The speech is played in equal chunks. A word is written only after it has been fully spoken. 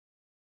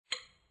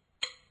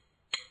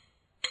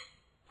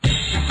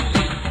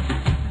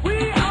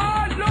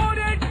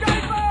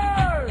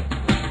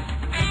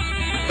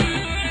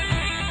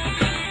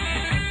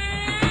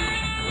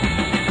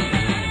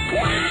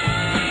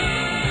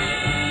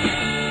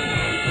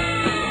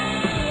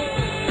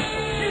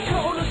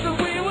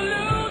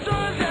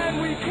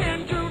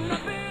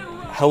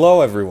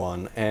Hello,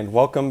 everyone, and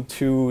welcome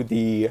to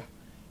the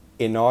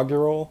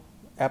inaugural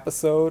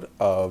episode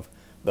of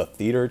the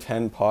Theater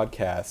 10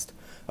 podcast,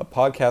 a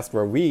podcast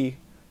where we,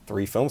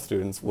 three film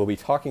students, will be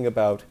talking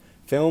about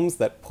films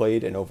that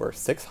played in over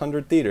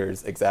 600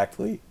 theaters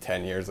exactly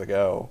 10 years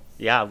ago.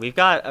 Yeah, we've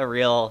got a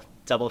real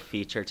double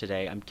feature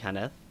today. I'm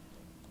Kenneth.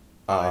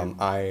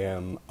 I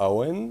am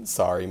Owen.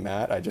 Sorry,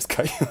 Matt, I just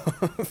cut you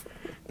off.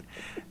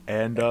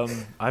 And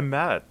I'm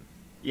Matt.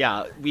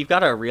 Yeah, we've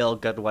got a real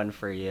good one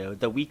for you.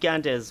 The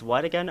weekend is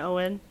what again,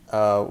 Owen?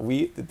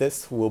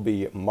 This will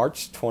be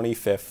March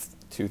 25th,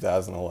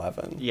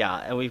 2011. Yeah,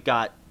 and we've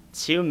got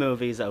two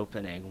movies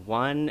opening.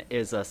 One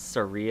is a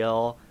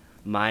surreal,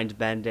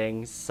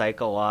 mind-bending,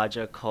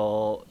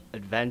 psychological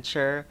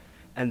adventure,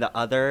 and the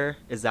other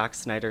is Zack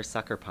Snyder's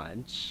Sucker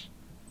Punch.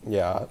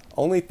 Yeah,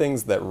 only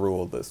things that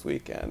ruled this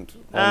weekend.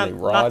 Only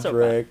not so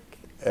Roderick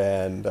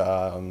and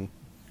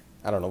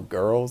I don't know,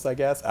 girls, I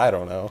guess. I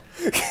don't know.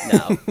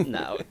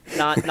 No,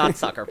 not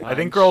Sucker Punch. I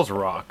think girls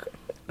rock.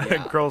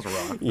 Yeah. Girls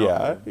rock.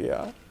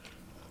 Yeah.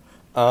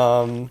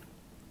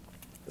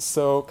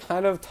 So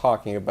kind of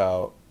talking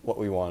about what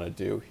we want to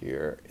do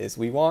here is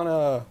we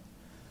will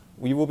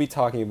be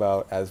talking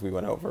about, as we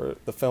went over,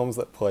 the films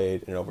that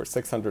played in over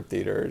 600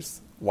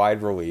 theaters,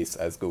 wide release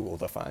as Google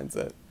defines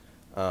it,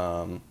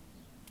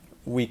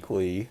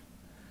 weekly.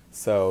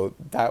 So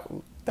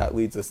that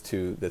leads us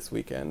to this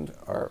weekend,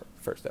 our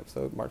first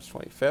episode, March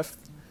 25th.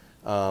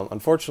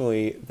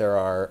 Unfortunately, there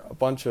are a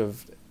bunch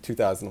of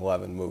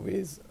 2011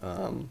 movies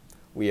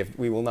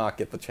we will not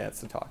get the chance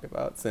to talk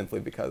about simply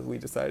because we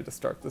decided to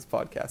start this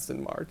podcast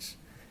in March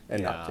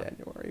and not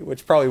January,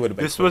 which probably would have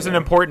been This was an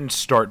important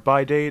start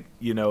by date.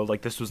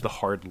 This was the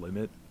hard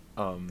limit.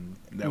 That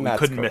we That's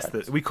couldn't miss correct.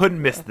 this. We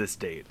couldn't miss this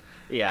date.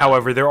 Yeah.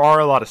 However, there are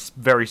a lot of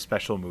very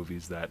special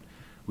movies that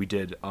we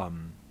did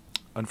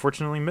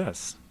unfortunately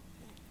miss.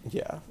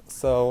 Yeah,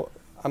 so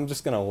I'm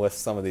just going to list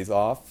some of these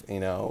off.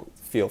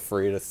 Feel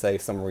free to say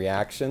some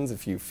reactions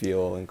if you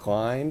feel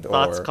inclined.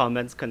 Thoughts, or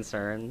comments,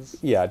 concerns.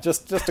 Yeah,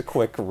 just a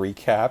quick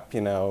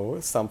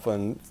recap,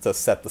 something to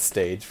set the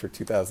stage for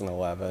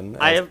 2011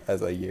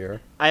 as a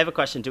year. I have a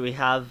question. Do we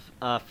have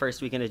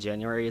first weekend of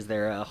January? Is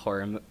there a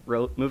horror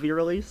movie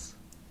release?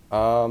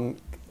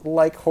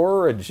 Like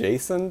horror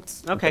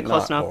adjacent, Okay, but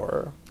close not enough.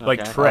 horror. Like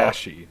Okay.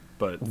 trashy,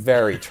 but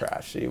Very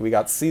trashy. We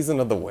got Season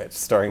of the Witch,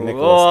 starring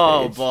Nicolas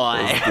Whoa, Cage. boy.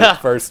 It was the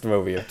first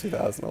movie of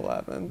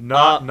 2011.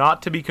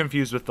 not to be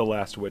confused with The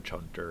Last Witch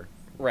Hunter.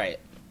 Right.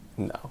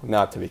 No,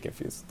 not to be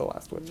confused with The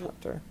Last Witch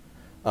Hunter.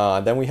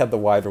 Then we had the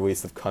wide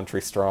release of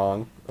Country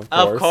Strong, of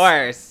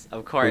course.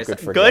 Of course. could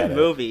forget Good it?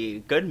 movie.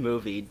 Good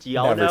movie. Do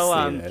y'all Never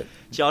know seen it.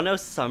 Do y'all know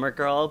Summer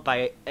Girl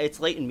by it's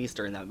Leighton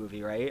Meester in that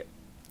movie, right?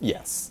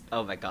 Yes.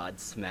 Oh my god,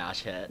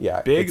 smash hit.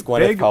 Yeah, Big- it's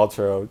Gwyneth big-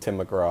 Paltrow, Tim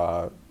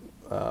McGraw,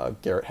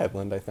 Garrett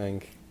Hedlund, I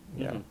think.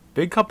 Yeah.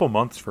 Big couple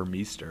months for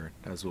Meester,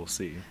 as we'll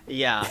see.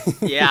 Yeah.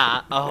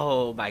 Yeah.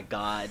 Oh my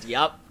god.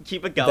 Yep.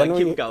 Keep it going.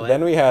 Keep going.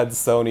 Then we had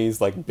Sony's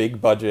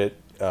big budget,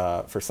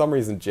 for some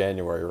reason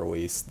January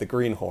release, The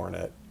Green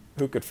Hornet.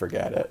 Who could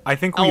forget it? I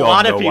think A we all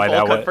lot know of why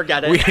people that could was.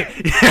 forget it.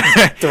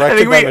 I Directed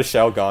think by we-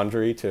 Michelle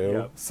Gondry too.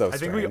 Yep. So I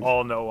think strange. we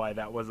all know why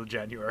that was a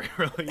January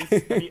release.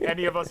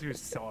 Any of us who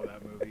saw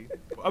that movie.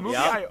 A movie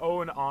Yep. I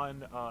own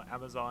on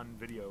Amazon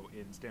Video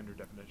in standard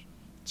definition.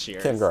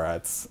 Cheers.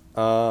 Congrats.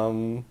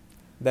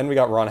 Then we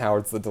got Ron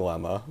Howard's The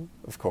Dilemma,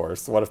 of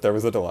course. What if there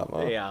was a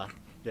dilemma? Yeah.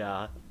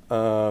 Yeah.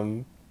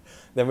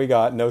 Then we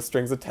got No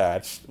Strings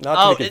Attached. Not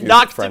Oh, to be confused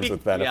not with to Friends be-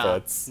 with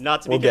Benefits. yeah,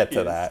 not to be We'll get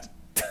to confused.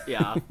 that.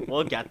 Yeah.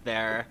 We'll get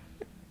there.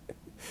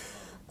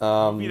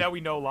 Movie that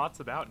we know lots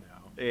about now.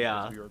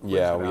 Yeah. because we were quizzed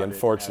Yeah, about we it at,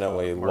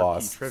 unfortunately Marquee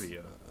lost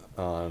Trivia.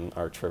 on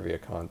our trivia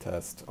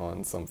contest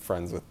on some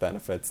Friends with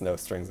Benefits, No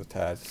Strings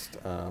Attached.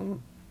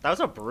 That was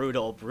a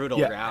brutal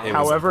Yeah. round. It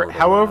was a brutal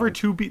However,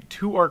 round.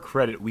 to our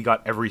credit, we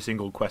got every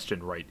single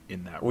question right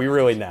in that. We round.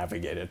 really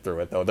navigated through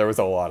it though. There was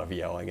a lot of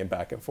yelling and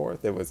back and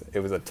forth. It was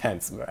a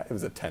tense match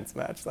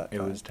that It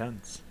time. was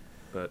tense,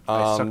 but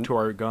I stuck to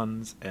our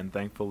guns, and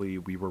thankfully,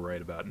 we were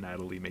right about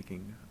Natalie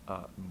making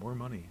more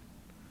money.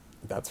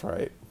 That's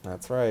right.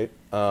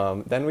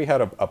 Then we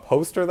had a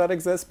poster that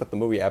exists, but the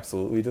movie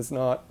absolutely does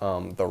not.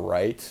 The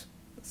Right,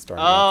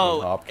 starring Anthony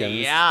Oh, Hopkins.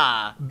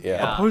 yeah.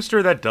 Yeah. A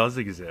poster that does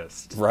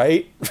exist.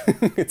 Right?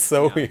 It's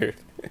so weird.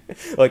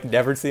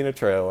 Never seen a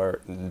trailer,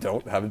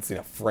 haven't seen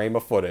a frame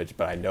of footage,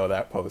 but I know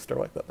that poster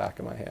like the back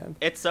of my hand.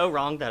 It's so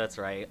wrong that it's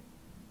right.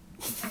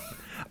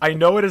 I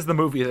know it is the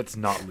movie that's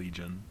not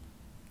Legion.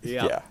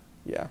 Yeah.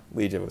 Yeah.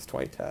 Legion was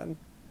 2010.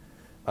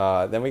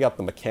 Then we got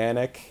The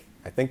Mechanic.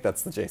 I think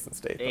that's the Jason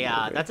Statham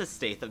Yeah, movie. that's a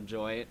Statham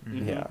joint.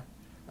 Mhm. Yeah.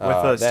 With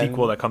a Then-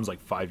 sequel that comes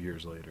 5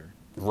 years later.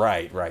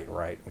 Right.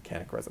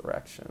 Mechanic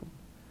Resurrection.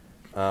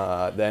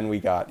 Then we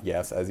got,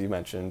 yes, as you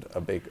mentioned,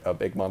 a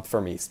big month for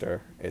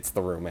Meester. It's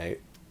The Roommate.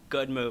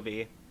 Good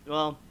movie.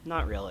 Well,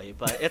 not really,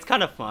 but it's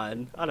kind of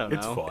fun. I don't know.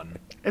 It's fun.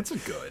 It's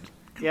good.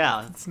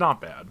 Yeah. It's not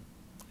bad.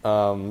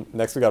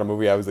 Next we got a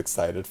movie I was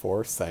excited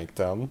for,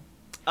 Sanctum.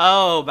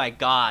 Oh my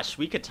gosh,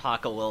 we could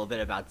talk a little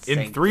bit about In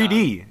Sanctum.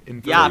 3D.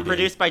 In 3D. Yeah,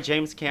 produced by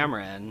James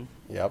Cameron.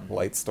 Yep,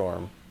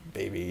 Lightstorm.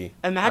 baby.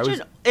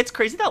 Imagine it's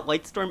crazy that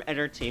Lightstorm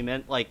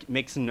Entertainment like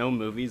makes no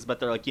movies, but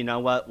they're like, you know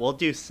what, we'll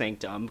do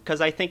Sanctum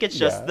because I think it's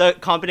just the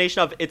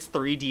combination of it's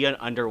 3D and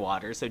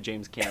underwater. So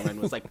James Cameron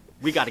was like,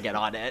 we got to get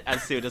on it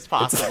as soon as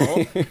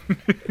possible.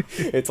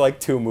 It's like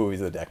 2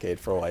 movies a decade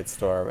for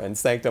Lightstorm, and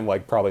Sanctum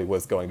like probably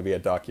was going to be a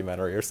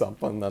documentary or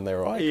something. Then they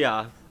were like,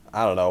 Yeah.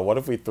 I don't know, what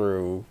if we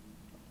threw?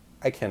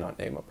 I cannot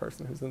name a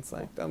person who's in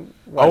Sanctum.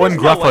 Owen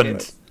There's no one who Gruffund.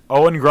 is.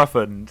 Owen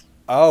Gruffund.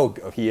 Oh,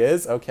 he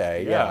is?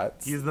 Okay, Yeah,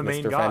 it's he's the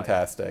main Mr. guy.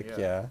 Fantastic, Yeah.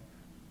 yeah.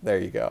 There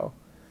you go.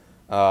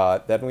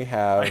 Then we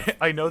have...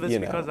 I know this you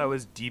because know. I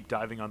was deep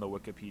diving on the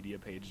Wikipedia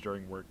page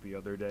during work the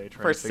other day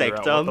trying For to figure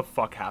out Sanctum? what the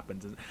fuck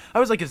happens. I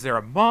was like, is there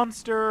a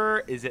monster?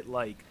 Is it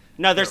like...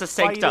 No, there's they're a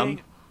Sanctum.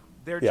 fighting?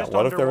 They're Yeah, just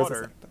what if there was a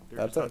underwater. Sanctum? They're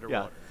That's just it.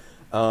 Yeah.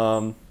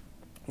 underwater.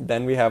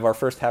 Then we have our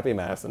first Happy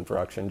Madison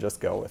production,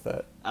 Just Go With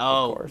It.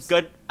 Oh, of course.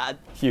 good.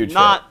 Huge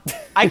Not. hit.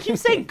 I keep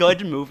saying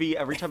good movie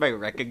every time I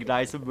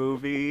recognize a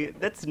movie.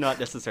 That's not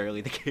necessarily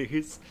the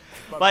case,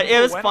 but it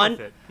people was went fun. with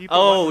it. People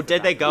Oh, went with did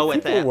it. they go with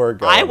People it? were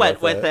going I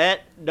went with with it.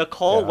 it.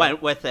 Nicole Yeah.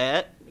 went with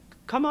it.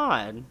 Come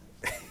on.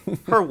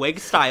 Her wig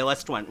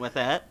stylist went with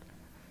it.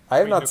 I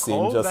have Wait, not Nicole?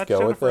 seen Just That's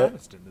Go With Jennifer It.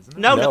 Aniston, isn't it?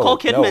 No, Nicole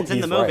Kidman's in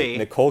the he's right. movie.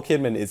 Nicole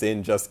Kidman is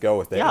in Just Go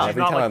With It. Yeah. And She's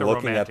every not, time like, I'm the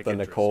looking at romantic the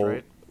interest, Nicole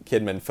right?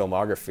 Kidman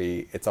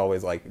filmography, it's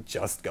always like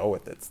Just Go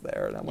With It's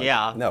there. And I'm like,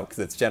 Yeah. no, because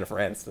it's Jennifer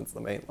Aniston's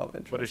the main love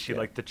interest. What is she, yeah.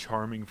 like the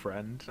charming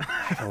friend?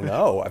 I don't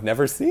know. I've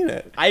never seen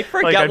it. I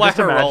forget I'm what just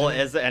her role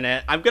imagining- is in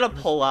it. I'm gonna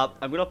pull up.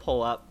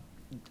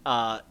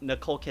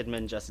 Nicole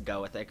Kidman, Just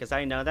Go With It, because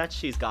I know that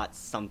she's got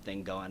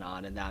something going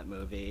on in that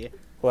movie.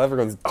 Well,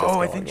 everyone's just I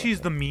going think with she's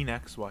it. the mean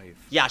ex-wife.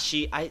 Yeah,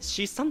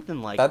 she's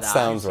something like That that.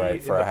 sounds See,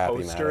 right for in a the Happy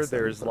poster, Madison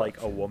there's like a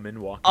production.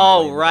 woman walking.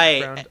 Oh, away in the right.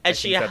 background. And I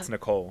she think ha- that's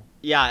Nicole.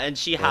 Yeah, and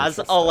she has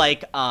a Interesting.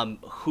 like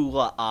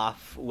hula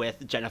off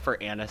with Jennifer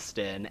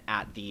Aniston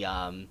at the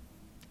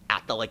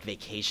like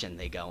vacation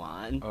they go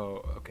on.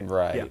 Oh, okay.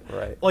 Right, Yeah.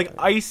 right. Like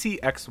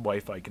icy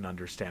ex-wife, I can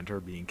understand her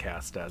being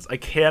cast as. I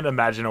can't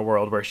imagine a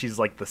world where she's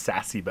like the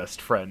sassy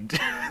best friend.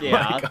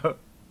 Yeah.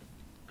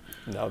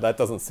 No, that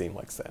doesn't seem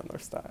like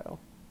Sandler style.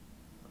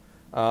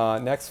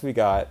 Next we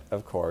got,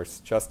 of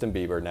course, Justin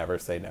Bieber, Never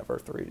Say Never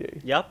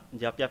 3D. Yep.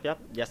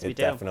 Yes, we It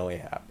do. definitely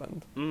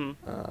happened.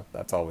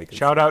 That's all we can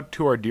Shout say. out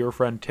to our dear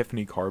friend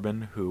Tiffany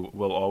Carbon, who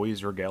will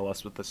always regale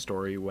us with the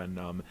story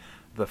when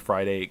the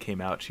Friday it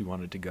came out, she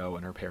wanted to go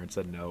and her parents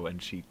said no,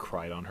 and she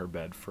cried on her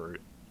bed for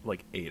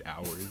like 8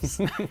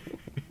 hours.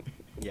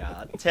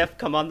 Yeah, Tiff,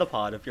 come on the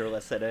pod if you're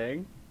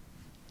listening.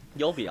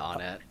 You'll be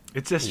on it.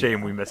 It's a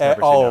shame we missed Eh,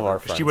 Never Say all of Never, our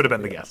 'cause friends she would have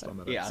been will the be on guest it. on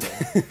that Yeah.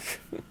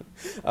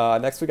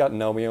 episode. Next we got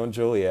Romeo and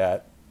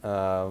Juliet.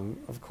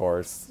 Of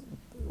course,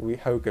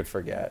 who could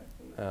forget?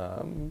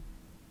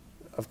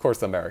 Of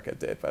course, America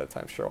did by the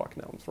time Sherlock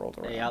Gnomes rolled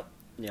around.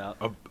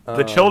 Yep.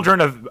 The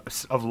children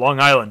of Long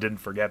Island didn't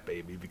forget,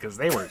 baby, because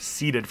they were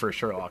seated for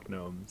Sherlock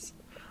Gnomes.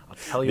 I'll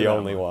tell you The that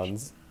only much.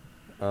 ones.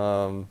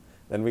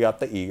 Then we got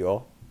The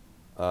Eagle.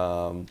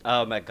 Oh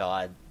my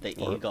God, the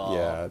eagle.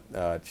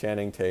 Yeah,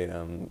 Channing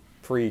Tatum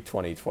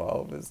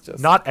pre-2012 is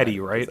just Not kind Eddie,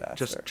 of a right?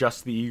 disaster.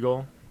 Just the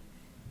eagle.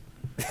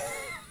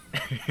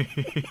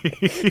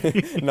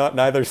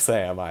 Neither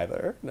Sam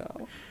either.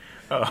 No.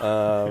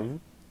 Oh.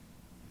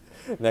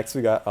 Next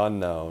we got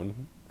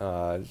Unknown.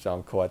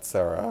 Jean-Claude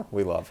Serra.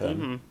 We love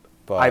him.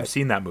 But I've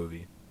seen that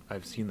movie. Yeah.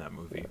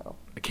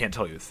 I can't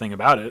tell you a thing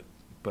about it,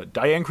 but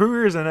Diane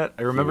Kruger's in it.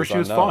 I remember she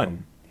was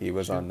fun. He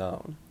was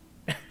unknown.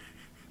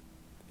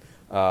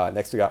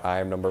 Next we got I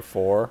Am Number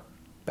 4.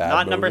 Bad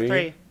Not movie. number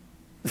 3.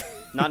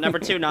 Not number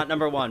 2. Not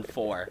number 1.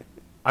 4.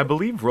 I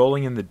believe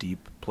Rolling in the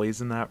Deep plays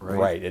in that, right?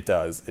 Right, it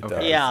does. It Okay.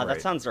 does. Yeah, right.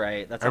 that sounds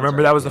right. I remember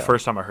right. that was the Yeah.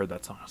 first time I heard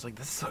that song. I was like,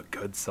 this is a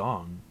good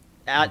song.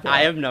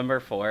 I am number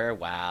 4.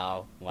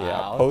 Wow.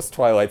 Yeah, post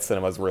Twilight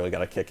Cinema's really got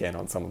to kick in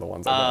on some of the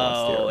ones I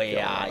last Oh, year.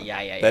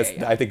 yeah. That's,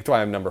 yeah. I think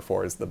I Am Number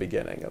 4 is the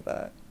beginning of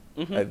that,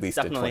 at least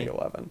definitely. in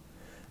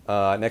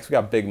 2011. Next we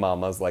got Big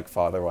Mama's Like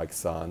Father Like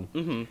Son.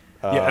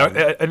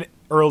 An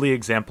early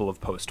example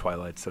of post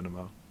Twilight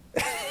cinema.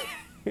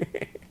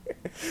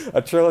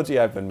 A trilogy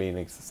I've been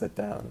meaning to sit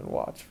down and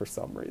watch for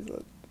some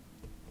reason.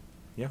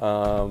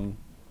 Yeah.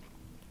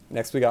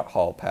 Next we got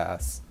Hall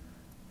Pass.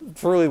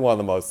 Truly one of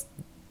the most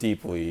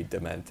deeply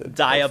demented.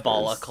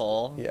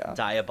 Diabolical. posters. Yeah.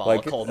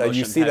 Diabolical Like, you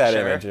motion see that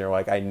picture. image and you're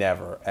like, I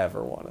never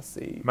ever want to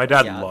see. My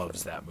dad Yeah.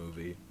 loves that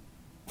movie.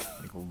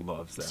 Like,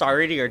 loves that.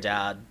 Sorry to your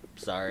dad.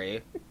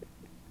 Sorry.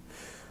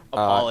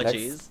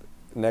 Apologies.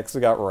 Next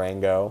we got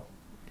Rango.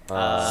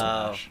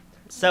 Smash.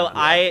 So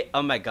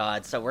oh my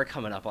God, so we're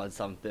coming up on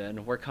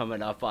something. We're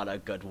coming up on a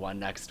good one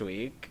next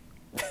week.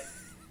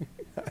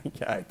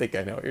 Yeah, I think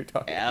I know what you're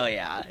talking about. Oh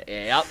yeah.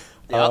 Yep.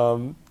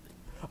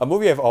 A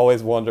movie I've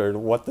always wondered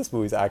what this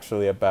movie's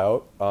actually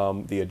about.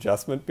 The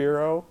Adjustment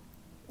Bureau.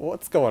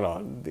 What's going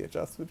on in the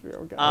Adjustment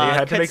Bureau, guys? They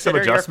had to make some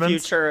consider adjustments? Your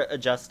future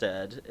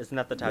adjusted. Isn't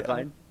that the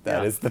tagline?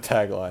 That is the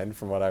tagline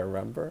from what I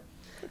remember.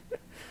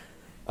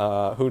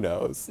 Who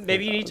knows? Who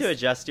Maybe you need to knows?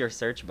 adjust your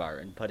search bar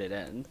and put it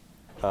in.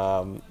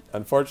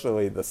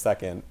 Unfortunately, the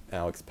second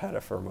Alex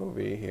Pettyfer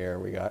movie here,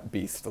 we got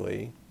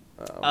Beastly.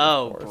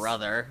 Oh, of course.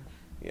 brother.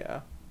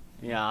 Yeah.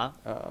 Yeah.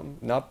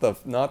 Not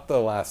the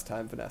last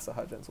time Vanessa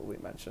Hudgens will be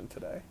mentioned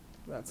today.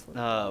 That's what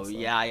Oh, so.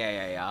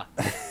 yeah.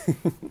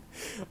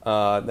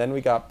 Then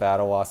we got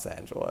Battle Los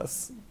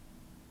Angeles.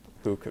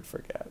 Who could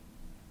forget?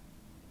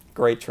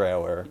 Great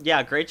trailer.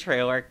 Yeah, great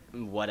trailer.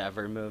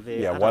 Whatever movie.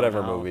 Yeah, I don't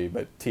whatever know. movie,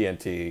 but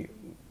TNT,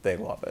 they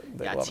love it.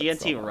 They Yeah, love TNT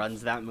it so much.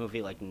 runs that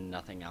movie like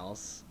nothing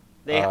else.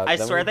 I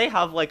then swear we- they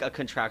have like a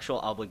contractual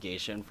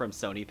obligation from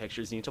Sony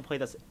Pictures. You need to play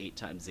this 8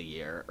 times a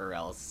year, or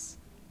else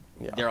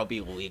Yeah. there'll be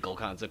legal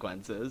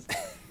consequences.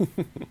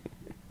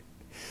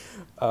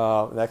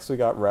 Next we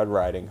got Red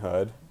Riding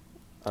Hood.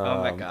 Oh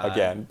my God.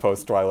 Again,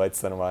 post Twilight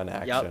Cinema in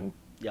action.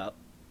 Yep.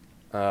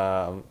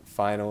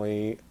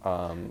 Finally,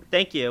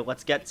 Thank you.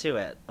 Let's get to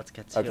it.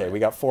 okay, we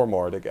got 4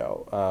 more to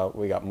go.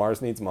 We got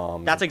Mars Needs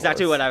Moms. That's of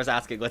exactly course. what I was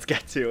asking. Let's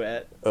get to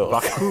it. Ugh.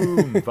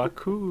 Vacuum,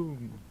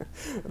 vacuum.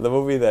 The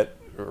movie that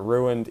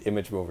ruined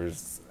Image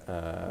Movers'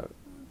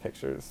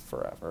 pictures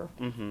forever.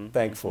 Mm-hmm.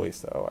 Thankfully,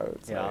 so I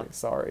would say. Yeah.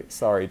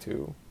 Sorry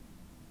to,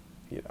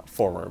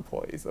 former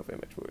employees of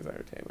Image Movers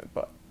Entertainment,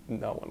 but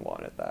no one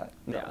wanted that.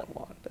 No Yeah.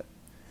 one wanted it.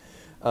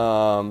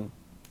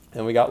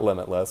 And we got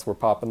Limitless. We're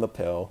popping the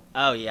pill.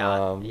 Oh yeah,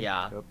 Um,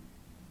 yeah. Yep.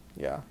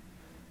 Yeah.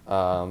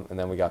 And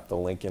then we got The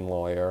Lincoln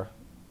Lawyer,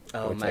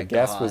 Oh which my I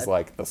guess was God.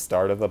 like the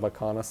start of the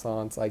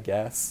reconnaissance, I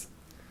guess.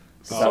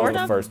 'Cause that Sort was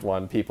the of. first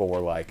one. People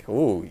were like,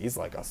 ooh, he's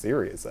like a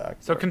serious actor.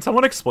 So can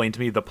someone explain to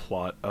me the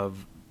plot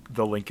of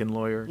The Lincoln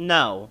Lawyer?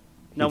 No,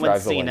 no He one's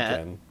drives a seen it.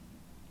 Lincoln. He's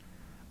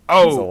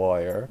a Oh,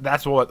 lawyer.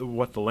 that's what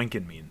the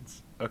Lincoln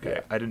means. Okay,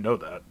 Yeah. I didn't know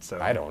that. So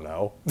I don't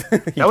know. That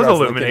was drives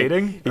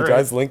illuminating. Lincoln, he All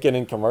drives right. Lincoln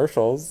in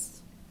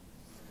commercials.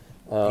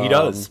 He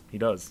does. He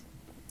does.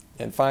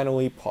 And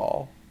finally,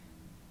 Paul.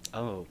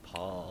 Oh,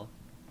 Paul.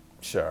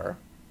 Sure.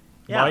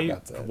 Yeah. My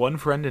That's it. one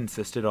friend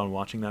insisted on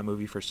watching that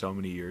movie for so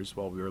many years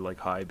while we were like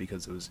high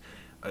because it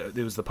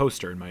was the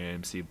poster in my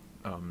AMC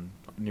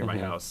near my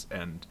Mhm. house,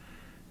 and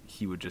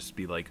he would just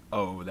be like,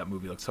 "Oh, that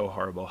movie looks so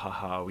horrible,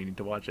 haha. We need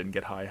to watch it and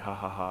get high, ha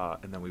ha ha."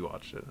 And then we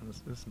watched it. And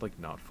it was like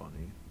not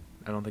funny.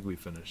 I don't think we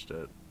finished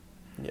it.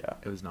 Yeah.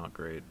 It was not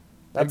great.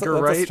 That's Edgar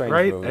a Wright, strange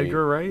right? movie.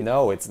 Edgar Wright.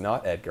 No, it's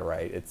not Edgar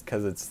Wright. It's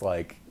because it's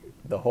like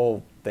the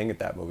whole thing at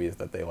that movie is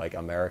that they like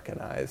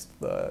Americanized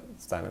the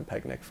Simon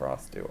Pegg Nick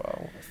Frost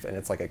duo, and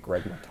it's like a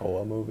Greg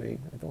Mottola movie.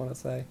 I want to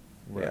say.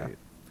 Right. Yeah.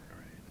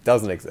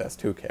 Doesn't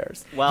exist. Who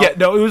cares? Well, Yeah,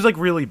 no, it was like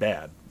really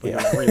bad. Like, Yeah.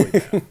 it was really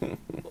bad.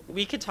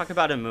 we could talk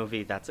about a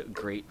movie that's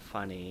great,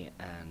 funny,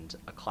 and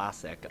a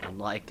classic,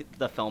 unlike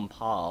the film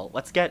Paul.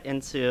 Let's get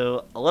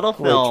into a little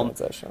Great film.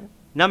 transition.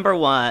 Number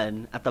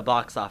 1 at the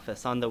box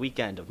office on the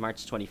weekend of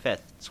March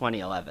 25th,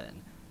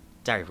 2011.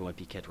 Diary of a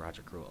Wimpy Kid,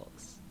 Roger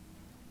Rules.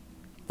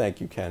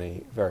 Thank you,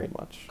 Kenny, very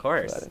much Of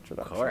course, for that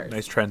introduction. of course.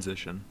 Nice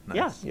transition.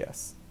 Nice. Yeah.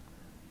 Yes.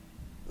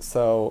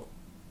 So,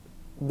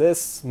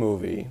 this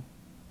movie,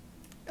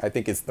 I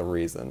think, is the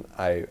reason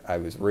I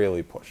was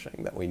really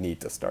pushing that we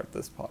need to start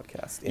this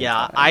podcast. In Yeah,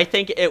 time. I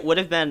think it would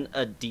have been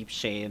a deep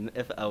shame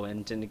if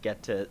Owen didn't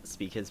get to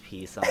speak his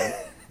piece on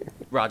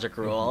Roger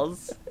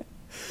Rules.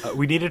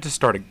 We needed to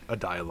start a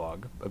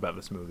dialogue about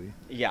this movie.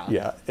 Yeah.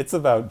 Yeah, it's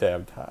about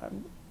damn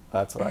time.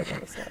 That's what I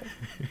gotta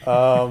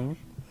say.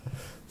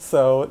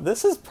 So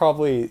this is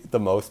probably the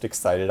most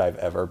excited I've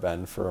ever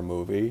been for a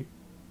movie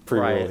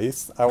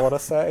pre-release. I want to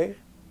say,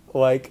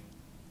 like,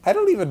 I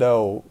don't even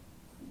know.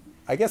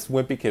 I guess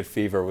Wimpy Kid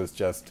Fever was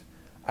just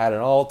at an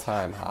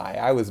all-time high.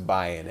 I was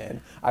buying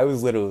in. I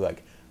was literally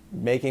like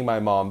making my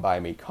mom buy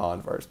me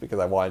Converse because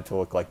I wanted to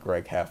look like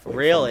Greg Heffley. from the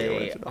Really?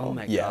 original. Oh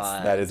my yes,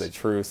 God. that is a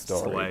true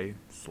story.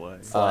 Slay.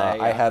 Slay, I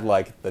yeah. had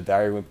like the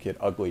Diary of a Wimpy Kid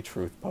Ugly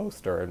Truth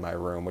poster in my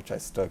room, which I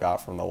still got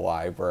from the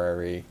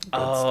library. Good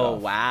Oh,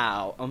 stuff.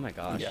 wow. Oh my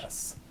gosh.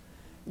 Yes.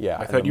 Yeah.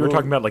 I and thought the you were movie-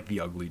 talking about like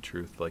the ugly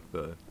truth, like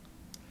the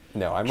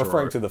No, I'm Gerard.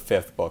 referring to the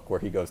 5th book where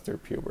he goes through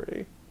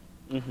puberty.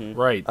 Mm-hmm.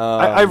 right.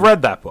 I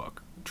read that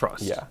book.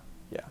 Trust. Yeah,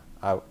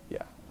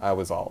 I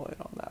was all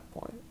in on that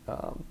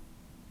point.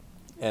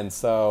 And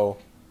so,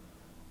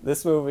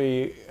 this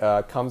movie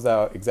comes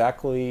out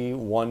exactly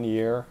 1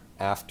 year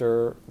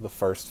after the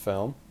first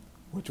film,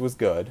 which was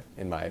good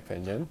in my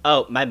opinion.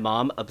 Oh, my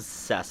mom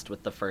obsessed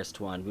with the first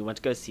one. We went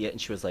to go see it,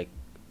 and she was like,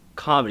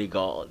 "Comedy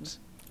gold.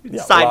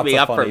 Yeah, Sign lots me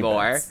of up for funny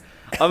more." bits.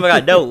 Oh my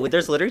god, no!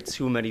 There's literally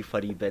too many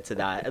funny bits in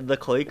that. And the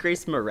Chloe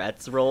Grace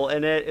Moretz role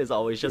in it is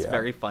always just Yeah.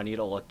 very funny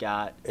to look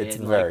at. It's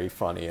in, very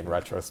funny in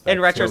retrospect. In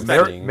too,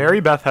 retrospect. seeing- Mary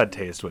Beth had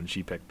taste when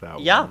she picked that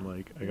Yeah. one.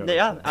 Like, I gotta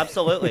yeah, say.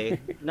 absolutely.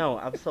 No,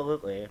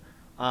 absolutely.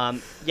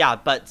 Yeah,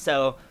 but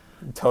so,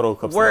 Total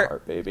Eclipse of We're- the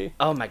Heart, baby.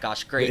 oh my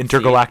gosh, great. scene.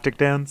 Intergalactic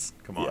dance.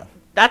 Come on. Yeah.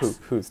 That's-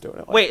 who's doing it?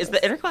 Like Wait, is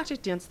this? the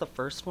Intergalactic Dance the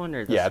first one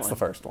or this Yeah, one? it's the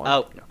first one.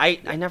 Oh, I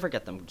never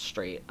get them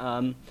straight.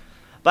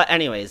 But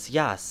anyways,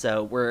 yeah.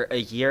 So we're a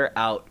year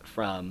out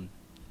from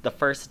the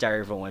first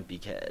Diary of a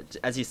Wimpy Kid.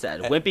 As you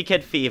said, Wimpy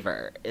Kid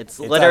fever. It's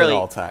at an literally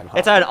all-time high.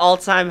 It's at an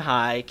all-time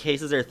high.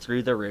 Cases are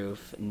through the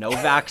roof. No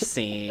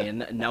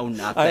vaccine. No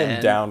nothing. I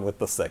am down with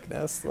the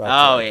sickness. That's Oh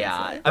all I can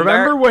yeah. say.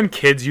 Remember when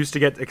kids used to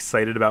get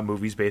excited about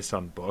movies based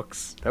on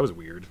books? That was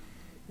weird.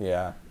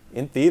 Yeah.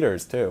 In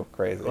theaters too.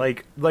 Crazy.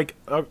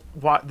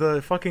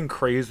 The fucking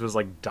craze was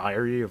like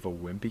Diary of a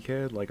Wimpy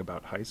Kid, like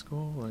about high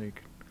school,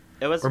 like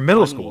It was or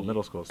middle funny. school.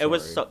 Middle school. It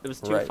was sorry. it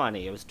was too Right.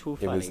 funny. It was too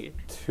It was funny.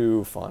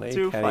 too funny.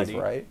 Too Kenny's funny.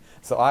 right.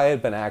 So I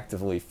had been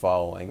actively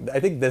following. I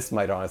think this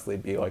might honestly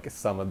be like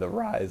some of the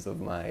rise of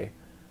my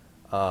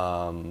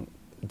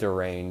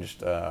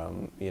deranged,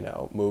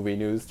 movie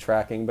news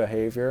tracking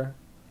behavior.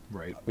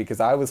 Right. Because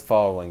I was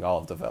following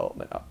all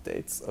development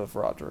updates of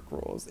Roderick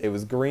Rules. It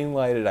was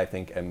green-lighted, I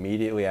think,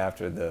 immediately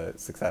after the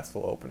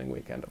successful opening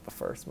weekend of the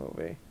first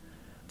movie.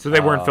 So they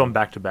weren't filmed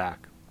back to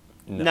back.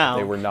 No.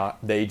 They were not.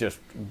 They just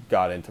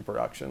got into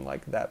production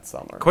like that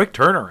summer. Quick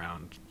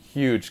turnaround.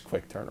 Huge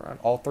quick turnaround.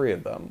 All three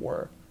of them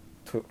were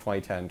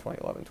 2010,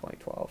 2011,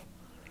 2012.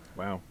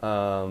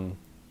 Wow.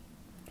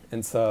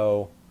 And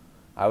so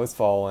I was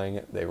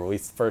following. They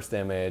released the first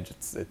image.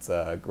 It's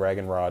Greg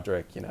and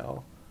Roderick,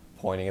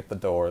 pointing at the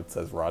door. It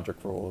says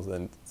Roderick Rules,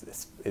 and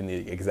it's in the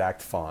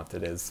exact font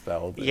it is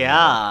spelled.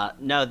 Yeah,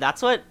 no,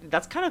 that's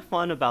kind of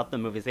fun about the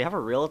movies. They have a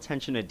real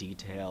attention to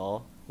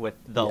detail with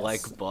the Yes.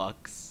 like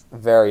books.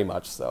 Very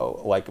much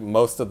so. Like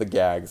most of the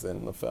gags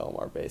in the film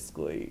are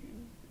basically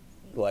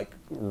like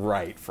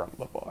right from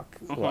the book,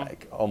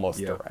 like almost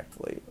Yeah.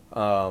 directly.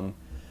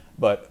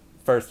 But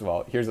first of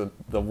all, here's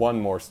the one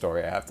more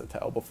story I have to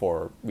tell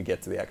before we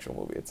get to the actual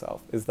movie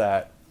itself. Is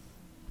that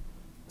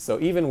so?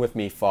 Even with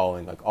me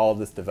following like all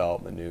this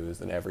development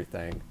news and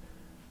everything,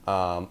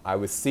 I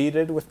was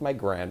seated with my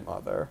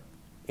grandmother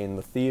in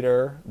the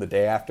theater the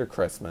day after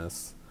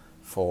Christmas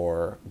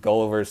for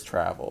Gulliver's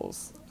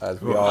Travels,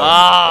 as we all.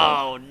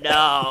 Oh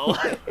no!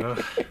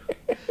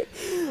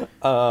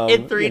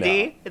 In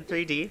 3D, in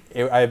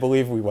 3D. I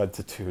believe we went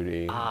to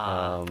 2D.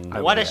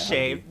 What a yeah.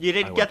 shame! You I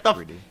didn't get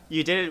went the. 3D.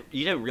 You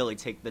didn't really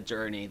take the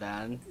journey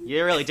then.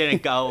 You really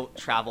didn't go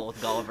travel with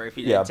Gulliver if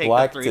you Yeah, didn't take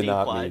black the 3D did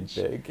not plunge.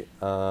 mean big.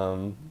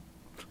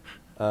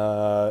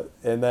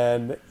 And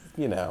then,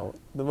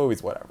 the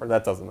movie's whatever.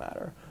 That doesn't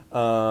matter.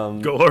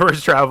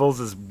 Gulliver's Travels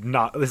is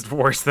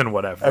worse than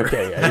whatever.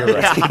 Okay, yeah, you're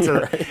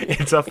right.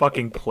 It's a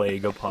fucking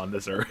plague upon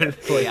this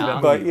earth. Like, Yeah.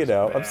 that But movie's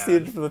I'm bad.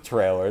 seated for the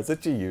trailers.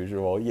 It's your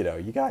usual. You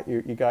got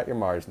your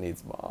Mars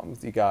Needs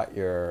Moms. You got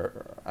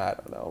your, I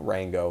don't know,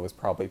 Rango was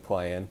probably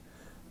playing,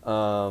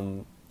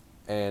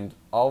 and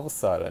all of a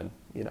sudden,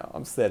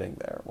 I'm sitting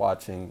there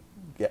watching,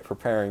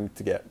 preparing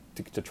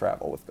to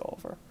travel with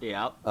Gulliver.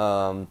 Yep.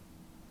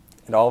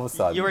 And all of a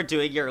sudden, You were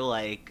doing your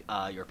you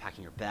were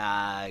packing your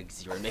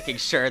bags. You were making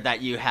sure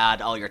that you had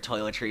all your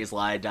toiletries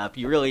lined up.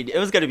 It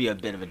was going to be a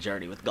bit of a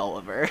journey with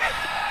Gulliver.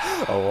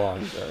 a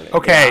long journey.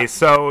 Okay,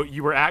 so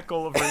you were at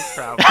Gulliver's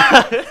Travels.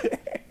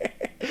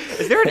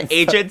 Is there an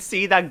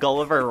agency that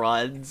Gulliver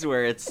runs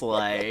where it's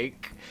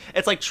like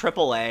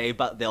AAA,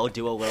 but they'll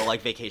do a little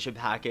like vacation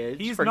package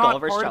He's for not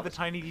Gulliver's part Travels? of the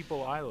Tiny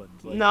People Island.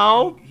 Like,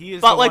 No, he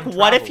is but the like, one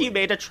what if he traveling.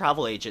 made a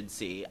travel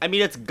agency? I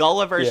mean, it's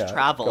Gulliver's Yeah,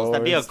 Travels.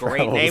 That'd be a Gulliver's great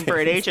Travels name for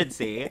an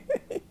Agency.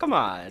 agency. Come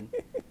on.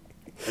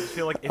 I just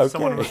feel like if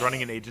someone Okay. was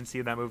running an agency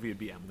in that movie, it'd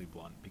be Emily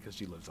Blunt because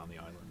she lives on the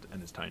island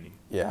and is tiny.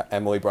 Yeah,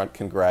 Emily Blunt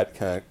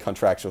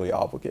contractually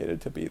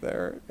obligated to be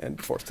there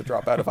and forced to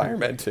drop out of Iron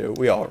Man 2.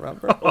 We all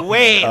remember.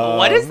 Wait,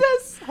 what is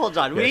this? Hold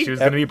on. Yeah, We she was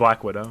gonna be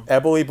Black Widow.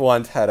 Emily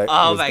Blunt oh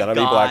was my gonna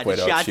god. be Black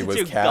Widow. She had to was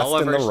do cast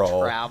Gulliver's in the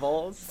role.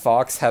 Travels.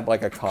 Fox had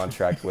like a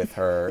contract with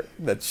her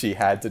that she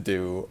had to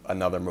do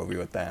another movie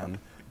with them,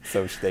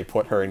 so they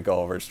put her in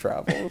Gulliver's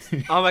Travels.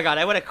 Oh my god,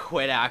 I would have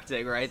quit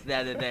acting right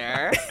then and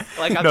there.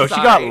 Like, I'm No,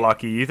 sorry. she got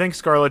lucky. You think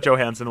Scarlett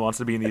Johansson wants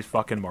to be in these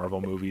fucking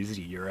Marvel movies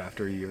year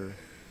after year?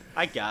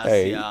 I guess,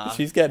 Hey, yeah.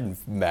 she's getting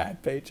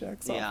mad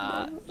paychecks. Yeah,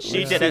 off of them.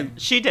 she did it.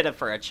 She did it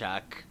for a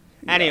check.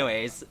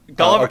 Anyways, Oh,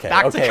 Gulliver. okay,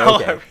 back okay, to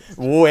Gulliver.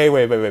 okay.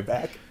 Wait,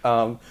 back.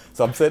 So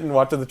I'm sitting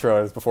watching the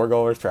trailers before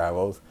Gulliver's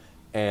Travels,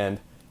 and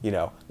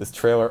this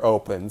trailer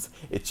opens.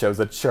 It shows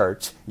a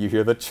church. You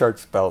hear the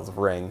church bells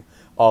ring.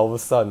 All of a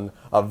sudden,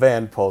 a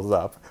van pulls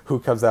up. Who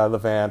comes out of the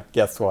van?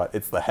 Guess what?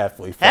 It's the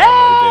Heffley family,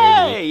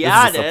 Hey, baby.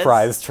 yeah, This is it a is.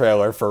 surprise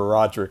trailer for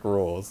Roderick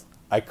Rules.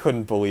 I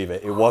couldn't believe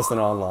it. It wasn't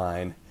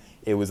online.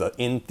 It was an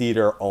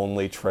in-theater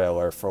only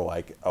trailer for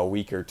like a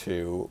week or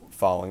two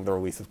following the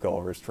release of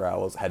Gulliver's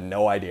Travels. Had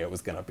no idea it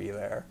was going to be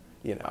there,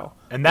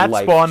 And that spawned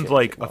Life-changing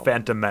like a moment.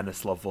 Phantom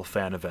Menace level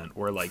fan event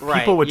where like Right,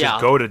 people would yeah.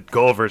 just go to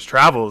Gulliver's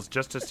Travels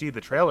just to see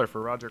the trailer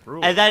for Roderick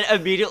Rules. And then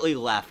immediately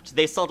left.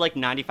 They sold like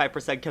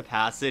 95%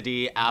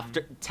 capacity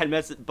after 10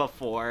 minutes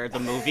before the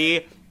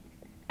movie.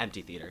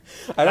 Empty theater.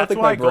 I don't That's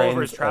think why my brain's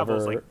Gulliver's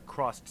Travels ever... like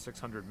crossed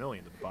 600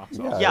 million at the box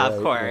Yeah. office. Yeah, of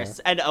right, course.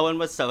 And Owen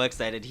was so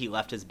excited he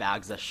left his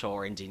bags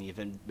ashore and didn't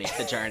even make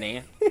the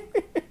journey.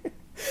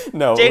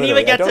 No, Didn't literally, even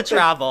I get don't to think-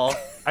 travel.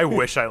 I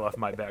wish I left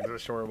my bags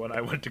ashore when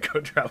I went to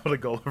go travel to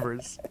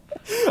Gulliver's.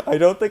 I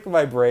don't think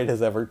my brain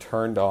has ever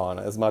turned on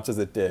as much as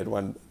it did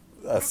when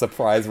a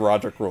surprise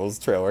Roderick Rules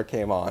trailer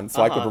came on,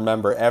 so I could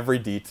remember every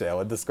detail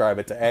and describe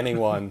it to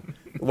anyone,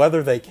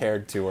 whether they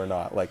cared to or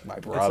not, like my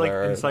It's brother. like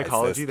in my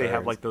psychology they have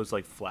sisters. like those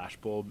like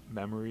flashbulb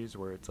memories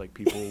where it's like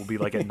people will be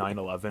like at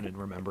 9/11 and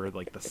remember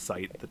like the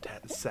sight,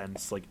 the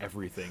sense, like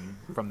everything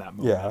from that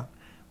moment. Yeah.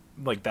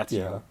 Like that's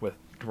Yeah. you with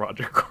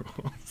Roger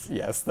Rules.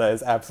 Yes, that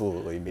is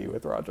absolutely me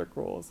with Roger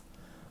Rules.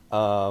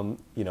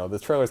 The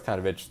trailer is kind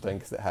of interesting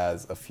because it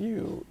has a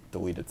few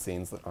deleted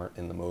scenes that aren't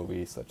in the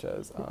movie, such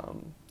as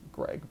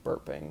Greg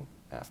burping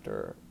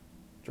after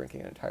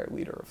drinking an entire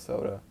liter of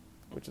soda,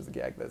 which is a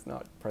gag that is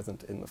not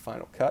present in the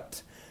final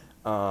cut.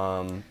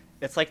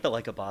 It's like the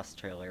Like a Boss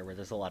trailer where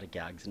there's a lot of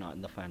gags not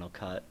in the final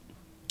cut.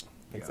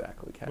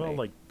 Exactly, Kenny. Well,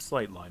 like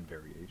slight line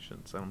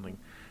variations. I don't think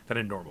that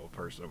a normal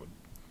person would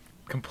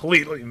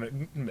completely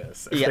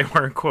miss if they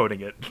weren't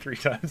quoting it 3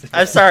 times a day.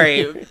 I'm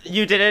sorry,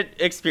 you didn't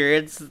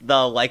experience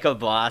the Like a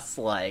Boss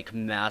like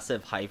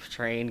massive hype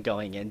train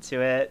going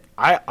into it.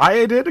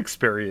 I did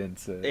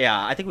experience it.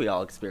 Yeah, I think we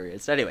all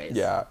experienced. Anyways.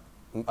 Yeah.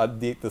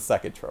 The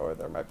second trailer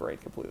there, my brain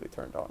completely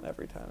turned on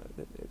every time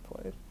it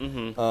played.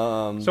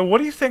 Mm-hmm. So what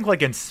do you think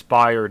like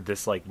inspired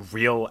this like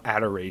real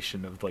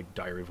adoration of like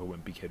Diary of a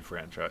Wimpy Kid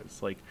franchise?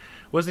 Like,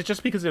 was it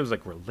just because it was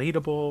like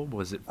relatable?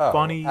 Was it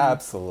funny?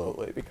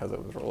 Absolutely, because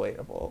it was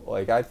relatable.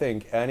 Like, I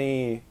think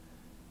any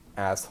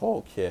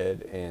asshole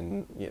kid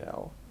in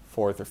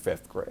 4th or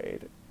 5th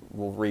grade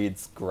will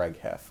reads Greg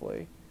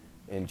Heffley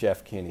in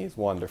Jeff Kinney's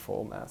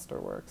wonderful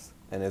masterworks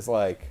and is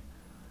like,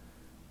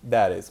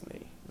 that is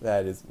me.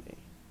 That is me.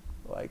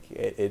 Like,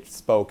 it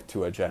spoke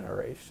to a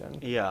generation.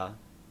 Yeah.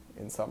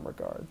 In some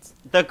regards.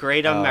 The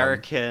great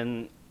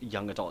American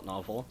young adult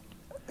novel.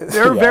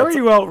 They're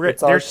very well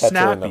written. They're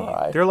snappy.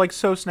 The They're like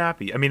so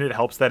snappy. I mean, it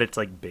helps that it's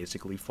like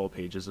basically full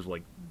pages of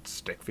like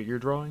stick figure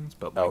drawings,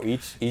 but like,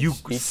 each go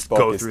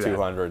book is through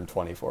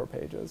 224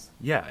 pages.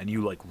 Yeah, and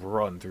you like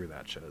run through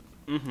that shit.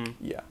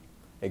 Mm-hmm. Yeah.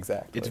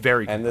 Exactly. It's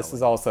very compelling. And this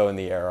is also in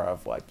the era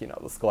of like,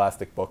 the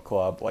Scholastic Book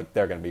Club, like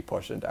they're going to be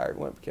pushing Diary of a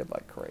Wimpy Kid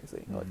like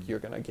crazy. Like, you're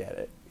going to get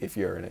it. If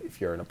you're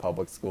in a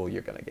public school,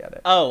 you're going to get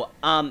it. Oh,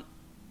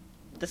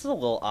 this is a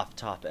little off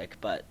topic,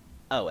 but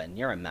Owen,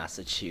 you're a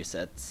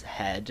Massachusetts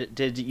head.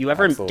 Did you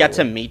ever get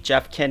to meet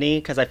Jeff Kinney?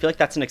 Because I feel like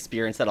that's an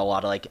experience that a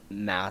lot of like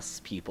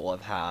Mass people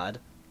have had.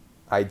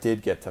 I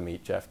did get to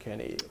meet Jeff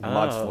Kinney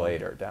much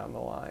later down the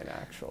line,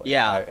 actually.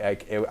 Yeah.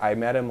 I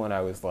met him when I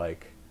was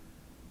like,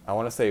 I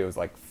want to say it was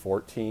like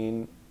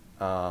 14.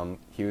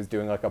 He was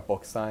doing like a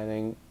book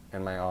signing,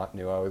 and my aunt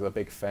knew I was a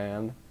big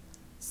fan.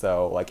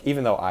 So like,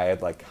 even though I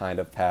had like kind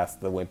of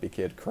passed the Wimpy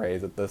Kid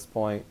craze at this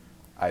point,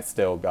 I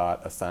still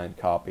got a signed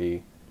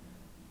copy.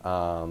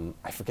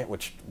 I forget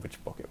which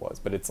book it was,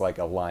 but it's like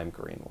a lime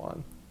green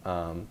one.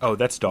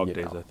 That's Dog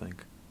Days, I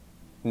think.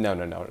 No.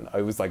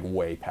 It was like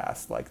way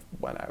past like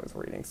when I was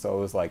reading. So it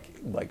was like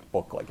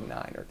book like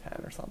 9 or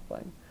 10 or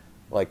something.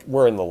 Like,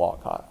 we're in the long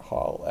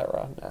haul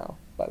era now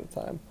by the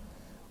time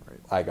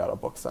I got a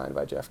book signed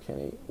by Jeff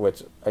Kinney,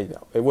 which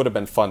it would have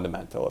been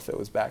fundamental if it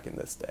was back in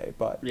this day.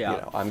 But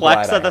I'm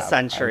Flex glad of the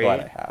century. I'm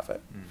glad I have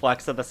it.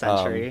 Flex of the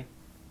century.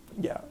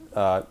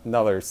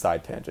 Another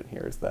side tangent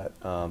here is that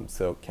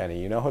so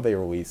Kenny, you know how they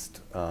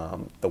released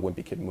the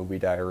Wimpy Kid movie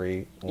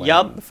diary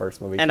when the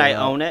first movie and came I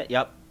out? own it.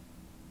 Yep.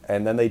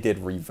 And then they did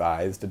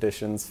revised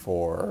editions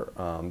for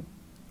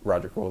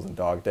Roger Rules and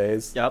Dog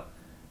Days. Yep.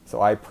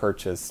 So I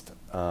purchased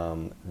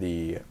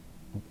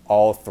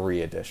all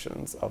 3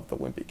 editions of the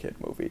Wimpy Kid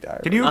movie diary.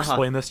 Can you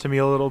explain this to me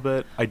a little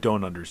bit? I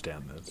don't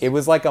understand this. It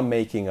was like a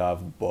making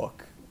of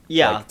book.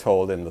 Yeah. Like,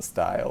 told in the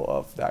style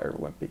of Diary of a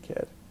Wimpy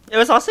Kid. It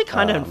was also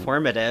kind of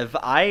informative.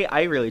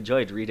 I really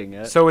enjoyed reading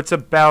it. So it's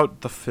about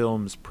the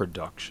film's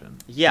production.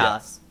 Yeah.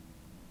 Yes.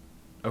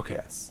 Okay.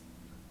 Yes.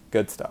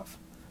 Good stuff.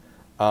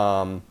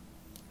 So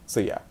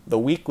yeah, the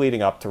week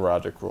leading up to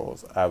Roger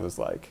Rules, I was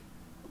like,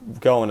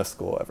 going to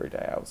school every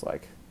day. I was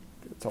like,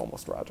 it's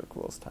almost Roger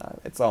Rules time.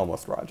 It's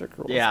almost Roger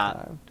Rules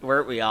time.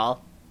 Weren't we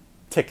all?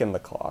 Ticking the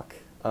clock.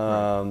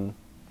 And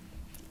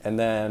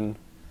then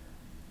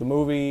the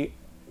movie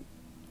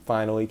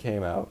finally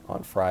came out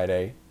on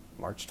Friday,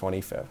 March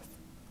 25th.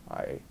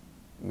 I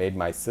made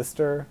my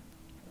sister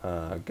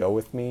go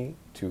with me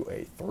to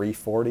a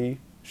 3:40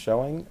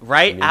 showing.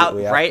 Right out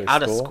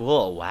after of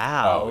school.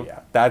 Wow. Oh yeah,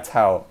 that's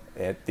how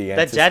the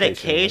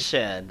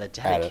dedication. At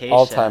an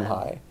all-time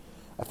high.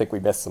 I think we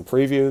missed some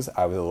previews.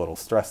 I was a little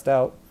stressed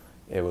out.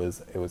 It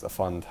was a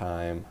fun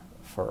time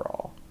for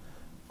all.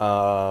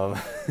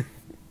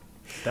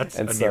 That's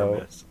a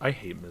near miss. I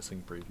hate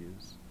missing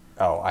previews.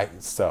 Oh,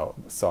 so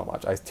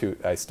much. I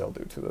still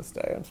do to this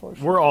day,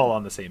 unfortunately. We're all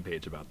on the same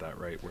page about that,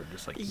 right? We're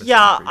just like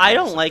I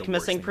don't like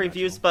missing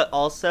previews, but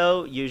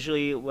also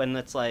usually when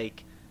it's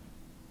like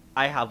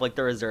I have like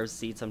the reserved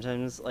seat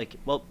sometimes, like,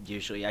 well,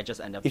 usually I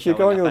just end up if you're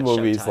going to the up at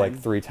movies Showtime. like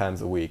 3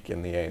 times a week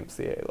in the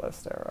AMC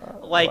A-list era,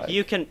 like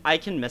I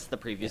can miss the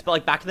previews, but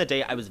like back in the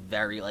day I was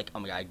very like, oh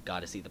my god, I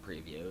gotta see the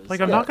previews. Like,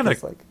 I'm not gonna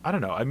I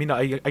don't know, I mean,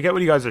 I get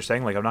what you guys are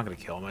saying, like, I'm not gonna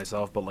kill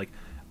myself, but like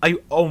I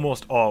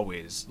almost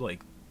always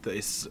like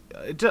this,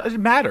 it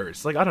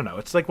matters. Like, I don't know,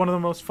 it's like one of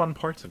the most fun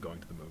parts of going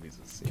to the movies.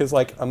 Because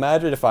like,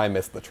 imagine if I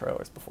missed the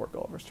trailers before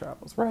Gulliver's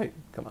Travels, right?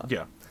 Come on.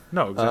 Yeah.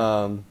 No,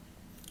 exactly.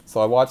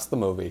 So I watched the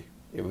movie.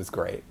 It was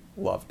great.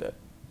 Loved it.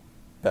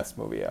 Best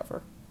movie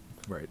ever.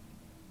 Right.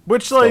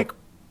 Which, like,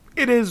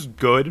 it is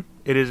good.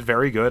 It is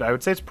very good. I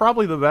would say it's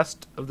probably the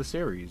best of the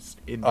series.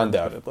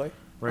 Undoubtedly.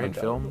 Right,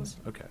 films?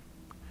 Okay.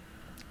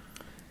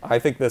 I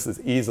think this is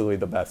easily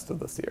the best of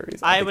the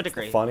series. I think would it's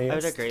the agree. I funniest.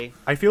 would agree.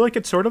 I feel like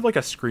it's sort of like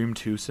a Scream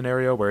 2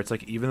 scenario where it's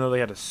like even though they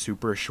had a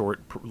super short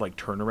like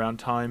turnaround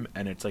time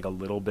and it's like a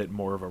little bit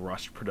more of a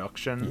rushed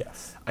production.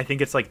 Yes. I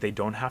think it's like they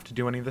don't have to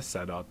do any of the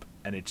setup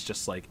and it's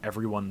just like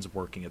everyone's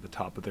working at the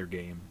top of their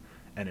game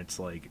and it's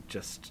like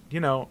just,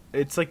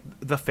 it's like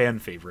the fan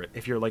favorite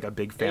if you're like a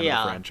big fan of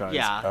the franchise.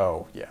 Yeah.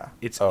 Oh yeah.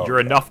 You're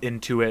enough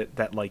into it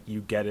that like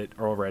you get it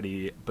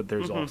already, but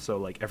there's also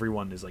like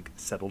everyone is like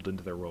settled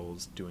into their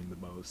roles doing the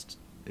most.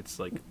 It's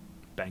like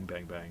bang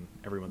bang bang.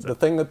 Everyone's The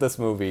thing that this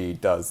movie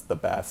does the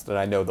best, and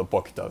I know the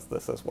book does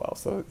this as well,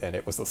 and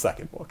it was the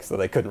second book, so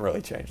they couldn't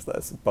really change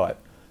this, but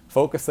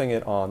focusing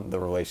it on the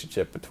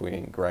relationship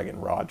between Greg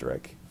and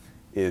Roderick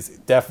is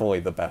definitely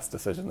the best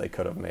decision they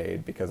could have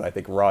made, because I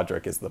think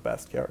Roderick is the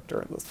best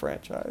character in this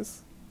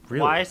franchise.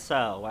 really. Why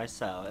so? Why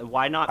so?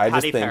 Why not I just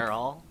Patty think-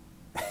 Farrell?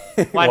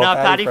 Well, Why not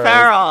Patty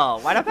Farrell?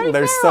 Why not Patty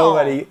there's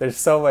Farrell? there's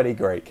so many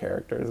great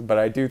characters, but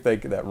I do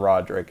think that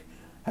Roderick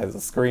has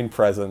a screen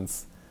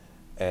presence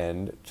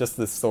and just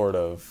this sort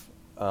of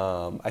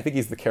I think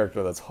he's the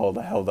character that's held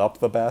up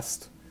the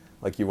best.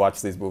 Like you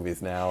watch these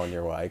movies now and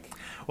you're like,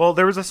 Well,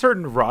 there was a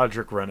certain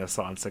Roderick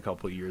renaissance a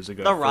couple years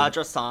ago. The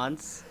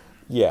Rodressance.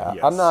 yeah,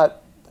 Yes.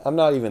 I'm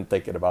not even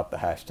thinking about the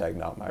hashtag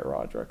not my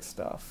Roderick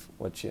stuff,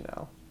 which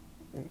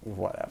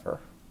whatever.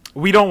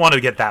 We don't want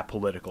to get that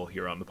political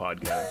here on the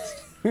podcast.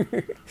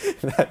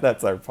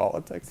 That's our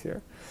politics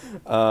here.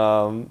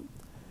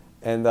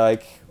 And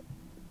like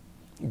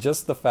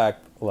just the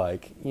fact,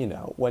 like,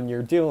 when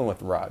you're dealing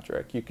with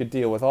Roderick, you could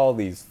deal with all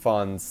these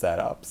fun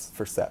setups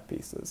for set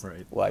pieces.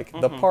 Right. Like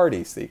the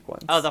party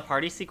sequence. Oh, the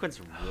party sequence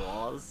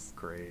rules.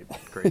 Great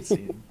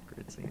scene.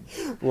 Great scene.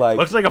 like,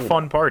 Looks like a you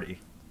fun know, party.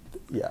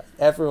 Yeah,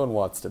 everyone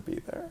wants to be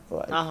there.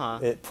 Like,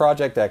 Uh-huh.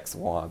 Project X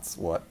wants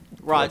what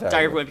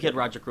Diary of a Wimpy Kid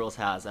Roderick Rules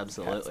has,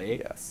 absolutely.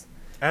 Yes.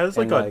 As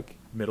like And, a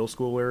middle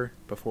schooler,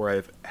 before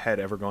I've had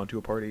ever gone to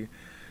a party,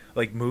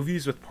 like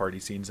movies with party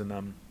scenes in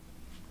them,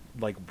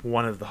 like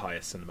one of the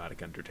highest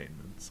cinematic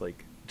entertainments.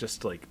 Like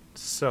just like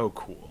so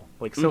cool,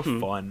 like so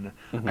fun.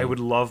 I would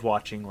love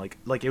watching like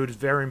it was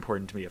very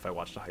important to me if I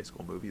watched a high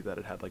school movie that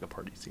it had like a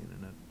party scene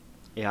in it.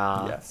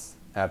 Yeah. Yes,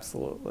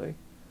 absolutely.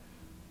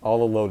 All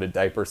the loaded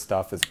diaper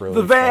stuff is really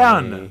The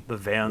van! funny. The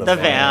van. The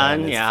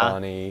van, is yeah.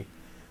 funny.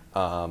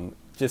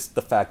 Just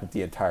the fact that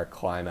the entire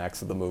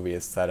climax of the movie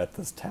is set at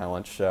this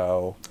talent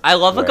show. I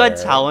love a good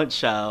where- talent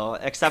show,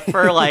 except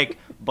for like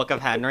Book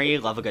of Henry.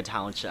 Love a good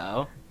talent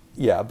show.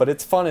 Yeah, but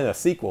it's fun in a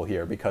sequel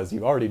here because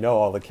you already know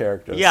all the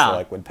characters. Yeah. So,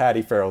 like when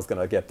Patty Farrell's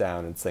gonna get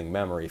down and sing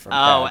 "Memory" from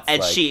Oh, Cats,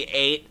 and like, she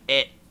ate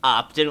it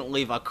up, didn't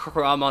leave a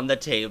crumb on the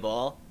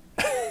table.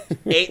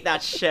 Ate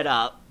that shit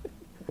up.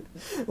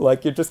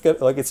 like you're just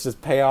like it's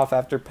just payoff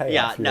after payoff.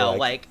 Yeah, You're no,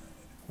 like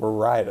we're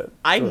riding.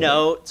 I through it.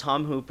 know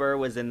Tom Hooper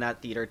was in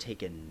that theater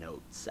taking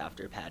notes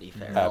after Patty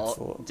Farrell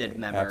Absolutely, did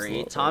Memory.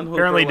 absolutely. Tom Hooper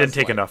Apparently was didn't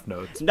take like- enough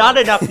notes. Not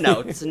but- enough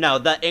notes. No,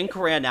 the ink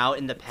ran out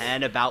in the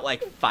pen about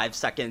like 5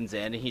 seconds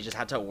in, and he just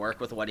had to work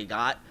with what he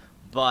got.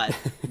 But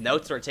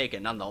notes were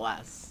taken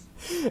nonetheless.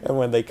 And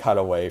when they cut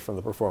away from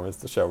the performance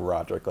to show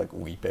Roderick like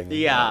weeping.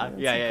 Yeah, it's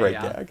yeah, a yeah, great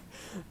yeah. gag.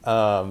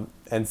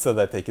 And so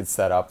that they could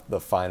set up the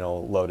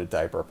final loaded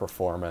diaper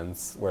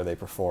performance where they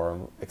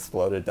perform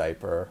Exploded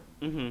Diaper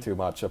to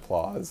much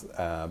applause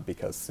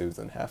because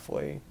Susan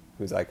Heffley,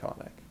 who's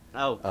iconic,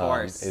 Oh, of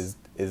course.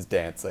 is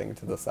dancing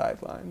to the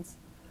sidelines.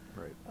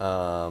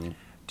 Right.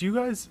 Do you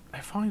guys?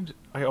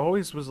 I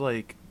always was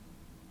like,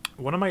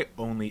 one of my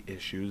only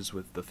issues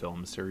with the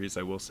film series,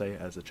 I will say,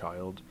 as a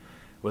child,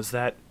 was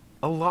that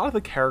a lot of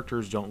the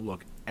characters don't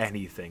look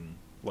anything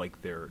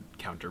like their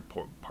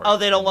counterparts. Oh,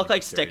 they don't in, look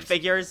like the stick series.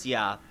 figures?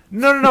 Yeah.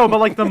 No, but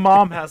like the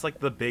mom has like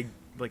the big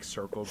like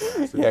circle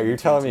glasses. Yeah, and you're you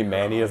telling can me see her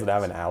Manny doesn't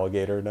have an eyes.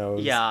 alligator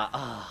nose? Yeah.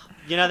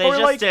 They Or,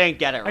 just like, didn't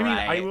get it I mean,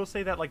 right. I will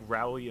say that like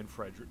Rowley and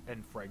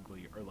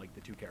Fregley are like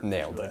the two characters.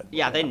 Nailed who, it. like,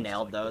 Yeah, they look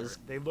nailed like those.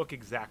 They look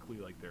exactly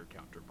like their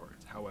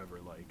counterparts. However,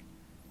 like,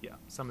 yeah,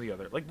 some of the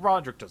other like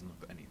Roderick doesn't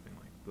look anything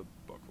like the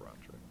book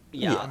Roderick.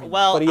 Yeah.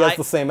 Well, but he has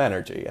the same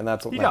energy, and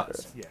that's what He matters.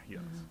 does. Yeah, he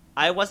does.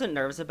 I wasn't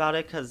nervous about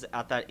it because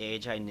at that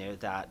age I knew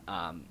that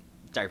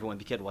Diary of a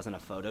Wimpy Kid wasn't a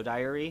photo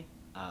diary.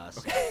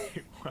 So-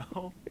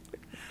 Well,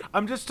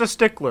 I'm just a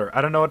stickler.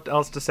 I don't know what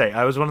else to say.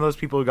 I was one of those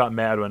people who got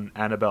mad when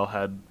Annabelle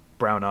had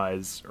brown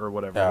eyes or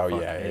whatever. Oh the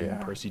fuck yeah, in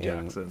yeah. Percy In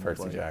Jackson.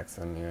 Percy like-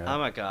 Jackson, yeah. Oh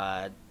my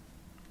god.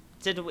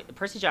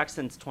 Percy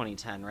Jackson's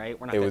 2010, right?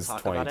 We're not It going was to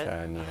talk about it.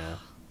 2010,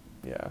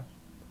 yeah.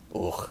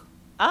 Ugh.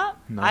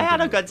 Not I a had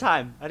good a good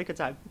time. I had a good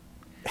time.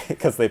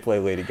 Because they play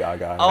Lady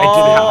Gaga.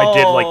 I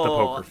did like the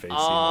poker face scene. I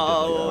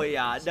did like Oh that.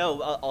 yeah,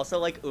 no. Also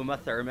like Uma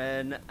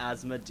Thurman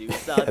as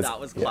Medusa. Yes, That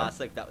was yeah.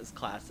 classic. That was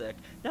classic.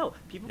 No,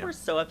 people Yeah. were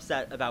so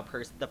upset about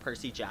the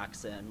Percy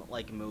Jackson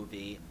like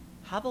movie.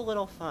 Have a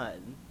little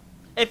fun.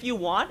 If you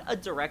want a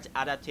direct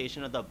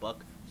adaptation of the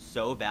book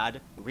so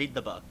bad, read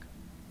the book.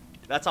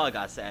 That's all I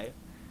gotta say.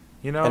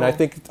 You know, And I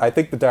think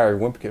the Diary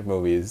of a Wimpy Kid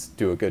movies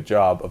do a good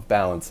job of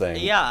balancing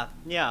Yeah,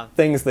 yeah.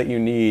 things that you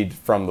need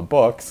from the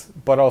books,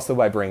 but also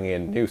by bringing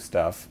in new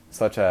stuff,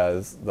 such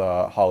as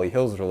the Holly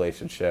Hills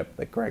relationship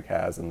that Greg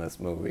has in this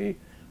movie,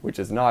 which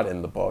is not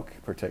in the book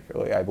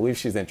particularly. I believe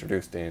she's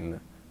introduced in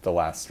The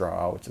Last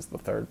Straw, which is the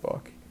third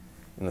book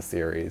in the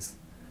series.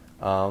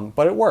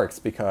 But it works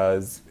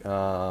because,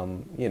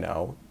 you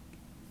know,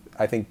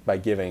 I think by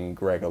giving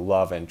Greg a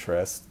love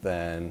interest,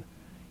 then,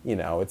 you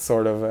know, it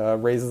sort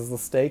of raises the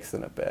stakes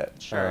in a bit.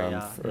 Sure,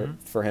 yeah.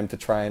 For him to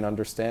try and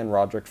understand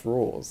Roderick's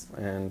rules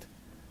and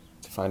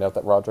to find out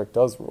that Roderick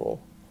does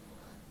rule.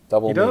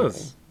 Double he meaning.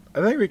 does.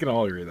 I think we can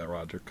all agree that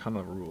Roger kind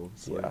of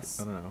rules. Like, Yes.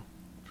 I don't know.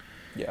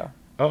 Yeah.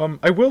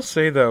 I will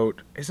say though,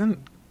 isn't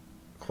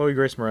Chloe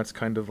Grace Moretz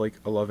kind of like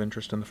a love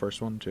interest in the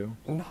first one too?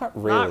 Not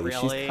really.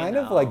 really, She's kind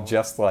of like no.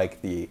 just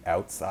like the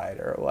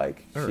outsider.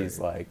 Like Alright.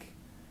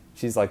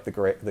 she's like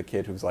the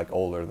kid who's like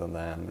older than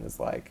them and is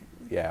like,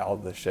 yeah, all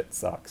this shit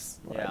sucks.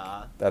 Like,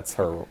 Yeah. that's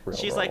her real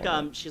She's role like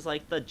in it. she's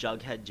like the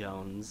Jughead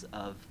Jones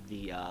of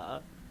the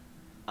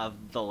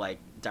like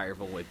Diary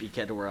of a Wimpy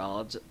Kid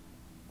world.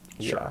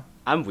 Yeah.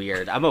 I'm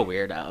weird. I'm a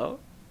weirdo.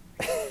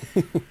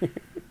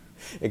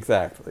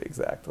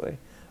 Exactly.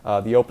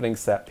 The opening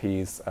set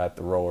piece at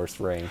the roller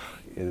rink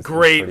is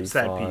Great pretty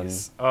set fun.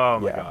 piece. Oh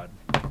my Yeah. god.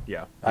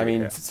 Yeah. I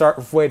mean, Yeah.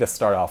 way to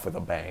start off with a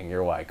bang.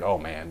 You're like, oh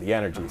man, the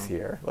energy's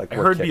here. Like I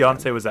we're heard kicking.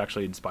 Beyonce was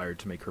actually inspired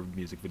to make her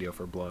music video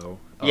for Blow.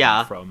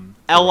 Yeah. From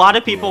A lot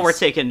of people were Yes.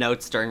 taking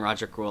notes during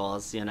Roger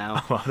Rules, you know.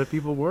 a lot of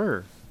people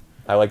were.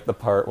 I like the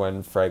part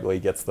when Fregley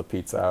gets the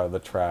pizza out of the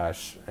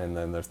trash, and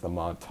then there's the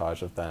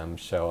montage of them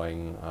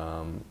showing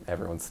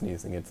everyone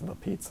sneezing into the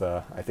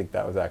pizza. I think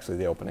that was actually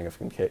the opening of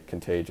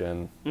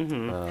Contagion.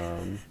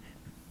 Mm-hmm.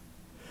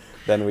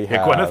 Then we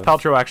Yeah, have Gwyneth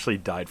Paltrow actually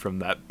died from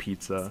that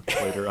pizza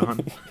later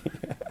on.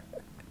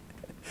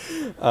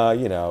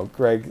 you know,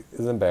 Greg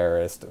is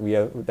embarrassed.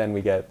 Then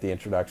we get the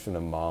introduction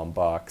of Mom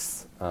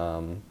Bucks,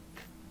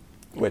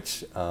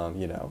 which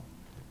you know,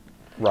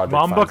 Roderick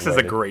Mom finds Bucks is way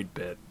a to- great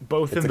bit,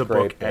 both It's in a the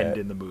book great and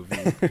bit. in the movie.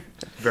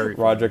 Very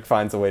funny. Roderick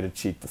finds a way to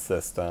cheat the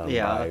system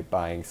Yeah. by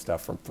buying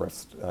stuff from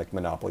like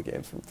Monopoly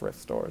games from thrift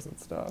stores and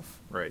stuff.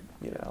 Right.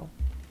 You know,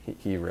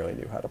 he really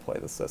knew how to play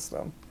the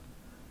system.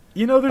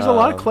 You know, there's a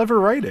lot of Um, clever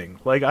writing.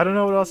 Like, I don't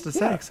know what else to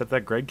say Yeah. except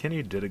that Greg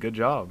Kinney did a good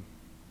job.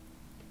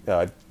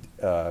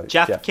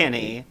 Jeff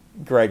Kinney.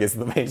 Greg is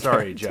the main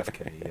Sorry, character. Jeff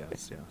Kinney.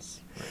 Yes.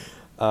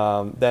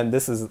 Right. Then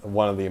this is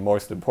one of the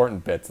most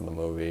important bits in the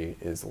movie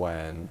is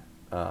when,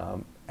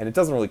 and it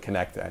doesn't really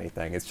connect to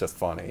anything, it's just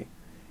funny,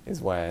 is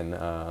when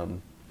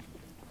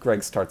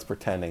Greg starts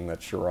pretending that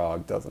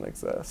Chirag doesn't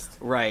exist,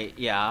 Right,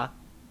 yeah.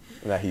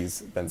 and that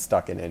he's been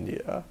stuck in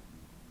India.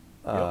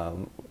 Yep.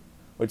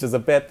 Which is a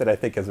bit that I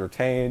think is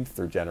retained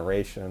through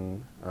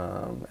generation.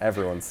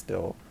 Everyone's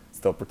still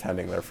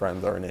pretending their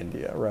friends are in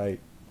India, right?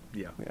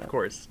 Yeah, Yeah. of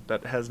course.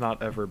 That has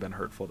not ever been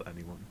hurtful to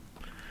anyone.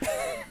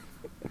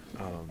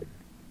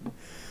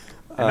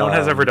 And no one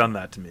has ever done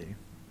that to me.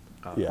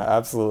 Yeah,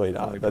 absolutely Let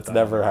me not. put That's that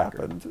never on the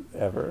record. happened,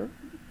 ever.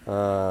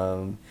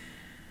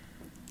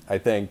 I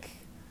think,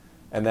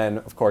 and then,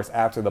 of course,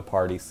 after the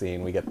party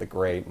scene, we get the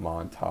great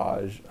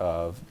montage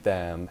of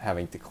them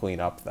having to clean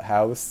up the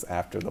house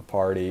after the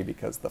party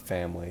because the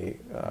family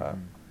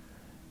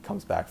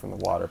comes back from the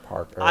water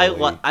park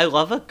early. I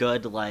love a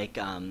good like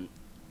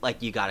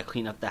you gotta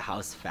clean up the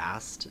house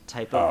fast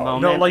type of Oh.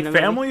 moment. No, like in a movie.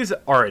 families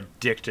are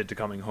addicted to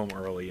coming home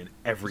early in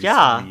every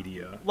Yeah.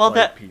 media. Well, like,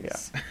 that-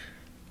 piece.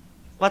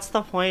 What's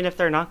the point if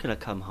they're not gonna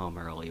come home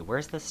early?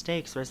 Where's the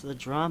stakes? Where's the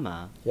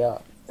drama? Yeah,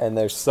 and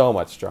there's so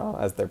much drama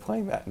as they're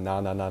playing that na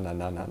na na na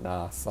na na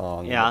na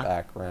song Yeah. in the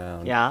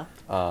background. Yeah.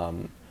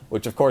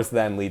 Which of course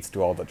then leads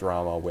to all the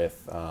drama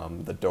with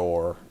the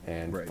door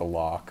and Right. the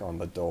lock on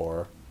the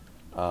door.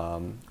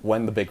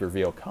 When the big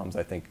reveal comes,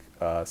 I think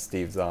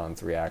Steve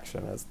Zahn's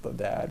reaction as the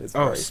dad is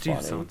Oh, very Steve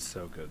funny. sounds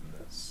so good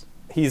in this.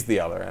 He's the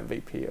other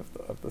MVP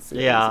of the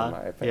series, Yeah, in my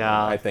opinion.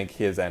 yeah. I think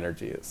his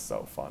energy is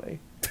so funny.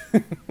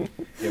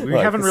 Yeah, we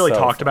Like, haven't really so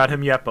talked funny. about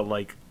him yet, but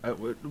like,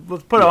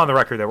 let's put it Yeah. on the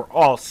record that we're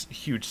all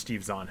huge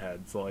Steve Zahn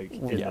heads. Like,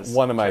 in Yeah, this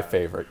one of my chat.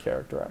 favorite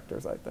character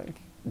actors, I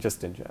think,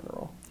 just in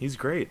general. He's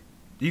great.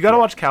 You got to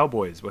watch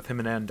Cowboys with him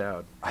and Ann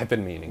Dowd. I've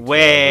been meaning to. I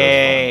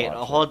Wait, really wanna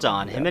watch hold it.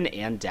 on. Him Yeah. and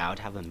Ann Dowd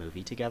have a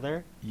movie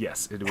together.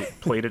 Yes, it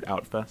played at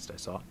Outfest. I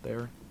saw it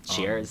there.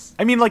 Cheers.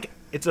 I mean, like,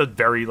 it's a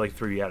very like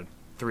 3 out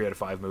of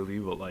 5 movie,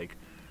 but like,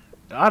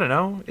 I don't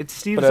know. It's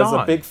Steve But Zahn.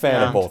 as a big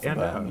fan Yeah. of both of And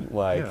them, Dowd.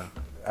 like,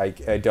 Yeah.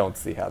 I don't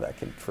see how that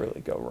can truly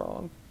go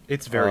wrong.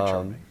 It's very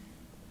charming.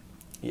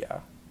 Yeah.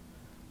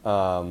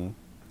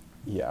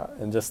 Yeah,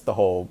 and just the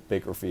whole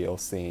big reveal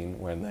scene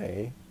when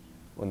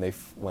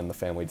the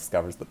family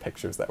discovers the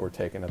pictures that were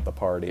taken at the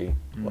party.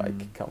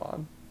 Like, come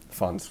on,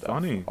 fun stuff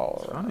Funny.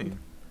 all It's around. funny.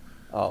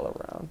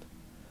 All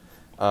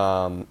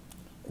around.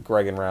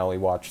 Greg and Rowley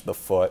watch The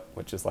Foot,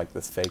 which is like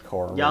this fake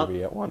horror Yup.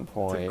 movie at one It's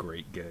point. a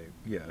great gag.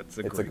 Yeah, it's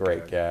a It's great a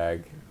great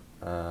gag.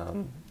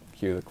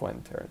 Cue the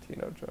Quentin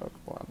Tarantino joke.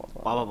 Blah blah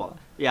blah. Blah blah blah.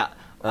 Yeah.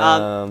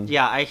 Um,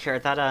 Yeah, I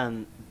heard that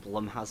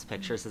Blumhouse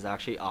Pictures has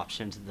actually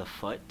optioned The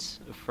Foot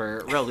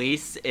for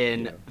release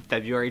in Yeah.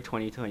 February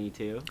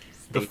 2022.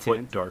 The Stay Foot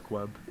tuned. Dark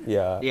Web.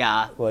 Yeah.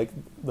 Yeah. Like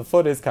the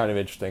Foot is kind of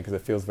interesting because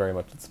it feels very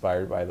much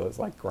inspired by those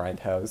like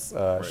Grindhouse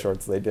Right.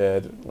 shorts they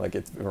did. Like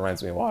it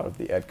reminds me a lot of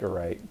the Edgar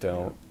Wright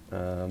Don't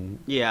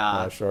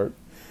Yeah. short.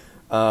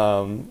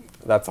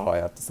 That's all I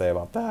have to say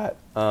about that.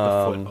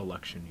 The Foot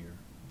election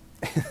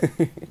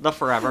year. The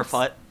Forever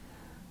Foot.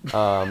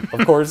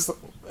 Of course,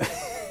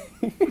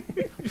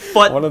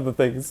 Foot. one of the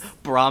things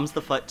Brahms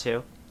the Foot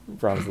too.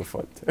 Brahms the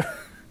Foot too.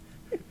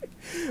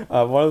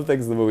 One of the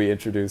things the movie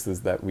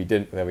introduces that we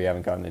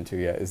haven't gotten into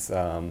yet is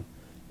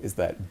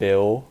that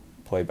Bill,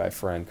 played by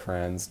Fran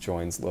Kranz,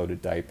 joins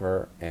Loaded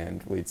Diaper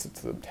and leads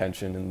to the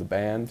tension in the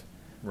band.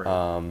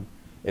 Right.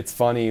 It's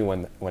funny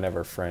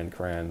whenever Fran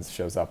Kranz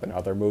shows up in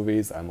other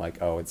movies, I'm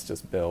like, oh, it's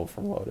just Bill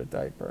from Loaded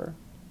Diaper.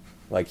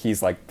 Like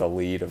he's like the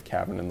lead of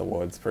Cabin in the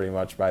Woods pretty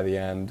much by the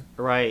end.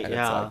 Right. And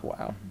Yeah. it's like,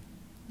 wow,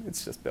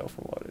 it's just Bill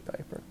from Loaded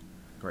Diaper.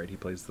 Right. He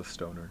plays the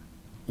stoner.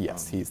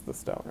 Yes, he's the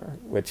stoner,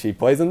 which he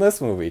plays in this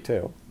movie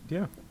too.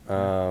 Yeah.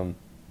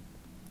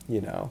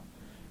 You know,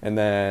 and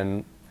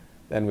then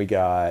we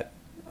got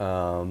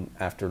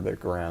after they're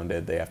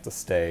grounded, they have to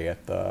stay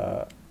at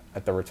the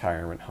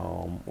retirement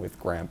home with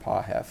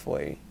Grandpa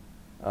Heffley.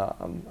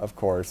 Of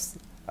course,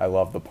 I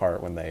love the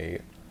part when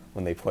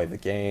they play the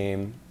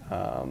game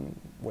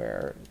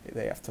where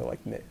they have to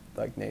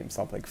name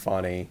something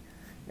funny,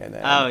 and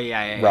then Oh,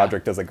 yeah.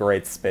 Roderick does a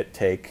great spit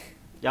take.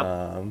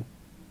 Yep.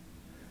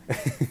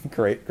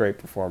 Great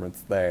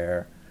performance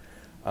there.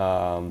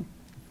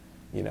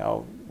 You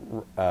know,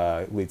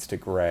 leads to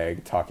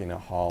Greg talking to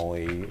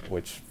Holly,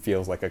 which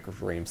feels like a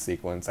dream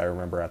sequence. I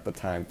remember at the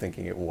time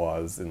thinking it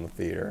was in the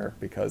theater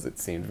because it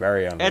seemed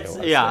very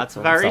unrealistic. It's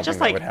from very something just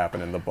that like would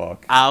happen in the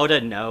book. Out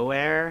of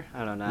nowhere.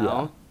 I don't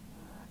know.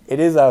 It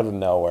is out of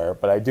nowhere,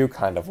 but I do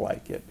kind of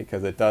like it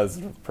because it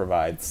does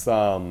provide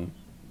some,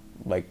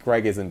 like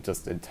Greg isn't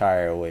just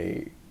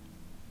entirely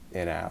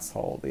an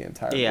asshole the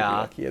entire movie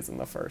like he is in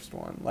the first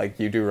one. Like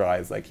you do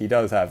realize like he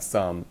does have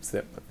some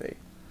sympathy.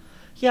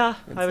 Yeah,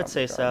 In I would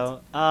some say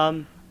regards.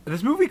 so.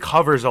 This movie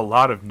covers a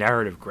lot of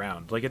narrative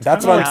ground. Like it's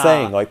That's kinda what I'm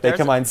saying. Like they There's-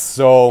 combine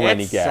so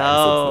many It's gags.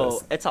 so into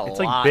this. it's a It's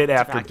lot like bit to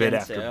after pack bit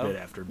after into. bit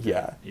after bit.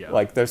 Yeah.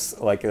 Like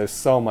there's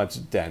so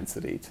much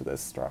density to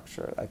this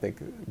structure. I think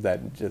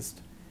that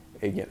just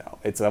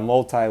it's a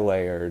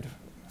multi-layered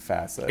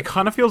facet. It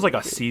kind of feels like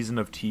a season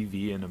of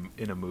TV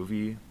in a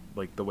movie,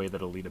 like the way that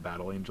Alita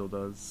Battle Angel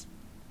does.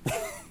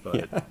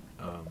 But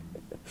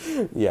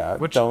Yeah.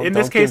 Which, don't, in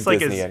this don't case, give like,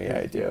 Disney is- any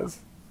ideas.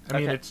 I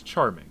mean, Okay. it's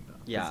charming though.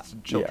 Yeah. It's a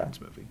children's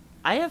movie.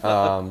 I have.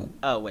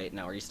 Oh wait,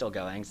 no. Are you still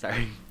going?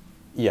 Sorry.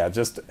 Yeah,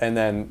 and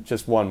then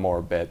just one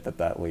more bit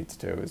that leads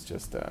to is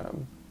just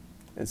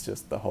it's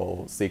just the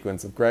whole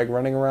sequence of Greg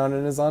running around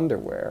in his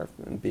underwear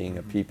and being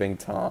a peeping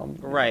Tom,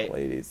 Right.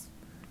 ladies.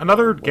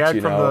 Another Which, gag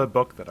you from know- the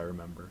book that I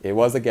remember. It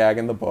was a gag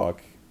in the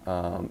book,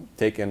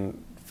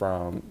 taken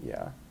from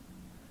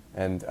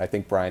and I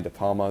think Brian De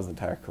Palma's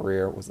entire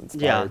career was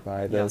inspired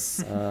by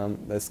this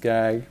this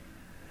gag.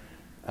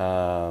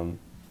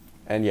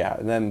 And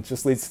then it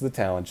just leads to the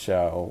talent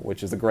show,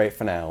 which is a great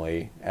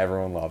finale.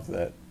 Everyone loves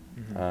it.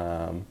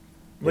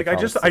 Like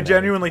I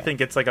genuinely think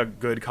it's like a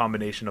good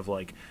combination of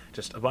like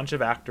just a bunch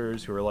of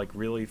actors who are like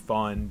really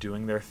fun,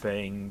 doing their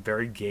thing,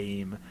 very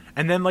game,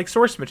 and then like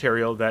source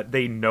material that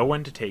they know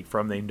when to take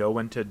from, they know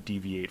when to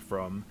deviate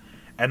from,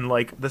 and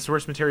like the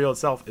source material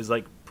itself is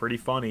like pretty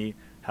funny,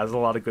 has a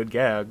lot of good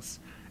gags,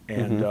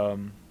 and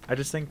I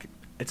just think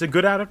it's a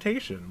good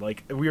adaptation.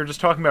 Like we were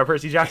just talking about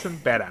Percy Jackson,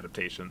 bad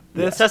adaptation.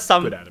 This To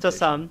some. good To adaptation.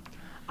 some.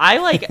 I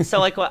like. So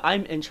like, what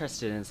I'm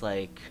interested in is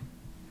like,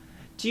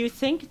 do you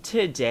think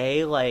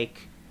today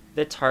like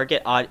the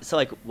target audience? So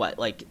like what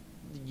like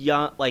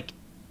young like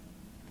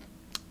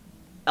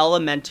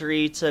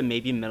elementary to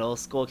maybe middle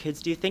school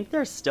kids, do you think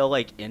they're still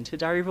like into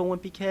Diary of a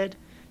Wimpy Kid?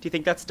 Do you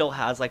think that still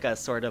has like a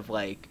sort of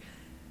like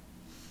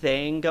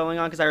thing going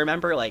on? Because I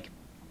remember like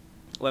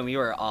when we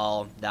were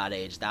all that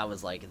age, that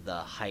was like the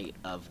height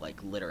of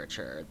like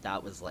literature.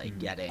 That was like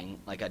getting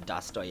like a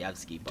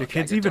Dostoevsky book. Do at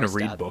kids your even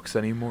doorstep. read books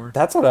anymore?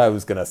 That's what I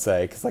was gonna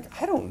say, because like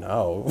I don't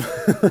know.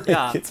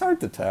 Yeah. It's hard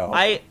to tell.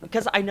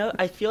 Because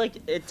I feel like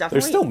it definitely.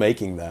 They're still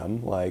making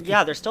them. Like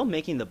Yeah, they're still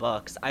making the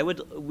books.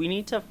 We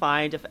need to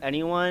find if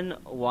anyone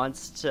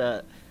wants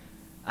to.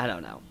 I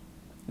don't know.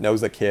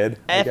 knows a kid.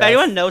 I If guess.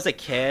 anyone knows a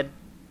kid,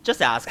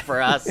 just ask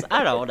for us.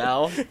 I don't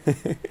know.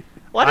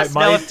 Let us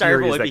know My if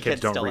Diary theory of is a that Wimpy kids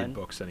Kid's don't still read in.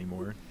 books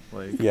anymore.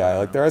 Like, Yeah, I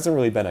like don't there know. hasn't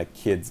really been a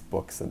kids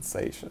book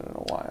sensation in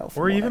a while.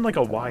 from Or what even I like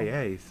can a tell.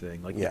 YA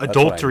thing. Like Yeah, that's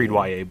adults what I read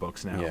mean. YA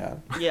books now. Yeah.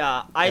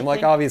 Yeah, I And like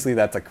think. obviously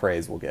that's a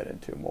craze we'll get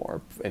into more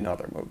in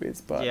other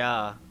movies, but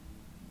Yeah.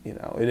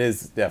 it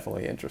is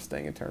definitely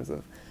interesting in terms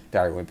of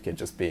Diary of a Wimpy Kid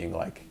just being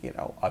like,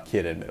 a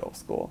kid in middle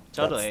school.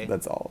 Totally.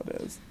 That's all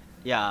it is.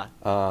 Yeah.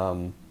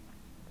 And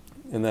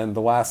then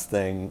the last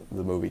thing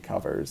the movie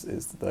covers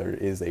is there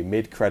is a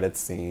mid-credit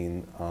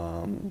scene,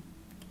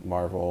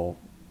 Marvel,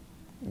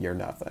 You're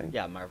Nothing.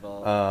 Yeah,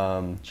 Marvel.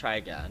 Try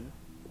again.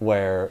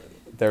 Where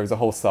there's a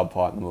whole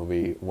subplot in the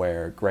movie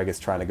where Greg is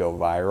trying to go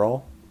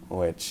viral,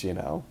 which, you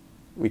know,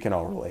 we can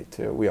all relate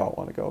to. We all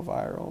want to go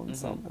viral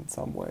in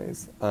some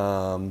ways.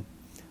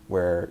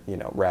 Where, you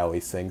know,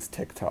 Rowley sings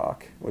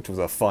TikTok, which was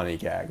a funny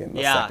gag in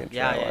the second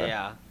trailer.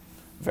 Yeah.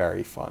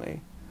 Very funny.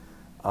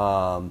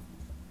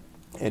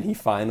 And he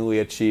finally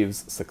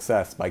achieves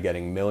success by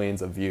getting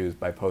millions of views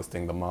by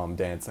posting the mom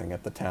dancing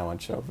at the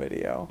talent show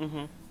video.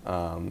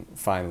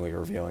 Finally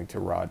revealing to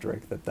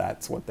Roderick that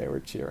that's what they were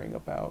cheering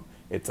about.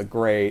 It's a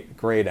great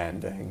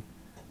ending.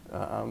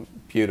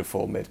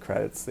 Beautiful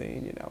mid-credits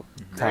scene, you know,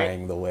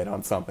 tying the lid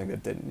on something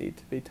that didn't need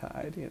to be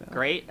tied, you know.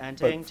 Great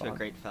ending to a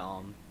great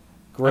film.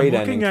 Great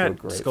I'm ending looking to a at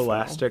great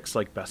Scholastic's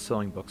like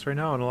best-selling books right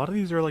now, and a lot of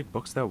these are like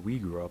books that we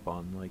grew up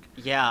on. Like,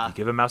 Yeah. you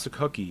give a mouse a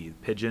cookie,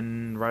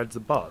 pigeon rides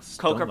a bus.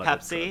 Coke don't or let it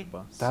Pepsi? ride the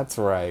bus. That's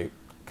right.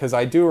 Because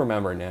I do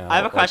remember now. I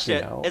have a like, question.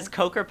 you know, Is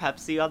Coke or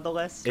Pepsi on the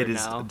list? Or It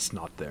is. No? It's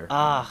not there.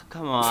 Ah,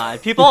 come on.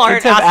 People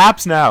aren't Kids have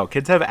asking. apps now.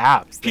 Kids have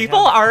apps. They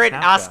People have aren't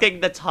Snapchat. asking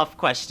the tough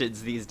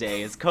questions these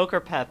days. Coke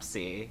or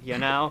Pepsi? You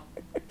know?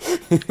 I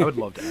would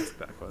love to ask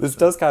that question. This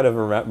does kind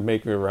of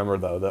make me remember,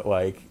 though, that,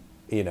 like,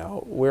 you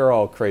know, we're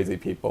all crazy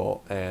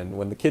people, and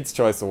when the Kids'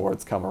 Choice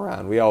Awards come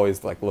around, we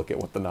always, like, look at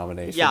what the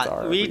nominations Yeah.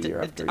 are every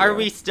year after Are year.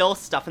 we still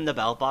stuffing the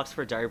ballot box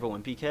for Diary of a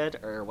Wimpy Kid,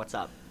 or what's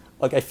up?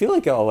 Like, I feel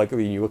like,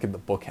 when you look at the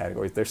book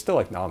categories, they're still,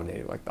 like,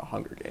 nominated, like, the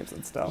Hunger Games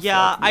and stuff.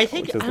 Yeah, like, you I know,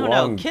 think, which I is don't know,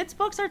 long- kids'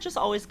 books are just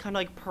always kind of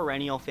like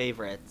perennial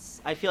favorites.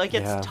 I feel like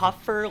it's Yeah.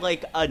 tough for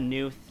like a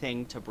new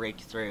thing to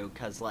break through,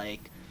 because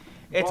like,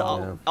 it's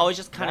Well, always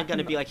just kind of Back going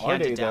to in be like our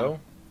day, handed down. though,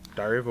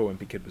 Diary of a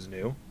Wimpy Kid was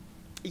new.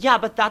 Yeah,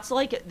 but that's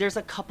like, there's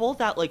a couple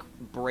that like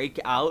break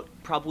out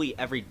probably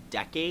every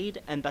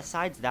decade, and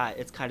besides that,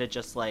 it's kind of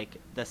just like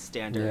the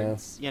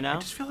standards, you I know?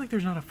 just feel like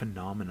there's not a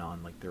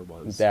phenomenon like there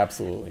was.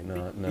 Absolutely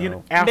not, no. You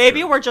know, after,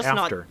 Maybe we're just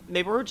after.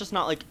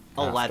 not like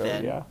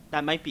 11. yeah.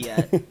 That might be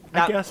it. I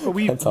That- guess, but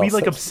we That's like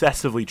also-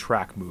 obsessively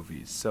track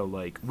movies, so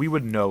like we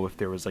would know if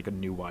there was like a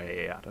new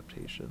YA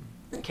adaptation.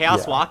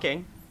 Chaos Yeah.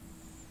 Walking.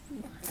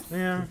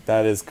 Yeah.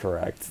 That is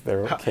correct.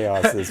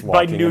 Chaos is By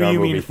walking new in our you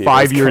movie mean theaters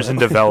 5 years in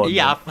currently. development.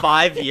 Yeah,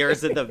 5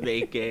 years in the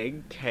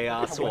making.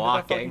 Chaos When did that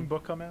fucking Walking.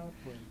 book come out?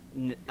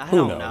 I Who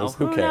don't knows?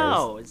 know. Who cares?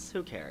 knows?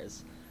 Who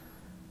cares?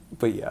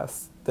 But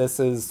yes, this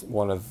is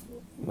one of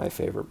my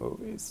favorite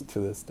movies to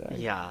this day.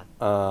 Yeah.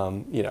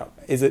 You know,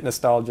 is it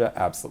nostalgia?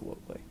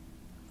 Absolutely.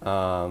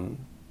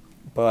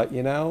 But,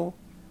 you know,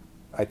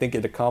 I think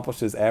it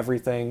accomplishes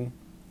everything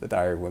the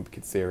Diary of a Wimpy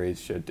Kid series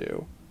should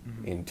do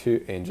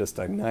in just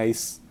a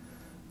nice,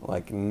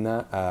 like,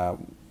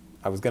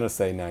 I was going to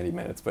say 90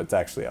 minutes, but it's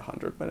actually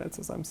 100 minutes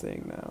as I'm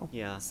seeing now.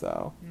 Yeah.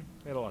 So,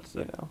 They had a lot to say.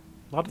 you know,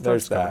 A lot of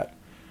there's thoughts coming. that.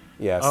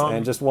 Yes,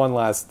 and just one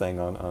last thing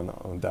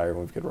on Diary of a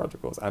Wimpy Kid Roger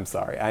Rules. I'm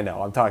sorry, I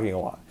know, I'm talking a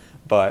lot.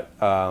 But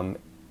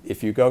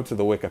if you go to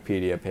the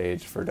Wikipedia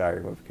page for Diary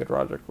of a Wimpy Kid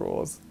Roger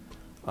Rules,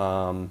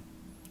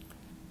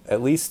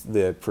 at least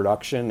the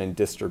production and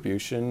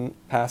distribution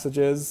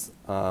passages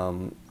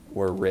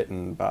were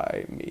written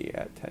by me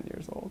at 10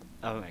 years old.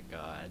 Oh my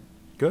god.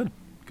 Good.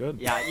 Good.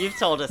 Yeah, you've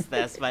told us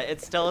this, but it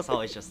still is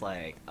always just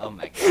like, oh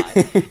my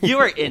god. You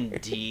were in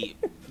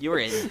deep. You were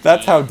in deep.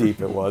 That's how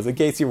deep it was, in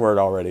case you weren't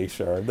already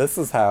sure. This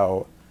is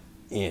how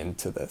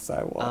into this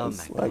I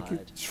was. Oh my God.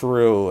 Like,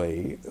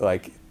 truly,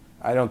 like,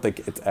 I don't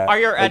think it's... Are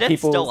your like, edits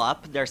people- still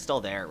up? They're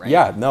still there, right?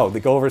 Yeah, no, the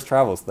Gulliver's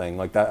Travels thing,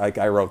 like that, like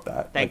I wrote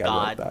that. Thank like,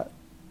 God. I wrote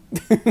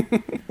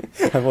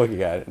that. I'm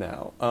looking at it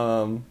now.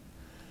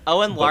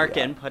 Owen But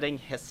Larkin yeah. putting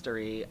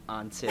history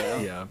onto.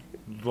 Yeah.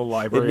 The It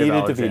Library of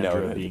needed to be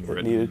Alexandria noted. being It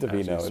written needed to be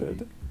as we noted.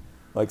 speak.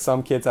 Like,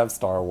 some kids have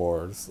Star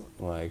Wars.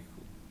 Like,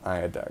 I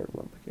had Diary of a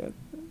Wimpy Kid.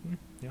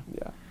 Yeah.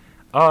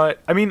 Yeah.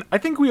 I mean, I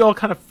think we all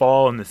kind of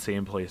fall in the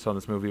same place on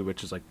this movie,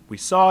 which is like we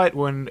saw it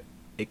when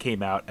it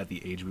came out at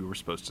the age we were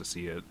supposed to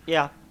see it,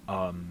 Yeah.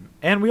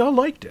 and we all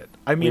liked it.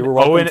 I mean, We were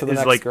welcome Owen to the is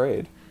next like,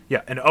 grade.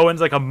 yeah, and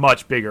Owen's like a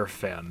much bigger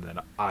fan than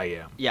I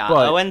am. Yeah,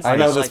 but Owen's I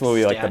know just, this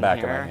movie like the Stan back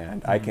of here. my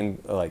hand. I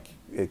can, like,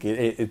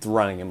 it's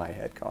running in my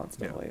head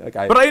constantly. Yeah. Like,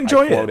 But I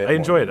enjoy quote it. I more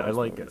enjoy than it. I most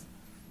like movies. it.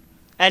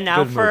 And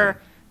now Good for movie.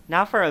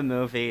 now for a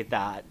movie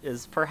that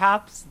is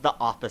perhaps the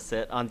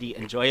opposite on the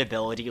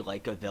enjoyability,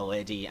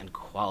 likability, and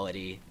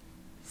quality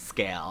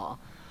scale.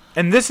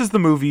 And this is the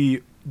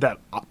movie that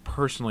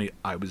personally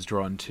I was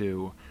drawn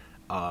to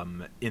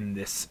in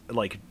this,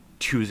 like,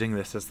 choosing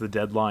this as the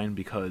deadline,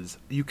 because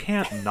you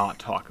can't not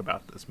talk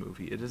about this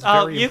movie. It is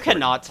Oh, very you important.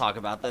 cannot talk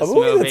about this A movie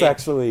movie. that's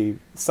actually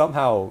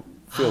somehow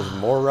feels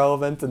more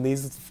relevant in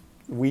these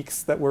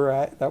weeks that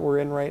we're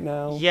in right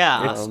now.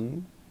 Yeah.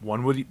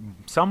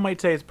 Some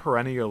might say it's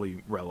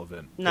perennially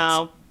relevant.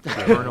 No. It's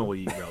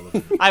eternally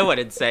relevant. I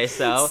wouldn't say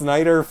so.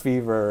 Snyder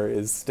Fever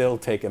is still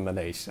taking the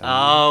nation.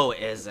 Oh,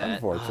 is it?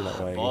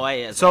 Unfortunately. Oh,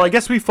 boy, is So it. I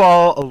guess we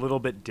fall a little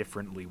bit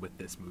differently with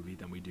this movie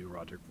than we do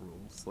Roderick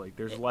Rules. Like,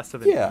 there's less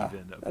of an Yeah, even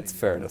opinion. that's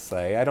fair to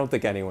say. I don't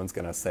think anyone's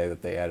gonna say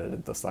that they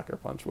edited the Sucker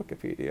Punch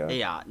Wikipedia.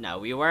 Yeah, no,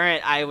 we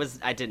weren't. I was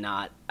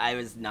not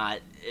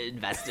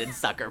invested in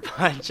Sucker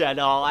Punch at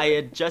all. I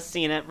had just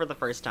seen it for the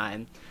first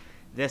time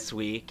this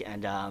week,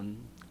 and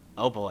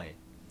oh boy,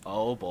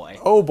 Oh boy.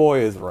 Oh boy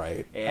is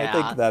right. I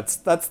Yeah. think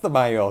that's the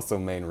my also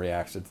main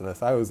reaction to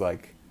this. I was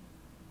like,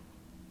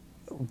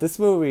 this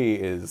movie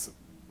is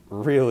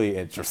really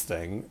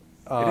interesting.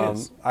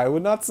 is. I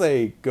would not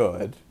say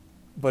good,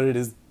 but it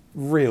is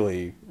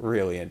really,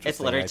 really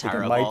interesting. literally I think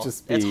terrible. it might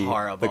just be It's the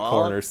horrible.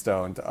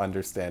 cornerstone to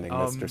understanding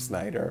Mr.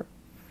 Snyder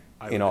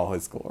I in would- all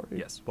his glory.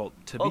 Yes. Well,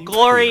 to Well, be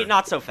glory, clear-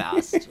 not so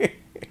fast.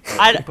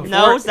 Before-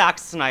 No Zack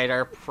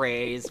Snyder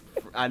praise.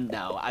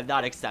 No, I've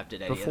not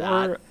accepted any of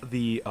Before that.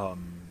 the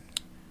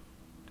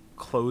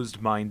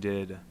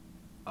closed-minded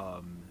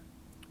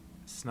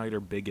Snyder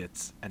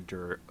bigots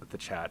enter the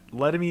chat,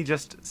 let me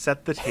just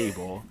set the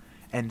table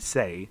and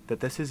say that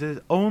this is his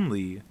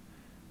only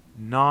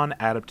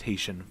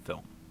non-adaptation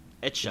film.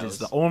 It It shows. is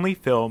the only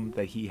film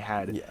that he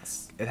had.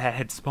 Yes. It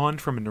had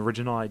spawned from an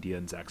original idea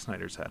in Zack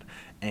Snyder's head,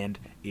 and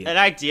it An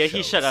idea he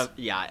shows. should have.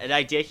 Yeah, an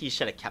idea he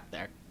should have kept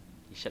there.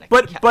 He should have.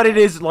 But it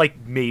is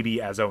like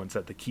maybe, as Owen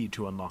said, the key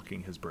to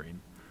unlocking his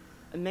brain.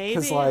 Maybe.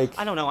 'Cause, like-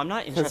 I don't know. I'm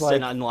not interested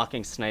in like,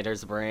 unlocking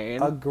Snyder's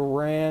brain. A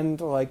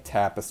grand like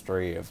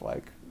tapestry of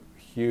like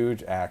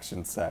huge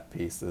action set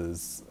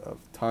pieces of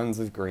tons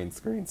of green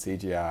screen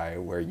CGI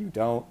where you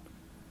don't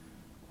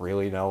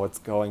really know what's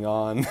going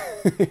on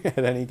at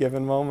any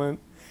given moment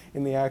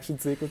in the action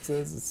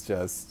sequences. It's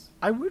just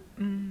I like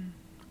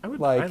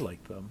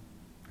them.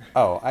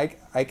 oh,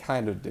 I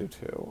kind of do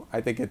too. I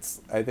think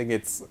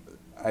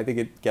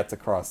it gets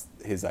across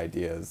his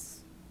ideas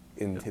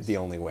in the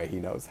only way he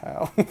knows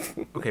how.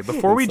 Okay,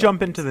 before we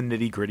jump into the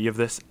nitty gritty of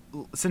this,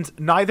 since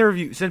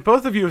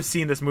both of you have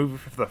seen this movie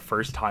for the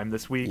first time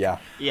this week, Yeah.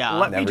 Yeah.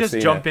 let me Never just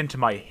seen jump it. into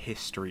my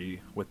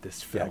history with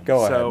this film. Yeah, go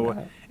ahead, So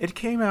Matt. it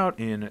came out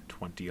in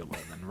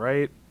 2011,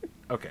 right?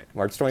 Okay,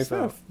 March 25th.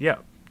 So, yeah,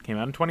 came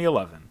out in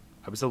 2011.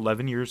 I was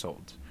 11 years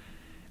old.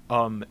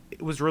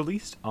 It was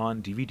released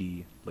on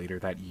DVD later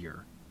that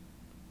year.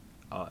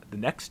 The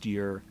next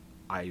year,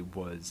 I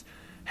was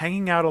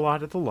hanging out a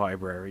lot at the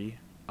library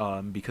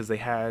because they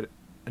had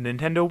a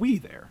Nintendo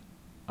Wii there,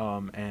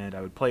 and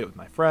I would play it with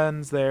my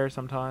friends there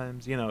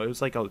sometimes. You know, it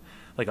was like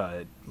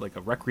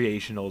a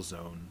recreational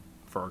zone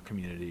for our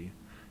community.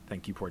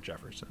 Thank you, Port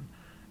Jefferson.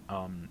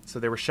 So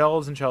there were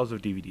shelves and shelves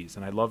of DVDs,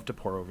 and I loved to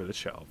pore over the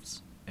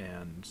shelves,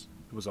 and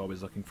was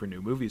always looking for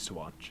new movies to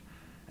watch.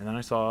 And then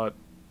I saw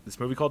this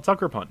movie called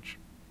Sucker Punch,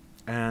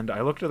 and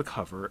I looked at the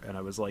cover, and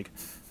I was like,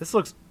 "This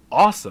looks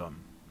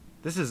awesome.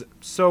 This is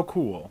so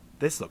cool.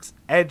 This looks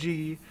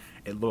edgy.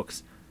 It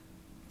looks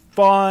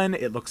fun.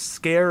 It looks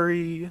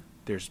scary.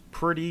 There's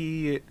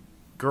pretty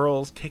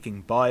girls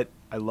kicking butt.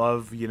 I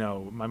love,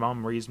 my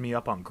mom raised me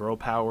up on girl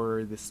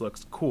power. This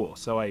looks cool."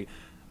 So I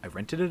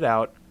rented it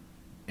out,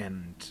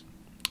 and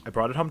I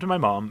brought it home to my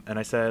mom, and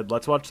I said,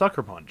 "Let's watch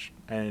Sucker Punch."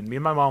 And me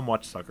and my mom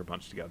watched Sucker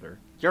Punch together.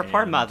 Your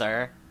poor And-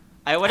 mother.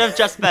 I would have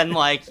just been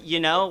like,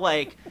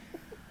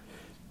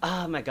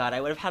 oh my god,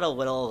 I would have had a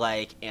little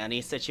like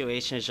Annie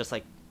situation. It's just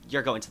like,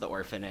 you're going to the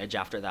orphanage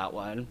after that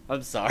one.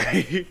 I'm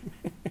sorry.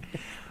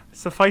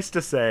 Suffice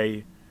to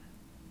say,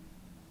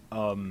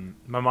 my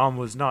mom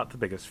was not the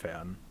biggest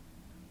fan.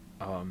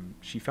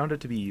 She found it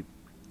to be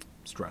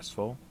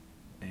stressful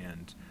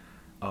and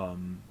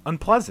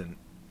unpleasant,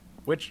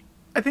 which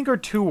I think are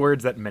two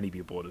words that many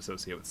people would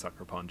associate with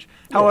Sucker Punch.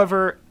 Yeah.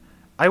 However,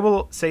 I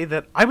will say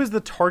that I was the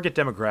target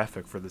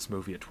demographic for this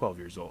movie at 12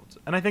 years old,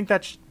 and I think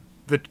that's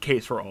the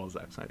case for all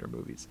Zack Snyder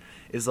movies.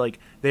 Is like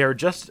they are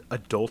just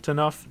adult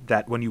enough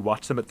that when you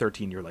watch them at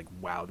 13, you're like,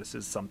 "Wow, this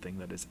is something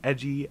that is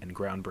edgy and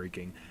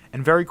groundbreaking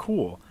and very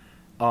cool."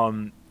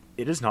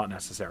 It is not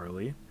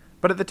necessarily,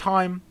 but at the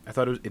time, I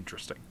thought it was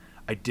interesting.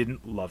 I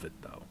didn't love it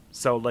though,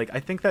 so I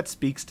think that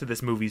speaks to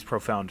this movie's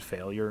profound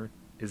failure.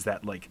 Is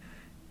that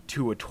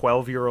to a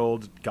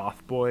 12-year-old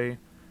goth boy,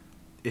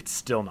 it's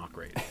still not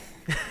great.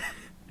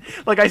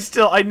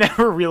 I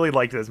never really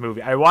liked this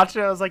movie. I watched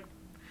it, I was like,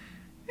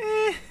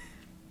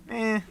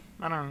 I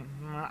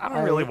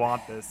don't really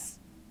want this.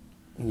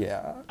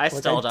 Yeah. I Like,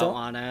 still don't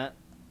want it.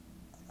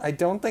 I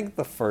don't think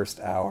the first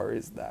hour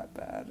is that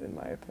bad, in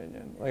my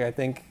opinion. I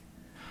think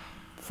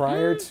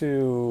prior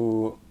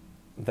to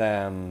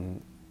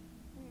them,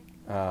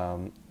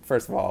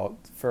 first of all,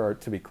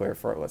 to be clear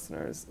for our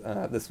listeners,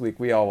 this week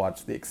we all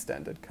watched the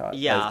extended cut,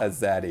 Yeah.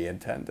 as Zaddy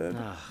intended.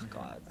 Oh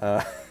god.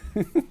 Uh,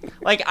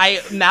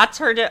 Matt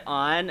turned it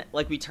on,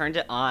 we turned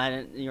it on,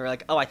 and you were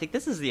like, "Oh, I think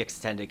this is the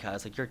extended cut." I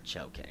was like, "You're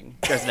joking.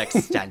 There's an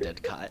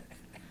extended cut.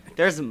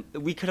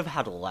 We could have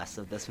had less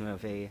of this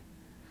movie."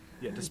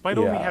 Yeah, despite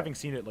only Yeah. having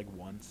seen it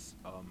once,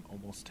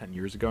 almost 10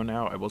 years ago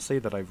now, I will say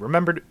that I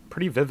remembered it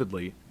pretty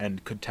vividly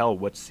and could tell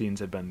what scenes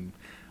had been,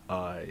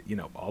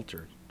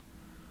 altered.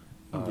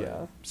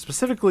 Yeah.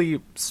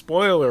 Specifically,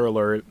 spoiler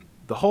alert,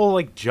 the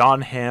whole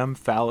John Hamm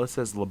phallus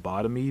as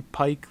lobotomy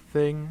pike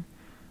thing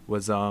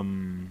was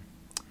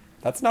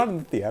That's not in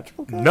the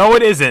theatrical cut? No,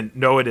 it isn't.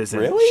 No, it isn't.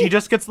 Really? She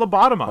just gets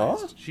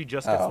lobotomized. Huh? She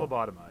just gets Oh.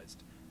 lobotomized.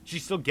 She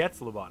still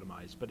gets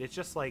lobotomized, but it's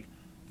just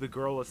the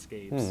girl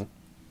escapes.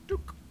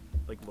 Dook,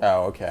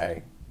 Oh,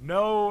 okay.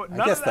 No,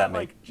 none guess of that, that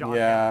make- John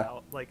yeah.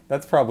 Hamm,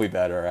 That's probably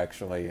better,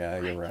 actually. Yeah,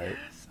 you're right.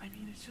 Yes, I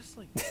mean, it's just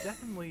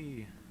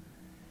definitely.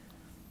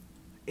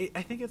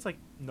 I think it's like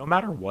no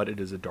matter what, it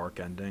is a dark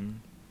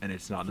ending, and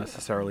it's not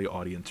necessarily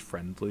audience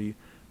friendly.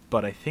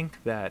 But I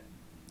think that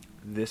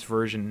this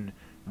version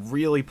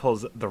really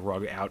pulls the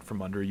rug out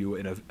from under you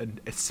in an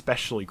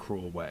especially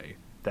cruel way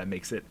that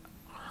makes it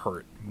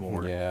hurt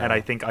more. Yeah. And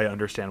I think I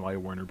understand why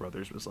Warner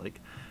Brothers was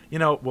like,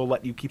 we'll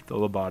let you keep the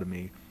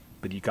lobotomy,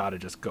 but you got to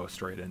just go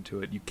straight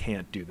into it. You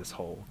can't do this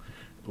whole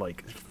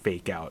like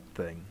fake out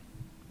thing.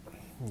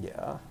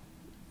 Yeah.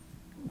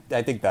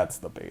 I think that's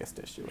the biggest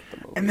issue with the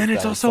movie. And then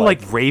it's that also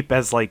like rape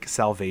as like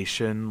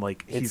salvation.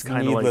 Like it's he's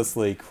kind of like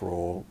needlessly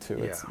cruel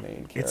to its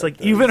main character. It's like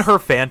even her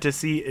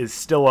fantasy is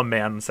still a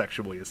man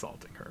sexually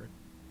assaulting her.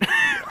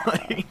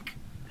 Like,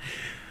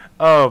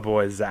 oh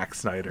boy, Zack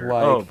Snyder.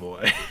 Like, oh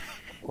boy.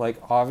 Like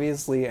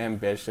obviously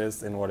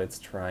ambitious in what it's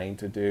trying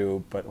to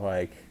do, but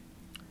like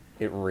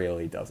it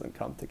really doesn't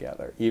come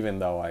together. Even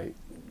though I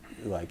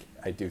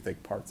do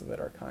think parts of it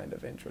are kind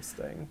of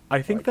interesting.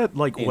 I think that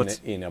like what's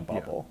in a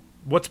bubble. Yeah.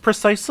 What's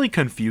precisely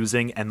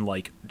confusing and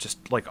like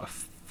just like a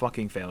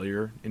fucking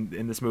failure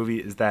in this movie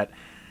is that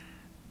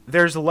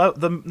there's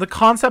the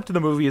concept of the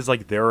movie is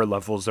like there are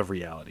levels of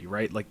reality,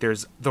 right? Like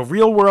there's the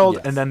real world,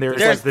 and then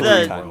there's like the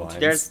dream world.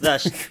 There's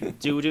the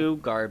doo-doo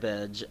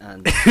garbage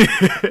and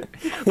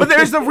but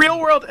there's the real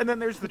world and then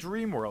there's the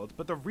dream world.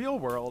 But the real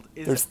world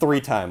is there's 3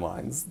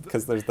 timelines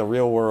because there's the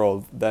real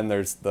world, then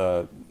there's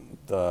the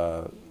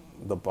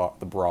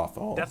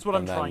brothel. That's what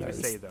I'm trying to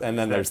say, though. And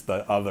then there's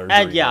the other.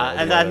 And yeah,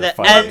 and then there's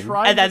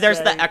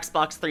the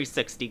Xbox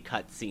 360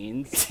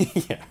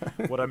 cutscenes. Yeah.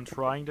 What I'm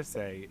trying to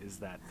say is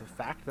that the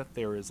fact that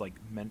there is like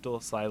mental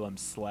asylum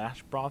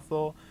 /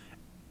 brothel,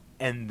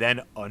 and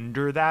then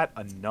under that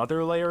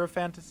another layer of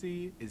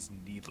fantasy is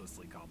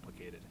needlessly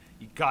complicated.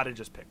 You gotta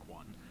just pick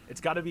one. It's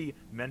got to be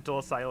mental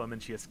asylum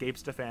and she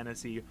escapes to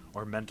fantasy,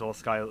 or mental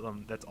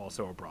asylum that's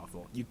also a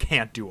brothel. You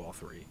can't do all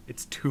 3.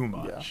 It's too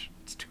much. Yeah.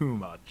 It's too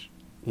much.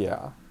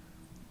 Yeah.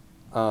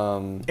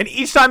 And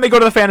each time they go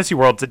to the fantasy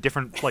world, it's a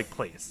different like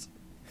place.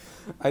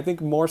 I think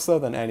more so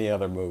than any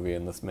other movie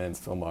in this man's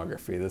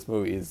filmography, this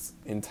movie is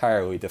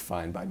entirely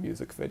defined by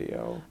music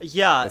video.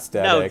 Yeah,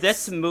 aesthetics. No,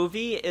 this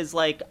movie is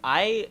like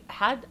I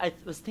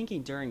was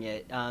thinking during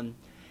it.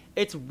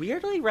 It's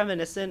weirdly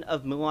reminiscent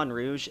of Moulin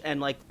Rouge, and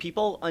like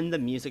people in the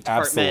music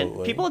department,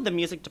 Absolutely. people in the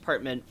music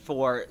department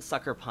for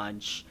Sucker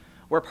Punch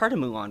were part of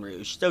Moulin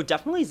Rouge. So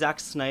definitely Zack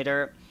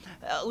Snyder.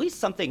 At least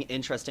something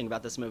interesting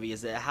about this movie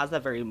is that it has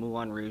that very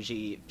Moulin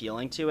Rouge-y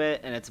feeling to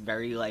it, and it's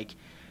very like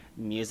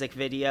music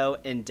video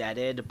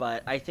indebted.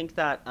 But I think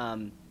that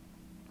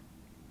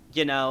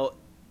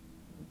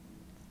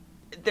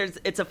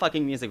it's a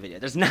fucking music video.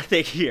 There's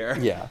nothing here.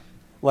 Yeah.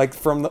 Like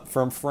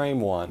from frame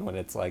 1 when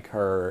it's like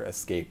her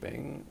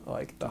escaping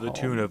like the home.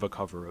 Tune of a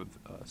cover of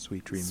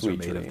Sweet Dreams Sweet Are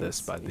Made Dreams, of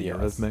This by the yes.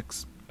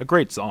 Eurythmics. A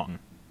great song.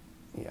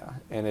 Yeah,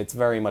 and it's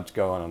very much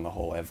going on the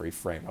whole every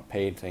frame a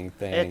painting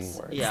thing,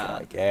 where it's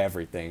like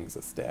everything's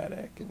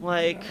aesthetic. And,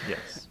 like,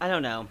 Yes. I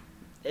don't know.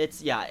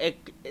 It's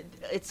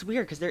it's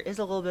weird because there is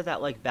a little bit of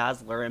that like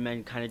Baz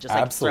Luhrmann kind of just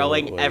like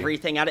Absolutely. throwing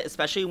everything at it,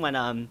 especially when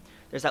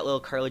there's that little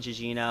Carla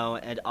Gugino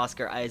and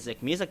Oscar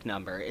Isaac music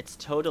number. It's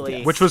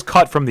totally Which was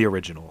cut from the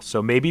original.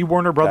 So maybe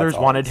Warner Brothers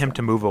all wanted I'm him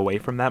to move away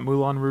from that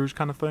Moulin Rouge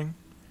kind of thing.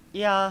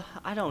 Yeah,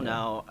 I don't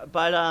know.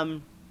 But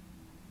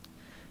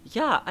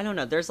yeah, I don't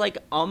know. There's like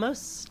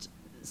almost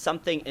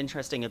something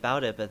interesting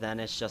about it, but then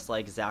it's just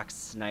like Zack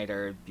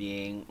Snyder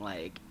being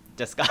like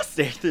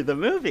disgusted through the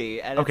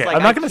movie. And Okay, it's like,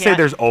 I'm not going to say can't-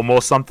 there's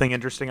almost something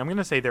interesting. I'm going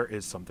to say there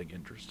is something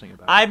interesting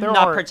about it. I'm There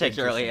not are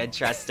particularly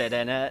interesting interested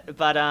in it,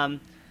 but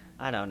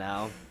I don't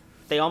know.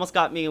 They almost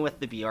got me with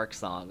the Bjork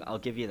song. I'll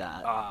give you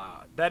that.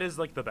 that is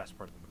like the best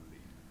part of the movie.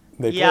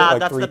 They play Yeah, it, like,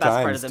 that's 3 the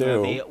best part of times, the too.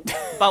 movie.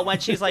 But when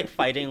she's like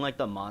fighting like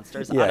the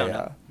monsters, Yeah, I don't yeah.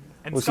 know.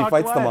 And Well, she Scott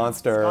fights the Glenn.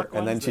 monster, Scott and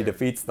then Glenn's she there.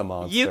 defeats the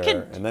monster, You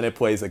could- and then it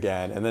plays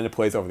again, and then it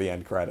plays over the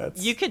end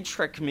credits. You could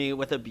trick me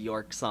with a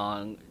Bjork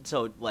song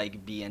to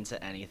like be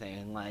into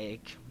anything.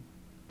 Like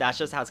that's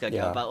just how it's gonna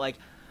Yeah. go. But like,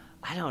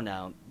 I don't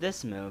know.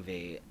 This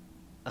movie,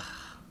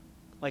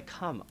 like,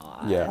 come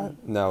on. Yeah,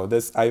 no,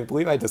 I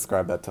believe I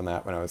described that to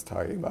Matt when I was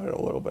talking about it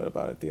a little bit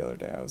about it the other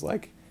day. I was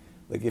like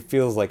it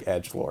feels like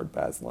edgelord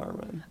Baz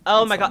Luhrmann.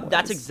 Oh in my some god,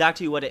 that's ways.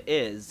 exactly what it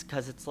is.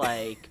 Because it's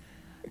like,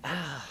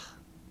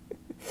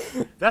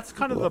 That's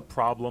kind of the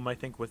problem, I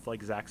think, with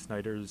like Zack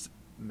Snyder's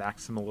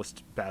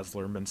maximalist Baz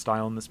Luhrmann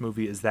style in this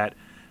movie is that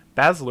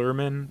Baz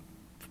Luhrmann,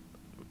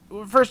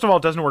 first of all,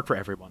 doesn't work for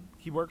everyone.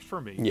 He works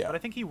for me, Yeah. but I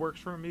think he works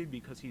for me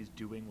because he's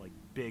doing like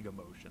big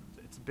emotions.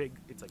 It's big.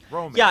 It's like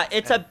romance. Yeah,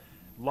 it's and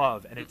a-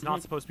 love, and it's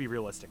not supposed to be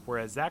realistic.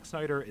 Whereas Zack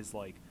Snyder is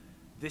like,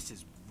 this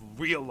is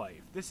real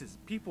life. This is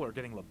people are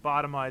getting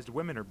lobotomized,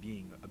 women are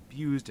being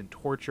abused and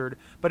tortured,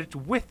 but it's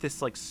with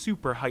this like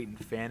super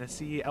heightened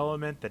fantasy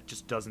element that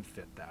just doesn't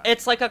fit that.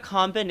 it's like a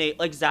combination.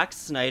 Like Zack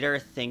Snyder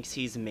thinks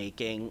he's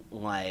making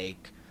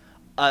like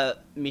a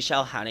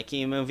Michelle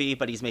Haneke movie,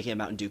 but he's making a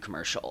Mountain Dew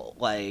commercial.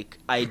 Like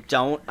I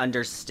don't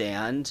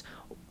understand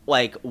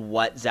like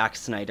what Zack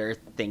Snyder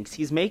thinks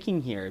he's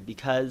making here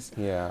because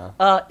Yeah.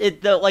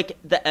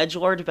 the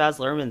edgelord Baz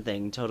Luhrmann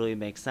thing totally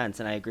makes sense,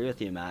 and I agree with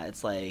you, Matt.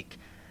 It's like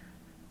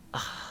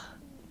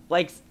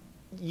like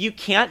you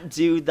can't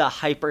do the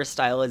hyper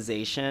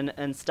stylization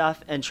and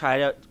stuff and try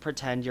to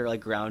pretend you're like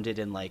grounded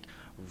in like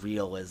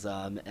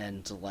realism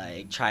and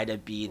like try to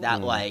be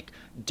that like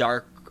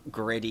dark,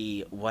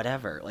 gritty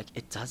whatever. Like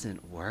it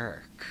doesn't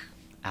work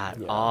at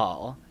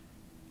all.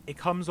 It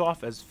comes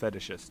off as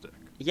fetishistic.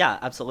 Yeah,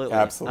 absolutely.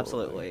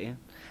 Absolutely.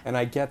 And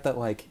I get that,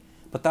 like,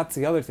 but that's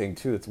the other thing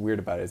too that's weird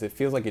about it, is it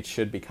feels like it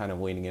should be kind of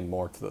leaning in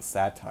more to the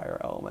satire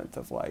element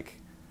of, like,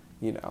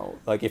 you know,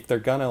 like if they're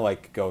gonna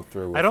like go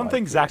through with, I don't like,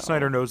 think you Zack know,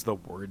 Snyder knows the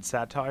word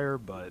satire,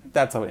 but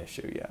that's an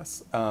issue,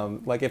 yes.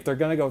 Like if they're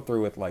gonna go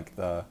through with like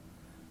the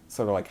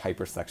sort of like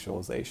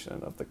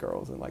hypersexualization of the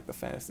girls in like the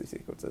fantasy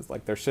sequences,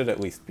 like there should at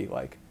least be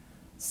like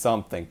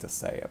something to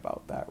say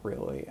about that,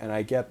 really. And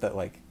I get that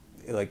like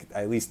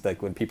at least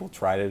like when people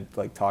try to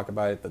like talk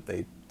about it, that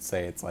they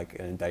say it's like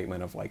an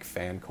indictment of like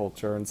fan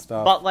culture and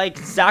stuff. But like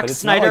Zack But it's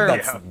Snyder, not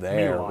like that's Yeah,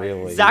 there, meanwhile.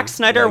 really. Zack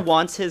Snyder Like,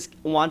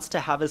 wants to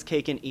have his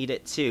cake and eat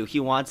it too. He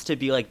wants to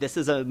be like, this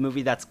is a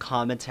movie that's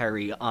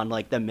commentary on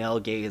like the male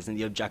gaze and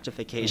the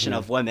objectification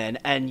of women,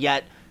 and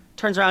yet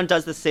turns around and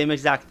does the same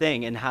exact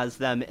thing and has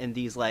them in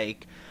these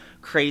like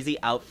crazy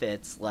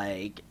outfits,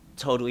 like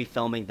totally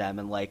filming them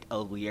in like a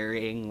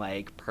leering,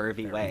 like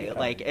pervy way. yeah,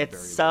 Like it's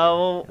very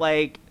so weird, yeah.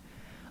 like.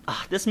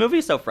 This movie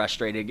is so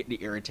frustrating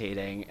and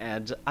irritating,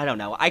 and I don't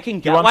know. I can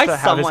he get wants why to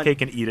have someone. his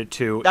cake and eat it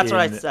too. That's in,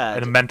 what I said.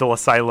 In a mental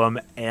asylum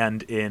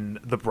and in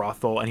the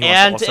brothel, and he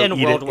And wants to also in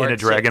eat World it War in a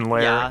dragon II.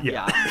 lair.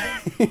 Yeah.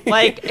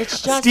 Like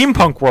it's just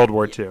Steampunk World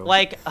War II.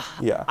 like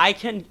Yeah. I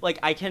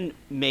can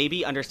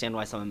maybe understand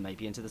why someone might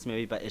be into this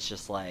movie, but it's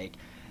just like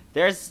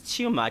there's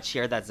too much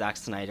here that Zack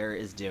Snyder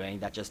is doing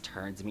that just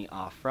turns me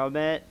off from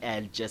it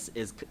and just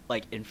is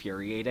like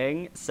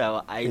infuriating.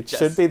 So it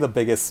should be the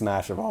biggest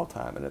smash of all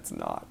time, and it's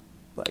not.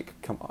 Like,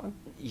 come on.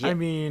 Yeah, I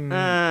mean,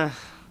 uh,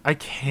 I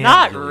can't.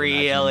 not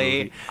really. Imagine a really.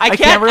 movie. I can't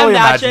can't really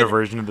imagine a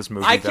version of this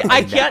movie. I that can't,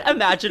 I met- can't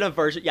imagine a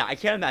version. Yeah, I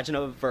can't imagine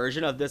a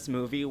version of this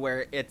movie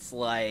where it's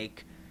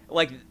like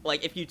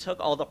if you took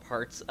all the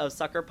parts of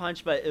Sucker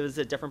Punch, but it was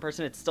a different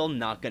person, it's still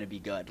not going to be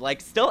good. Like,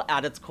 still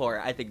at its core,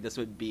 I think this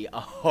would be a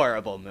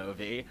horrible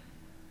movie.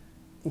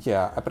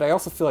 Yeah, but I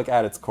also feel like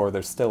at its core,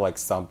 there's still like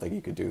something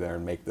you could do there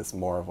and make this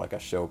more of like a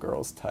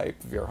Showgirls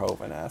type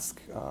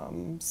Verhoeven-esque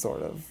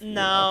sort of.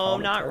 No,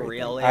 not commentary thing.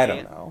 really. I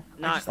don't know.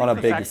 Not- I just on think a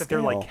the big fact that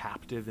they're like scale.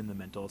 captive in the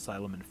mental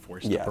asylum and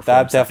forced Yeah, to perform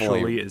that definitely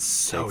sexually is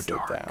so takes it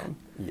dark. down.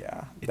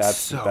 Yeah, It's that's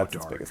so its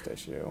dark. biggest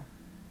issue.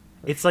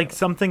 It's like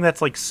something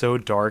that's like so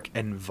dark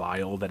and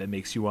vile that it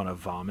makes you want to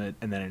vomit,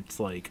 and then it's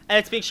like, And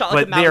it's being shot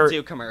like a But they're- Mountain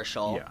Dew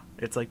commercial. yeah,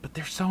 it's like, but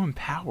they're so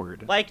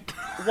empowered. Like,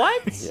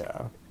 what?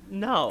 Yeah.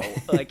 No.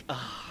 Like,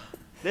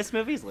 this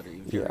movie's literally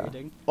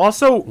infuriating.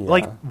 Also, Yeah.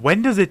 like,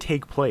 when does it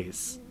take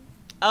place?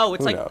 Oh,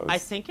 it's Who like knows? I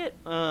think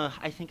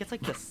it's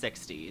like the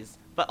 60s,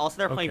 but also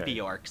they're playing Okay.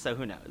 Bjork, so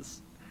who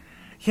knows?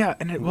 Yeah,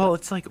 and well,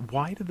 it's like,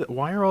 why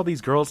are all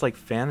these girls like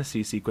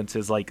fantasy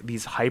sequences, like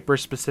these hyper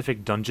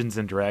specific Dungeons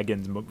and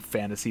Dragons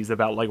fantasies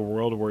about like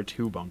World War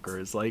II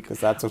bunkers? Like, Because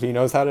that's what he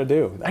knows how to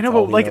do. I know, That's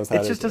all but he like, knows how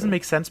it to just do. doesn't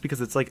make sense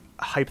because it's like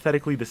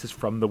hypothetically this is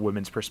from the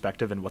women's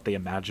perspective and what they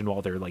imagine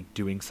while they're like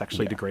doing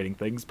sexually Yeah. degrading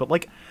things. But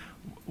like,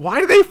 why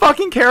do they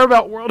fucking care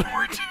about World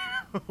War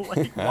II?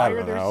 Like, I why don't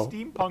are there know.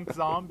 steampunk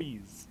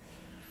zombies?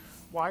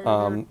 Why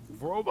are there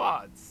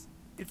robots?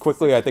 It's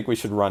Quickly, I think we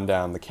should run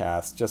down the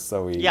cast just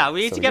so we. Yeah, we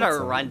need so to get a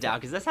some- rundown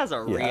because this has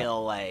a Yeah.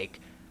 real like.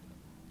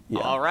 Yeah.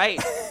 All right,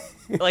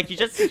 like you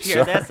just hear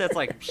Sure. this, it's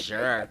like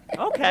sure,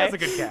 okay. That's a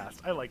good cast.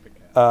 I like the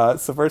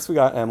cast. So first we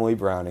got Emily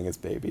Browning as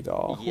Baby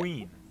Doll.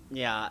 Queen.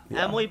 Yeah,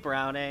 Yeah. Emily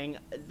Browning.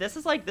 This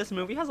is like this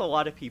movie has a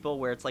lot of people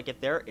where it's like if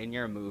they're in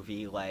your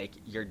movie, like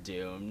you're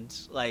doomed.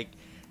 Like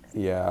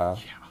Yeah.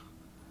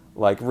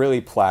 Like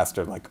really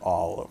plastered like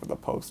all over the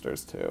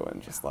posters too,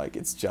 and just like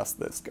it's just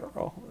this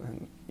girl,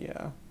 and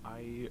yeah,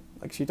 I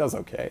like she does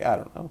okay. I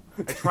don't know.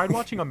 I tried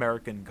watching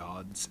American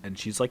Gods, and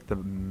she's like the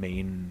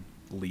main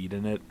lead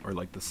in it, or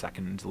like the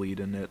second lead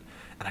in it,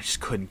 and I just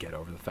couldn't get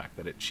over the fact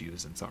that she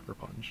was in Sucker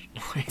Punch.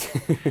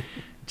 Like, it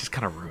just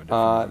kind of ruined it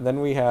for me.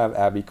 Then we have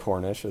Abby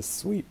Cornish as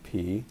Sweet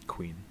Pea.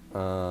 Queen.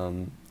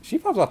 She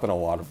pops up in a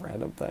lot of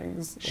random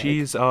things. Like,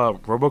 She's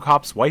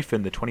RoboCop's wife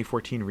in the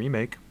 2014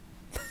 remake.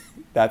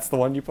 that's the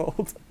one you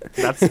pulled.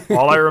 That's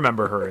all I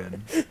remember her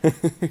in.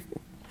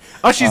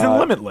 Oh, she's in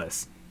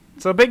Limitless.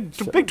 So big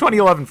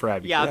 2011 for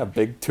Abby. Yeah. Yeah,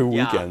 big 2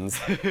 Yeah. weekends.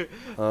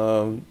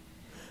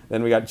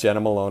 Then we got Jenna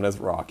Malone as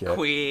Rocket.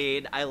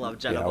 Queen, I love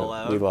Jenna Yeah,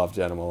 Malone. we love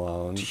Jenna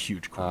Malone.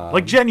 Huge queen.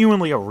 Like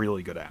genuinely a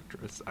really good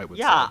actress, I would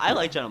say. Yeah, I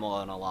like Jenna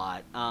Malone a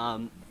lot.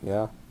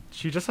 Yeah.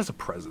 She just has a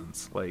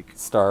presence. Like,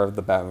 Star of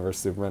the Batman vs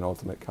Superman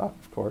Ultimate Cut,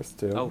 of course,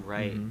 too. Oh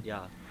right,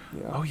 yeah.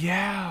 Yeah. oh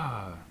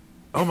yeah.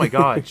 Oh my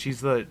god, she's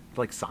the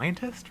like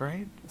scientist,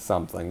 right?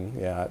 Something,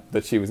 yeah.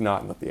 But she was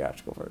not in the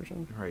theatrical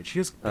version. Right. She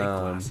has big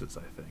glasses,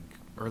 I think,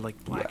 or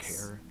like black yes.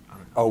 hair. I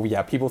don't know. Oh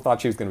yeah, people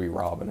thought she was gonna be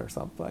Robin or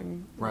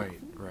something. Right.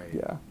 Right.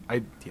 Yeah.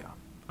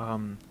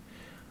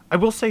 I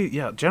will say,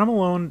 yeah, Jenna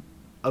Malone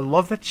I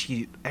love that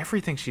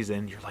everything she's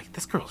in, you're like,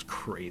 this girl's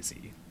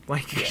crazy.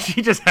 Like,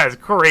 she just has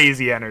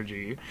crazy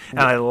energy, and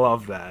I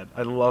love that.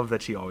 I love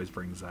that she always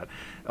brings that.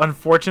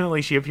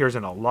 Unfortunately, she appears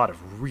in a lot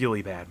of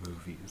really bad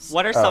movies.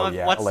 What are some of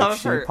what's like some of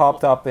she her?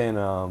 popped up in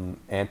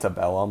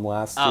Antebellum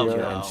last Oh, year,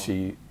 no. and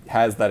she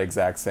has that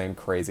exact same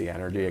crazy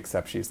energy,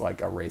 except she's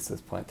like a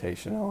racist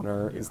plantation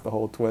owner. Is the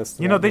whole twist?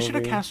 of You know, that they should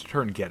have movie. casted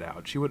her in Get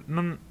Out. She would.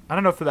 I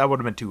don't know if that would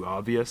have been too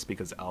obvious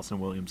because Alison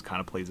Williams kind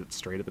of plays it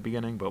straight at the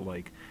beginning, but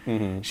like,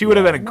 she would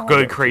have been a no, I get good,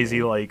 what you crazy,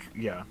 mean. like,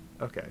 yeah,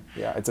 okay.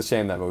 Yeah, it's a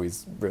shame that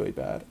movie's really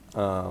bad.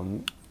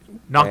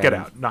 Not Get And-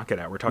 Out. Not Get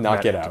Out. We're talking Not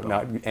about Get Out,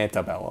 Antebellum. not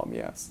Antebellum.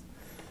 Yes.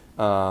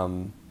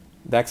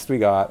 Next we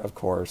got, of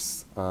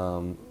course,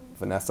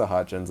 Vanessa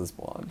Hudgens as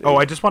Blondie. Oh,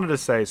 I just wanted to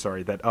say,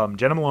 sorry, that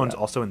Jenna Malone's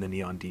also in The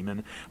Neon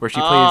Demon, where she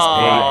plays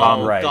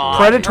Oh, a right. God.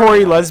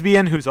 predatory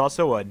lesbian who's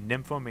also a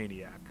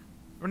nymphomaniac.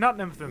 Or not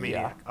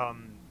nymphomaniac. Yeah.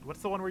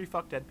 What's the one where you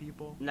fuck dead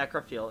people?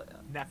 Necrophilia.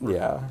 Necrophiliac.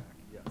 Yeah.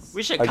 Yes.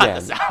 We should cut Again.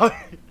 this out.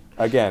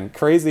 Again,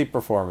 crazy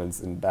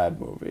performance in bad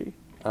movie.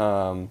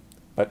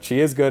 But she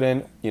is good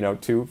in,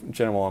 two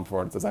Jenna Malone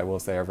performances I will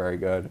say are very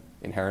good.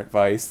 Inherent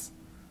Vice,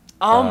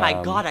 Oh my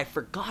Um, God, I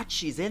forgot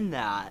she's in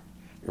that.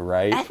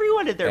 right?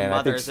 Everyone and their And I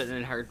think mothers she- in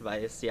Inherent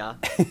Vice, yeah.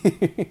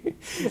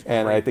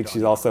 And I great think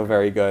she's Donnie also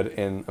very good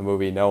in a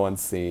movie no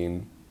one's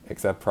seen,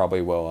 except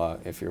probably Willa,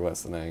 if you're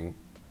listening.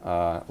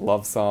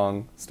 Love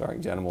Song,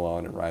 starring Jenna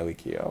Malone and Riley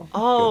Keough.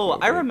 Oh,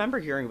 Good I movie. remember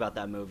hearing about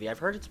that movie. I've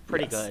heard it's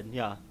pretty Yes. good,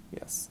 yeah.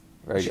 Yes,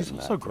 very She's good in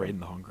also that, great too. in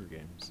The Hunger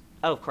Games.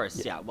 Oh, of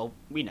course, yeah. Well,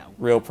 we know.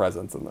 Real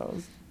presence in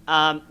those.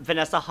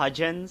 Vanessa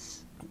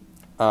Hudgens.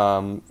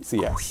 So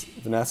yes,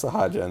 Vanessa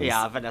Hudgens.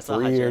 Yeah, Vanessa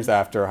 3 Hudgens. years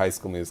after High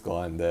School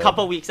Musical ended.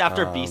 Couple weeks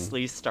after um,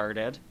 Beastly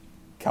started.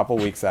 Couple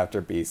weeks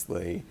after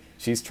Beastly,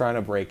 she's trying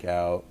to break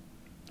out.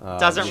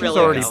 Doesn't She's really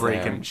already know.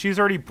 breaking. She's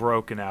already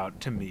broken out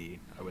to me,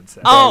 I would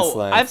say. Oh,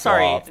 Slam I'm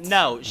sorry. flopped.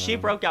 No, she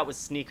broke out with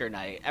Sneaker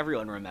Night.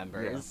 Everyone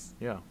remembers.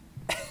 Yeah.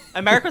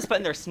 America's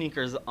putting their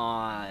sneakers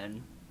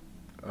on.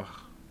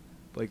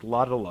 Like, a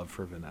lot of love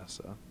for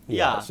Vanessa.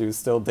 Yeah, Yeah. she was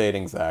still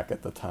dating Zach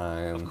at the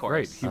time. Of course.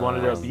 Right. He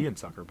wanted to Um, be in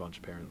Sucker Punch,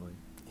 apparently.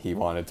 He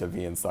wanted to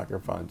be in Sucker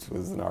Punch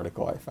was an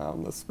article I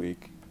found this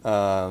week.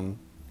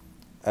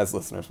 As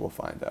listeners will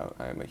find out,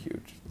 I am a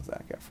huge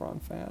Zac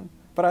Efron fan,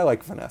 but I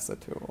like Vanessa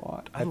too a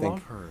lot. I think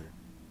love her.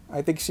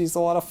 I think she's a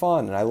lot of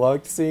fun, and I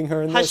liked seeing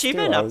her in Has this she too.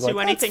 been I up was to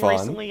like, "That's anything fun."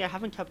 recently? I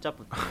haven't kept up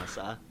with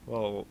Vanessa.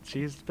 Well,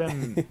 she's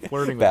been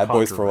flirting with Bad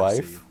Boys for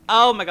controversy, Life.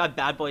 Oh my God,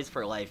 Bad Boys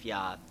for Life,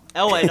 yeah.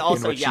 Oh, and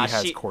also, in which yeah, she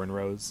has she,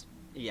 cornrows.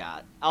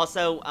 yeah.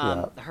 Also,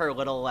 Yeah. her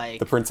little like.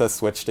 The princess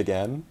switched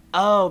again.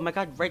 Oh my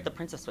God, right, the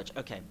Princess Switch.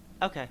 Okay,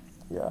 okay.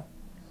 Yeah.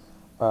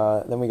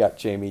 Then we got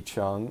Jamie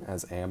Chung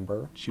as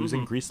Amber. She was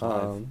in Grease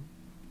Live.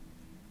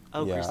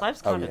 Oh, yeah. Grease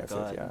Live's Oh, kind of yes, good.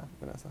 yes, yeah,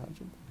 Vanessa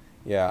Hudgens.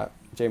 Yeah,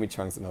 Jamie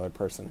Chung's another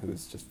person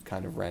who's just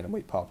kind of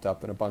randomly popped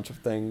up in a bunch of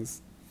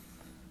things.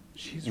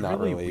 She's not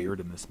really really- weird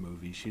in this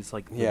movie. She's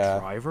like the Yeah.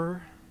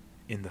 driver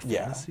in the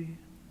Yeah. fantasy.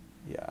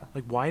 Yeah.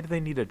 Like, why do they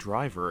need a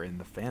driver in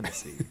the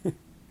fantasy?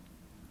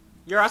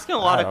 You're asking a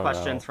lot I of don't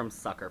questions know. from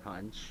Sucker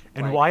Punch.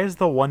 And Like, why is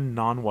the one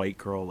non-white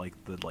girl like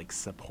the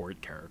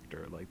support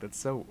character? Like, that's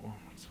so. Oh,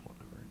 it's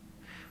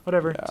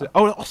whatever. Yeah. So-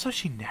 oh, also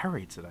she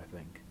narrates it, I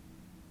think.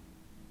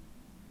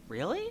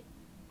 Really?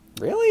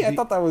 Really? I The-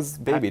 thought that was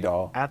Baby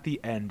Doll. At the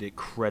end, it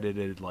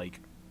credited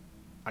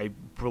I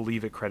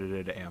believe it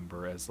credited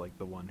Amber as like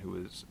the one who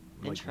was.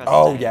 Like, Interesting.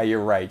 Oh yeah,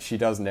 you're right. She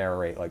does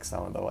narrate like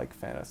some of the like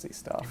fantasy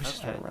stuff. It was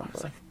just I Okay. I remember.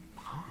 was like,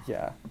 huh?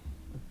 Yeah.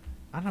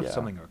 I don't know if Yeah.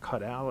 something got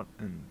cut out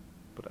and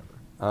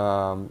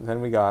whatever.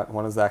 Then we got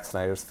one of Zack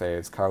Snyder's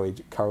faves,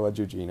 Carla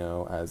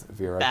Gugino as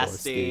Vera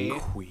Bestie. Gorski.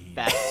 Queen.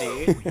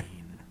 Bestie. Queen.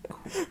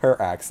 Her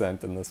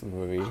accent in this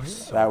movie,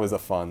 so that was a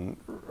fun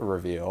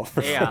reveal.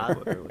 For Yeah. sure.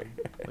 Literally.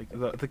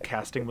 Like the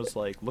casting was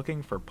like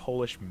looking for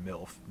Polish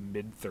MILF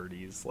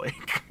mid-30s,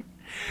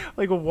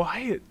 like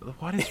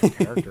what is your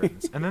character in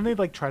this? And then they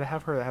like try to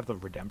have her have the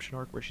redemption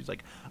arc where she's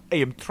like, I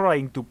am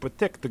trying to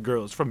protect the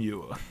girls from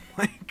you.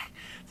 Like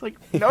it's like,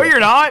 no you're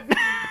not.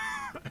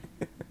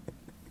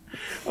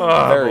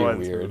 Oh, Very boy,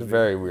 this weird, movie.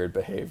 very weird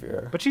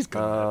behavior. But she's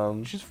good. at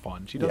Um, it. She's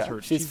fun. She does yeah,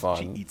 her. she's fun.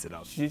 She eats it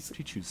up. She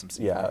chews some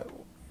seafood. Yeah,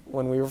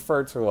 when we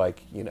refer to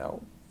like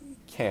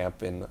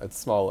camp in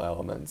small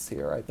elements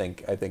here, I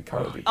think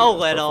Carla Gugino's A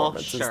little,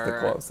 performance sure. is the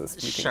closest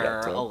we can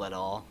Sure, get to. a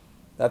little.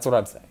 That's what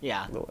I'm saying.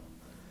 Yeah. A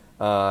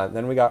little.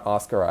 Then we got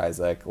Oscar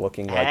Isaac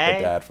looking like Hey.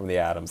 the dad from the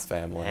Addams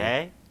Family.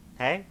 Hey,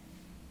 hey,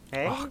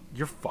 hey. Ugh,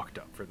 you're fucked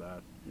up for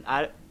that.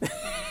 I,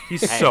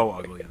 He's Hey. so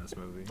ugly in this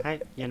movie.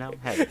 hey,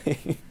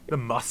 hey. The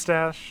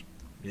mustache.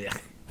 Yeah.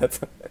 That's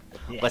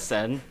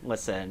Listen.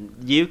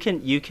 You can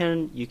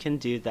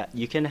do that.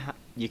 You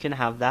can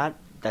have that.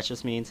 That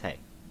just means hey,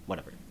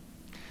 whatever.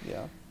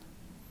 yeah.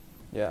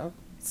 Strange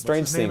What's his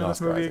name seeing in this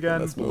Oscar movie Isaac again?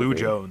 in this Blue movie.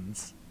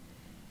 Jones.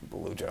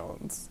 Blue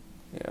Jones.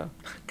 Yeah.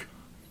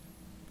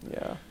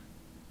 Yeah.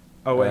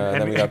 Oh,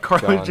 then and we got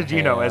Carla John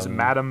Gugino as Hamm.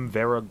 Madame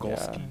Vera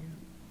Gorski.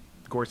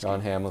 Yeah. Gorski.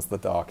 John Hamm was the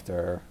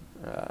doctor.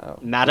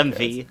 Madam who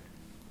cares? V.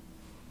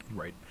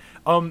 Right.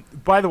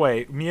 By the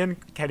way, me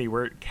and Kenny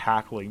were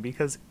cackling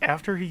because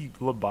after he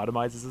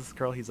lobotomizes this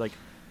girl, he's like,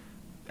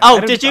 Oh,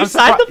 did you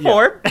sign the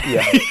form?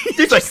 Yeah.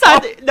 Did you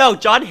sign the... No,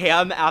 John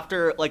Hamm,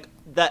 after, like,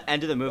 the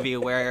end of the movie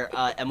where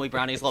Emily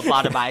Browning's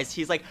lobotomized,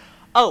 he's like,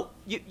 oh,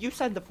 you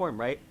signed the form,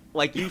 right?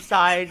 Like, you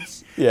signed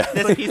Yeah.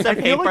 this piece of I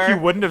feel paper. like you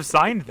wouldn't have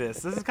signed this.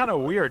 This is kind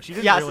of weird. She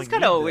didn't Yeah, really this is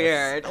kind of need this.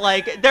 weird.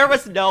 Like, there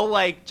was no,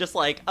 like, just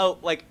like, oh,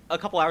 like, a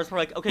couple hours before,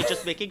 like, okay,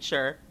 just making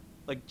sure.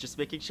 Like, just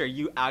making sure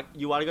you want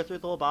to go through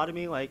the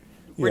lobotomy. Like,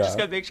 we're just Yeah.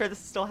 going to make sure this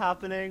is still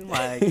happening.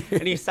 Like,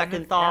 any And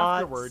second then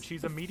thoughts? afterwards,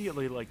 she's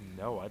immediately like,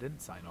 no, I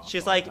didn't sign off.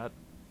 She's on like, that.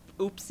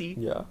 oopsie.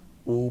 Yeah.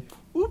 Oop.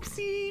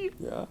 Oopsie.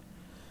 Yeah.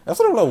 I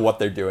also don't know what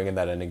they're doing in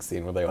that ending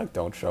scene where they like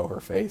don't show her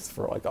face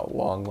for like a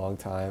long, long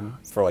time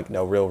for like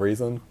no real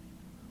reason.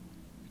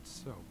 It's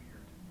so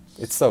weird.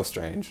 It's so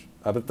strange.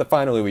 But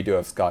finally we do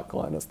have Scott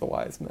Glenn as the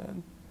wise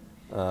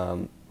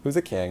man, who's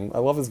a king. I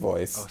love his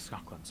voice. Oh,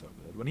 Scott Glenn's so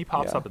good. When he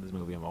pops Yeah. up in this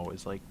movie, I'm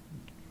always like,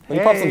 When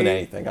he pops up in hey.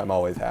 anything, I'm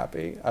always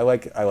happy. I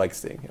like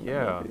seeing him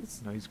Yeah, in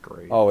movies. no, he's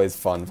great. Always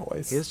fun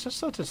voice. He has just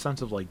such a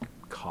sense of like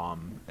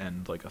calm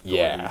and like authority.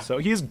 Yeah. So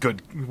he's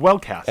good, well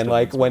cast. and in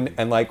like this when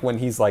movie.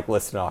 he's like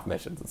listing off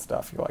missions and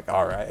stuff, you're like,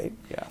 all right,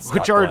 yeah. Scott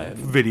which are Glenn.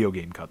 video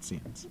game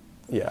cutscenes.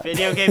 Yeah.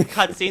 Video game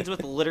cutscenes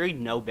with literally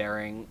no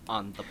bearing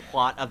on the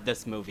plot of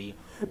this movie.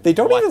 They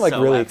don't even like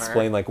really whatsoever.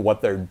 explain like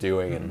what they're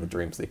doing in the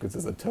dream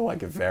sequences until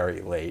like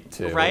very late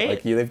too. Right?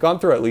 Like they've gone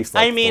through at least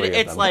like I mean, 3 of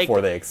it's them like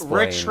before they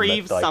explain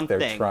retrieve that, like, something.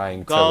 they're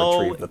trying Go to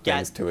retrieve the get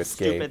things to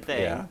escape. Stupid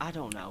thing. Yeah. I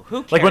don't know.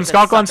 Who cares? Like when It's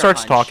Scott Glenn Sucker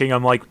starts Punch. talking,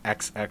 I'm like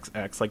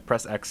XXX, like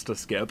press X to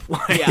skip.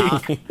 Like, Yeah.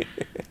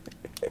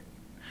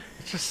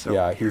 it's just so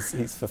Yeah,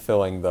 he's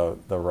fulfilling the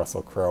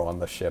Russell Crowe on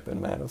the ship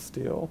in Man of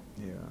Steel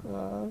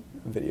yeah.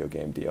 video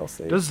game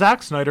DLC. Does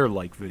Zack Snyder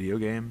like video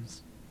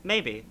games?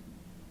 Maybe.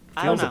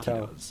 I don't Feels know. it He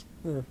Tell. does.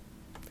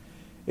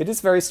 It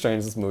is very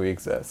strange this movie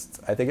exists.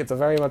 I think it's a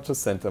very much a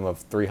symptom of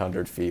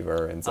 300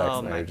 fever and Zack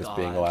Oh my Snyder just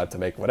being God. allowed to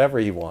make whatever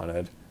he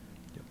wanted.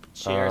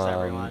 Cheers,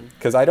 everyone.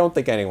 Because I don't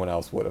think anyone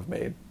else would have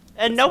made.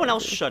 And this no one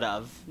else movie. should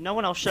have. No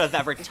one else should have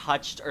ever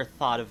touched or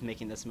thought of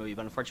making this movie,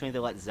 but unfortunately they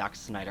let Zack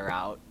Snyder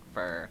out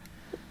for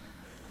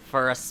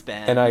a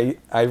spin. And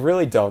I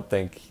really don't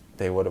think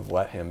they would have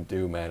let him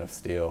do Man of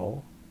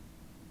Steel.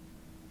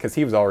 Because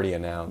he was already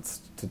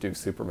announced to do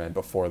Superman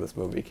before this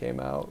movie came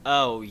out.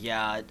 Oh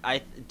yeah,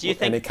 do you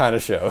And it think? kind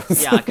of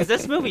shows. Yeah, because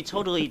this movie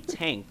totally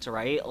tanked,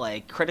 right?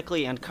 Like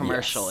critically and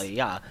commercially.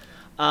 Yeah.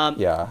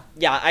 Yeah.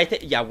 Yeah, I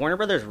think Warner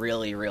Brothers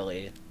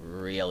really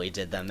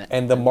did them.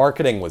 And the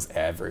marketing was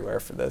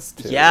everywhere for this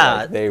too. Yeah.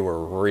 Like, they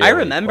were really. I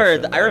remember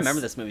pushing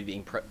this movie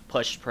being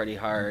pushed pretty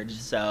hard.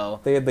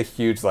 So They had the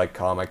huge like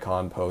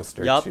Comic-Con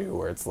poster Yup. too,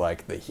 where it's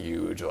like the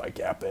huge like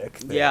epic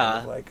thing.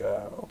 Yeah. Like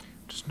oh,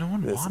 Just no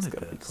one this is wanted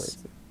gonna be this.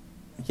 crazy.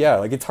 Yeah,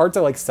 like it's hard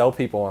to like sell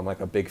people on like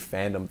a big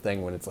fandom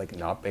thing when it's like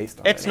not based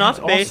on. it's anything. not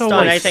It's based also,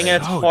 on like, anything. And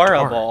it's so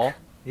horrible. dark.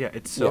 Yeah,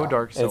 it's so Yeah,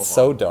 dark. So it's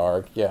so horrible.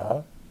 dark.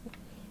 Yeah.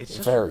 It's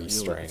just very really,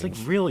 strange. It's like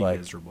really Like-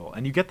 miserable,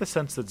 and you get the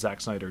sense that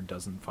Zack Snyder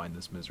doesn't find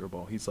this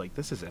miserable. He's like,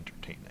 this is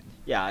entertaining.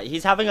 Yeah,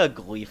 he's having a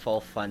gleeful,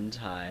 fun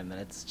time,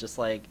 and it's just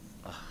like,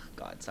 oh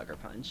God, Sucker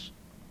Punch.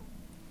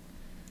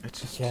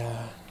 It's just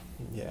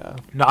Yeah.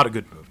 not a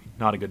good movie.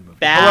 Not a good movie.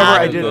 Bad However,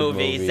 I did.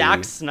 movie.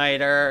 Zack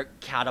Snyder,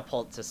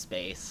 catapult to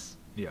space.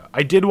 Yeah,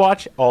 I did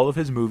watch all of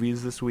his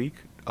movies this week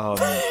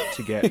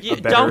to get You,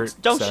 a better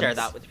don't sense. share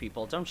that with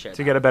people. Don't share To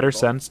that get a with better people.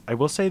 sense, I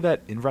will say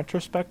that in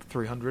retrospect,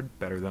 300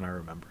 better than I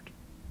remembered.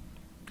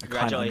 I kind of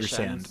Congratulations.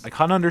 understand. I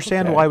kind of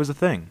understand Okay. why it was a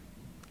thing.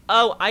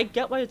 Oh, I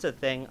get why it's a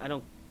thing. I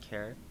don't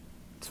care.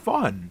 It's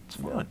fun. It's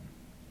fun.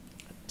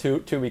 To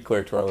be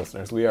clear to our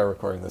listeners, we are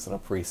recording this in a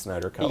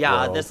pre-Snyder Cut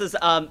Yeah, world. this is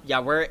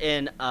we're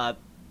in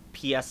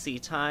PSC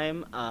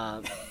time.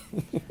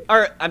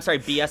 Or I'm sorry,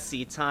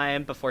 BSC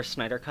time before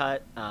Snyder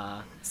Cut.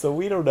 So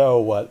we don't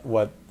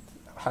know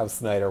how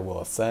Snyder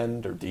will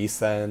ascend or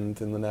descend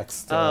in the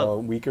next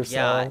week or so.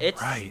 Yeah,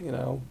 it's Right. You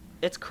know,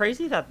 it's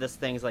crazy that this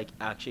thing's like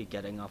actually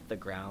getting off the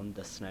ground.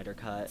 The Snyder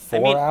Cut.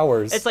 4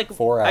 hours. It's like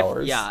 4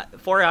 hours. Yeah,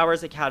 4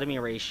 hours Academy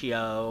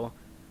ratio.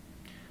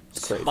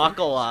 It's crazy.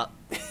 Buckle up.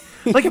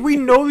 Like we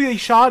know they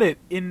shot it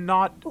in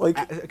not Like-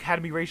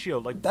 Academy ratio.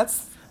 Like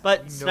That's But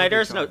We know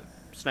Snyder's they no shot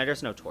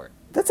Snyder's no tort.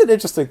 an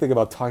interesting thing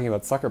about talking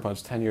about Sucker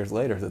Punch 10 years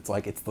later. It's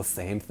like it's the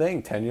same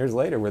thing 10 years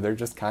later, where they're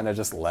just kind of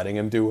just letting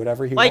him do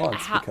whatever he Like,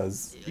 wants how-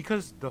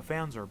 because the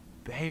fans are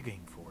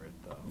begging for it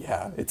though.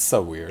 yeah, it's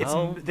so weird. It's,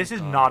 Oh this my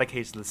is God. not a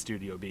case of the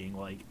studio being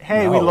like,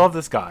 "Hey, we No. love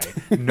this guy."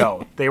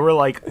 No, they were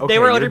like, "Okay, They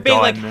were you're literally being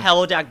like done."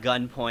 held at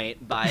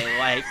gunpoint by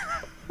like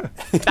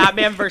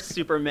Batman vs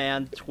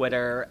Superman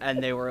Twitter,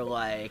 and they were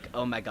like,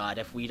 "Oh my God,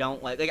 if we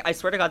don't like I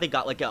swear to God, they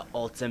got like an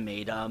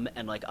ultimatum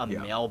and like a Yeah.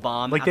 mail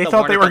bomb. Like at they the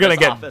thought they Warner were gonna Brothers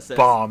get offices.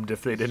 bombed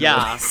if they didn't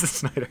Yeah. release the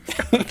Snyder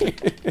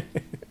Cut.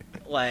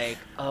 Like,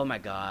 oh my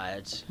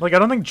God, Like I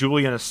don't think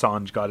Julian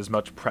Assange got as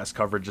much press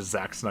coverage as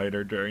Zack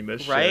Snyder during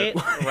this right,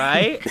 shit.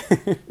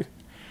 right.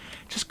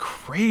 Just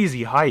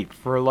crazy hype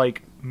for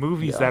like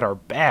movies Yeah. that are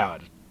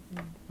bad.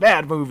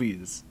 Bad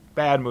movies.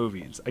 Bad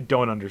movies. I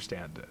don't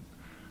understand it.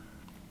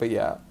 But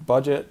yeah,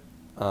 budget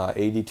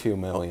 $82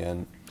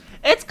 million.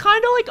 It's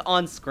kind of like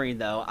on screen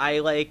though. I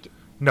like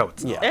No,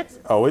 it's not. Yeah.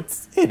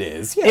 It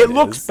is. Yeah, It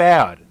looks is.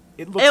 bad.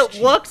 It looks it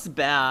cheap. looks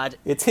bad.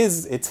 It's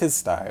his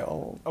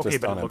style, Okay,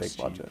 just but on it a looks big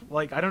cheap. budget.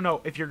 Like, I don't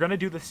know. If you're going to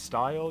do this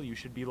style, you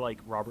should be like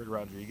Robert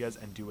Rodriguez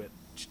and do it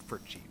for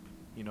cheap.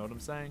 You know what I'm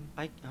saying?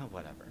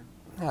 Whatever.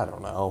 I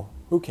don't know.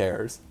 Who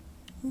cares?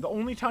 The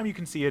only time you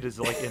can see it is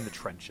like in the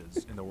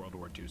trenches in the World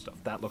War II stuff.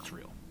 That looks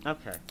real.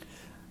 Okay.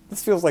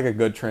 This feels like a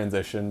good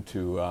transition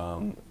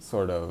to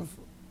sort of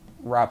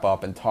wrap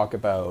up and talk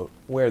about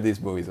where these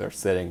movies are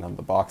sitting on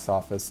the box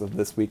office of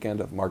this weekend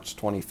of March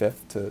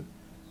 25th to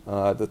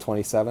the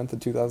 27th of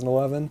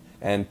 2011,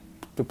 and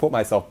to put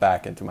myself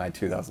back into my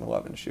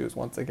 2011 shoes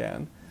once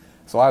again.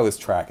 So I was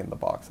tracking the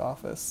box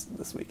office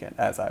this weekend,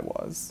 as I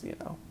was,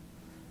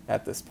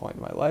 at this point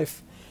in my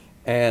life.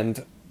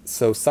 And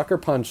so Sucker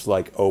Punch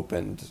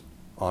opened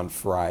on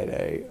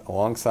Friday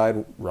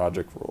alongside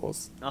Roderick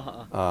Rules.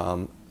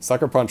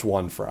 Sucker Punch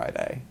won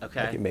Friday.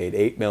 Okay. It made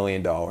 $8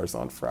 million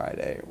on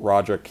Friday.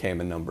 Roderick came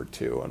in number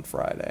 2 on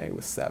Friday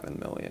with $7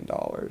 million.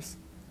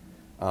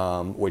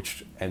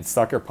 And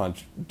Sucker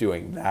Punch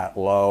doing that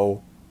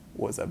low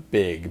was a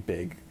big,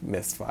 big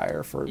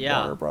misfire for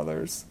Warner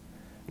Brothers.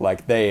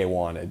 They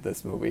wanted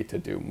this movie to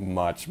do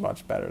much,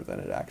 much better than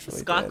it actually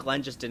Scott did.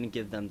 Glenn just didn't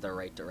give them the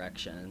right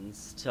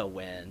directions to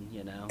win,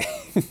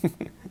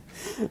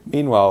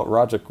 Meanwhile,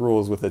 Roderick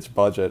Rules, with its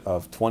budget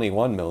of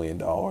 $21 million,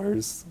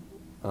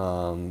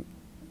 doing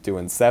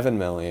 $7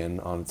 million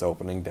on its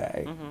opening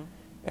day,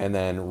 and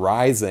then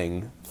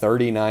rising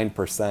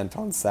 39%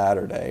 on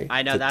Saturday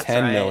I know to that's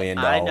 $10 right. million.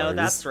 I know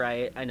that's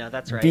right.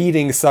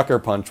 Beating Sucker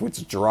Punch,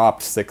 which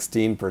dropped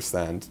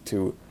 16%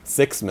 to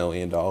 $6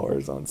 million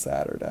on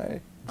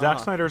Saturday. Zack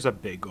Snyder's a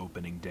big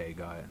opening day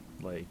guy.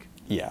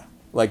 Yeah.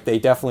 They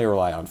definitely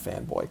rely on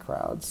fanboy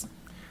crowds.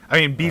 I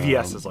mean,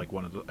 BVS is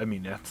one of the. I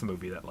mean, that's a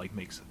movie that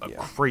makes a Yeah.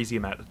 crazy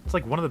amount. It's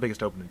one of the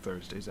biggest opening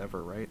Thursdays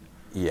ever, right?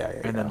 Yeah,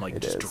 And then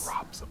it just is.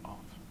 drops off.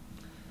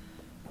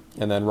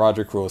 And then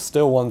Roderick Rules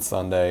still won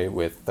Sunday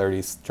with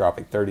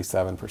dropping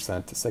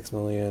 37% to $6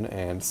 million,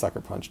 and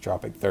Sucker Punch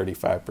dropping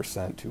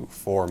 35% to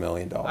 $4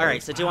 million. All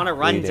right, so do you want to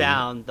run Leading-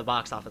 down the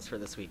box office for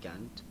this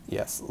weekend?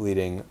 Yes,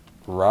 leading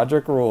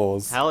Roderick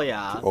Rules Hell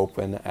yeah. to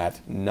open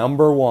at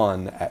number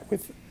 1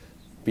 with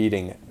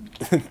beating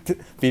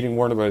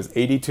Warner Bros.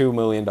 $82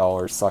 million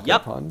Sucker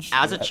Yep, Punch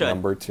as it at should.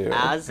 number 2.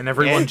 And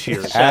everyone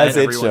cheers. As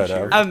it Everyone should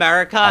have. cheers.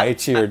 America, I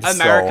cheered so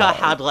America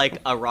hard. had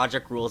a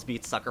Roderick Rules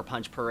beats Sucker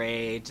Punch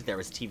parade. There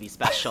was TV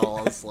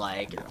specials.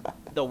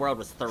 The world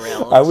was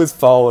thrilled. I was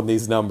following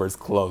these numbers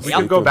closely. We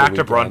can go through the back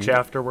to brunch weekend.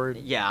 afterward.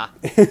 Yeah.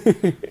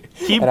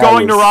 Keep And I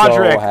going to was so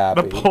Roderick.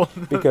 happy,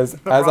 because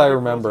the as I Roderick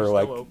remember, rules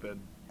are still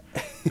open.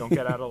 Don't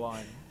get out of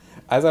line.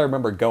 as I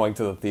remember going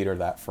to the theater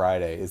that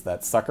Friday, is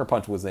that Sucker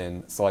Punch was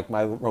in. So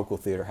my local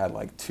theater had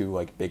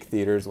 2 big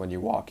theaters when you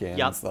walk in.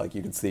 Yep. So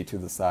you could see to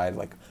the side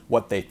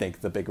what they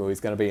think the big movie's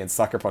gonna be, and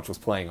Sucker Punch was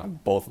playing on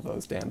both of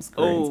those damn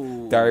screens.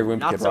 Ooh, Diary of a Wimpy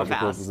not Kid, so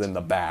Roderick Rules fast. was in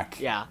the back.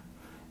 Yeah.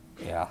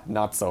 Yeah,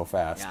 not so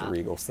fast. Yeah.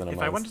 Regal Cinemas.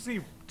 If I went to see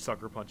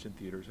Sucker Punch in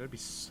theaters, I'd be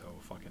so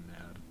fucking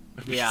mad.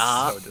 I'd be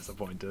Yeah. so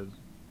disappointed.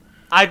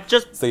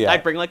 So, yeah.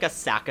 I'd bring a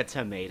sack of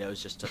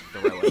tomatoes just to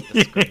throw at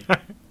the screen.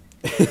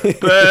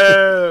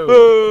 Boo!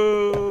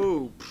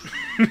 Boo!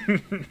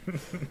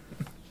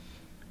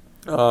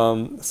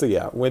 So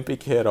yeah, Wimpy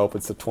Kid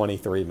opens to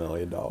 $23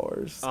 million.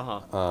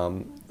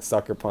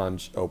 Sucker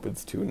Punch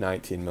opens to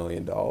 $19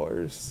 million.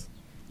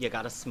 You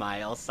gotta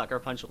smile. Sucker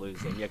Punch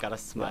losing. You gotta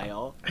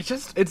smile.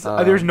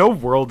 There's no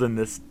world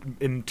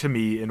to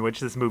me in which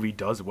this movie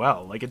does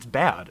well. It's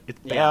bad. It's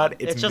Yeah, bad.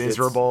 It's it's just-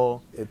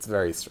 miserable. It's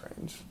very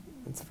strange.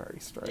 It's very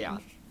strange. Yeah.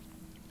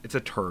 It's a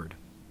turd.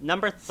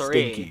 Number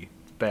 3. Stinky.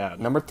 It's bad.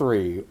 Number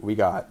 3, we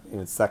got in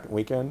its second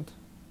weekend,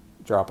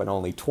 dropping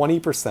only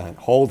 20%,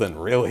 holding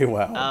really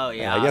well. Oh, And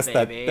yeah, I guess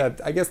baby.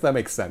 I guess that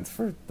makes sense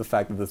for the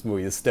fact that this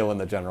movie is still in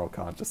the general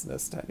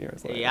consciousness 10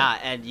 years later. Yeah,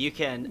 and you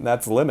And can.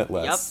 that's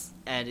limitless. Yep.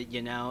 And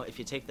if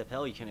you take the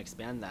pill, you can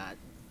expand that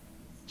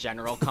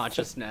general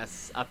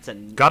consciousness up to.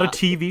 Got a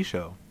TV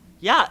show.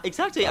 Yeah,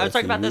 exactly. I Got was a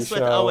talking about TV this with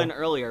show. Owen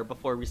earlier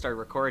before we started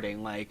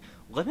recording.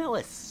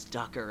 Limitless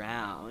stuck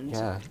around.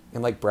 Yeah.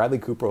 And Bradley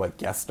Cooper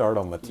guest starred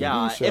on the TV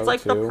Yeah, show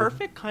it's the too.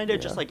 perfect kind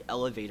of just Yeah.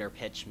 elevator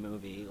pitch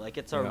movie.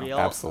 It's a Yeah, real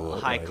absolutely.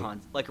 high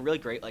a really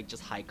great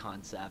just high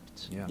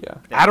concept. Yeah. Yeah.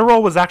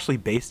 Adderall was actually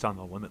based on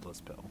the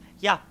Limitless pill.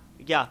 Yeah.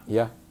 Yeah.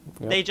 Yep.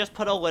 They just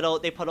put a little.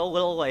 They put a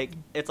little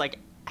it's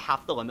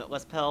half the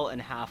Limitless pill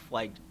and half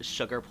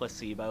sugar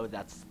placebo.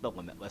 That's the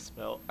Limitless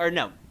pill. Or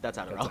no, that's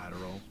Adderall. It's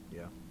Adderall.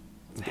 Yeah.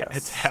 Yes.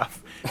 It's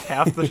half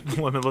the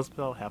Limitless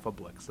pill, half a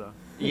Blixa.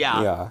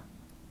 Yeah. Yeah.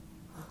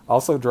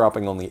 Also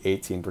dropping only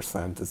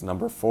 18% is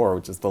number 4,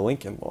 which is The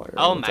Lincoln Lawyer.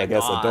 Oh which my I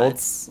guess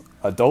God.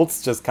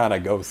 adults just kind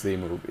of go see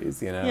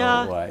movies,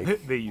 Yeah.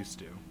 They used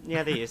to.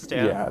 Yeah, they used to.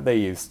 Yeah, they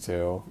used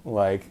to.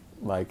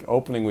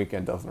 Opening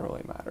weekend doesn't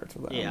really matter to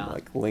them. Yeah.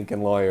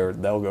 Lincoln Lawyer,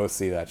 they'll go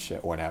see that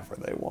shit whenever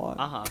they want.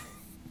 Uh-huh.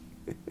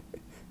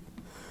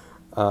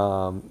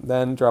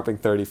 Then dropping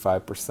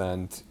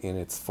 35% in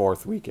its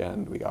 4th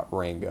weekend, we got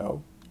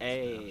Rango.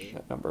 Hey.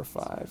 at number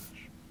 5.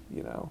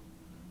 You know,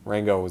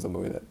 Rango was a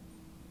movie that,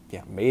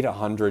 made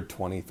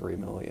 $123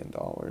 million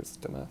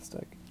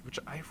domestic. Which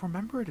I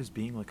remember it as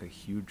being like a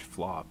huge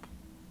flop.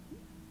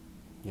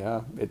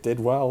 Yeah, it did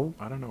well.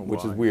 I don't know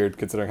which is why. weird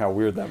considering how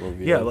weird that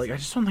movie Yeah, is. like I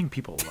just don't think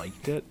people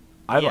liked it.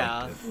 I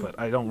Yeah. liked it, but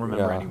I don't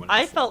remember Yeah. anyone.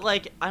 I else felt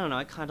liking like, I don't know,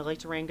 I kind of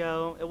liked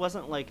Rango. It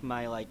wasn't like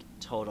my like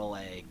total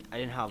like, I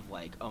didn't have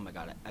like, oh my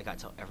god, I gotta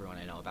tell everyone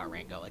I know about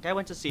Rango. Like I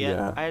went to see it,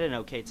 Yeah. I had an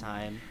okay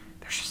time. it.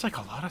 There's just like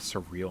a lot of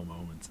surreal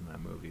moments in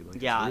that movie. Like,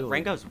 it's Yeah, really-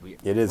 Rango's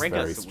weird. It is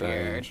Rango's very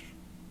weird. strange.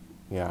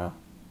 Yeah.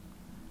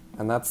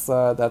 And that's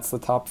the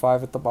top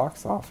 5 at the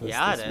box office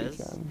Yeah, this it is.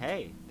 weekend.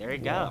 Hey, there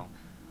you Yeah. go.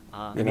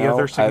 You Any know,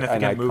 other an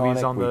significant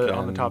movies iconic on the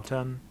weekend. top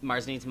 10?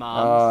 Mars Needs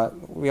Moms.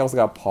 We also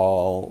got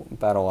Paul,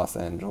 Battle Los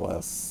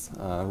Angeles,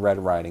 Red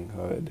Riding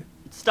Hood,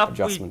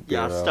 Adjustment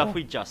Bureau. stuff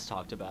we just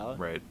talked about.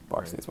 Right.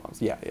 Bars Needs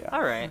Moms. Yeah.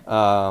 All right.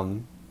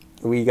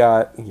 We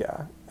got,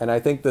 and I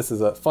think this is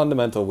a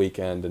fundamental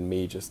weekend in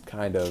me just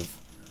kind of,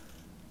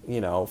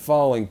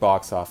 following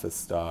box office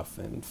stuff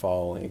and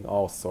following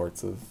all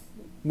sorts of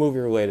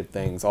movie-related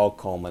things, all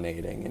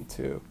culminating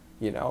into,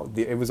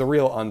 it was a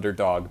real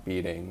underdog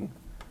beating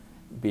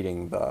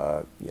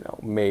the,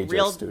 major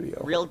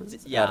studio.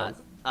 holders.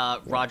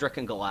 Roderick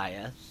and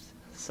Goliath,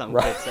 some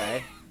Right. could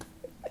say.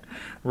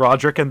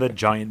 Roderick and the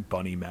giant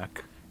bunny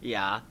mech.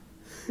 Yeah.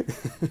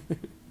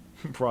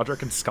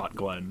 Roderick and Scott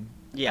Glenn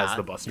Yeah. as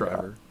the bus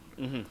driver.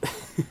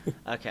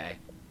 Okay.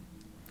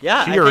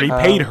 Yeah. She I already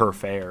think, paid her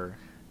fare.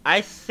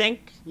 I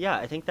think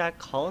that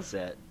calls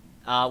it.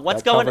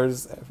 What's That going?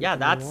 covers everything Yeah, we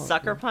that's want,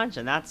 Sucker yeah. Punch,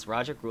 and that's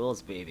Roderick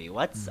Rules, baby.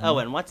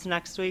 And what's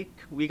next week?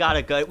 We got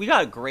a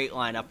great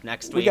lineup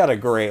next week. We got a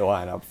great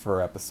lineup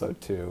for episode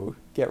 2.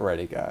 Get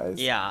ready, guys.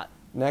 Yeah.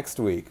 Next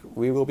week,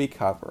 we will be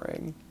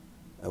covering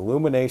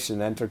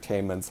Illumination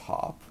Entertainment's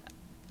Hop.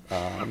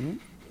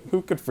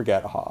 Who could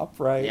forget Hop,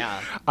 right? Yeah.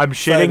 I'm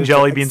Excited shitting to-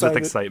 jelly beans with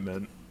excited.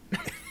 excitement.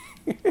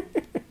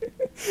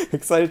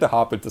 Excited to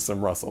hop into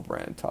some Russell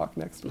Brand talk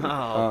next week.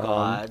 Oh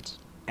God.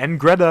 And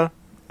Greta.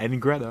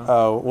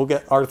 Oh, we'll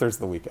get Arthur's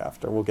the week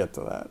after. We'll get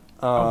to that.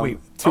 wait.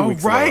 2 Oh,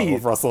 weeks in a row right.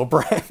 of Russell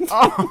Brand.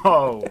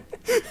 Oh.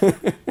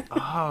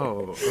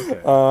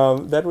 Okay.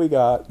 Then we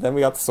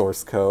got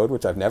Source Code,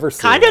 which I've never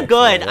seen. Kind of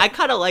good. actually. I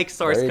kind of like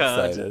Source Very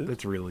Code. excited.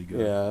 That's really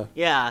good. Yeah.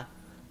 Yeah.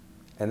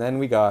 And then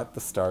we got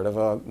the start of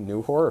a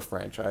new horror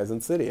franchise,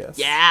 Insidious.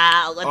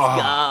 Yeah. Let's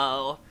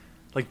Oh. go.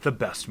 Like the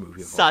best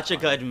movie of Such all a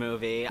time. good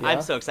movie. Yeah.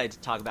 I'm so excited to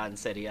talk about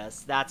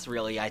Insidious. That's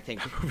really, I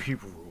think, Movie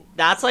rule.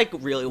 that's like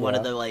really one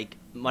of Yeah. the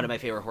one of my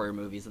favorite horror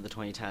movies of the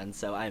 2010s.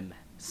 So I'm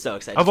so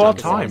excited Of to all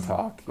talk time. about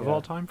Talk, Of yeah.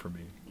 all time for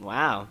me. this.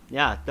 Wow.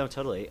 Yeah. No.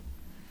 Totally.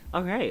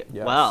 All right.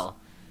 Yes. Well,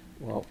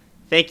 Well,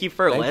 thank you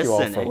for thank listening.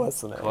 you all for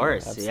listening. Of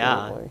course. Yeah.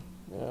 Absolutely.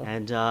 Yeah.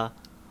 And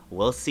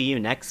we'll see you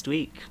next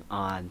week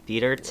on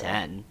Theater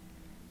 10.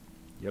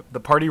 Yep. The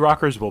Party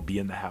Rockers will be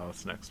in the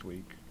house next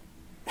week.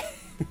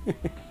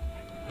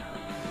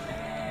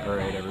 All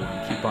right,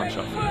 everyone. Keep on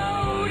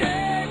shuffling.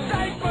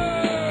 Excitement.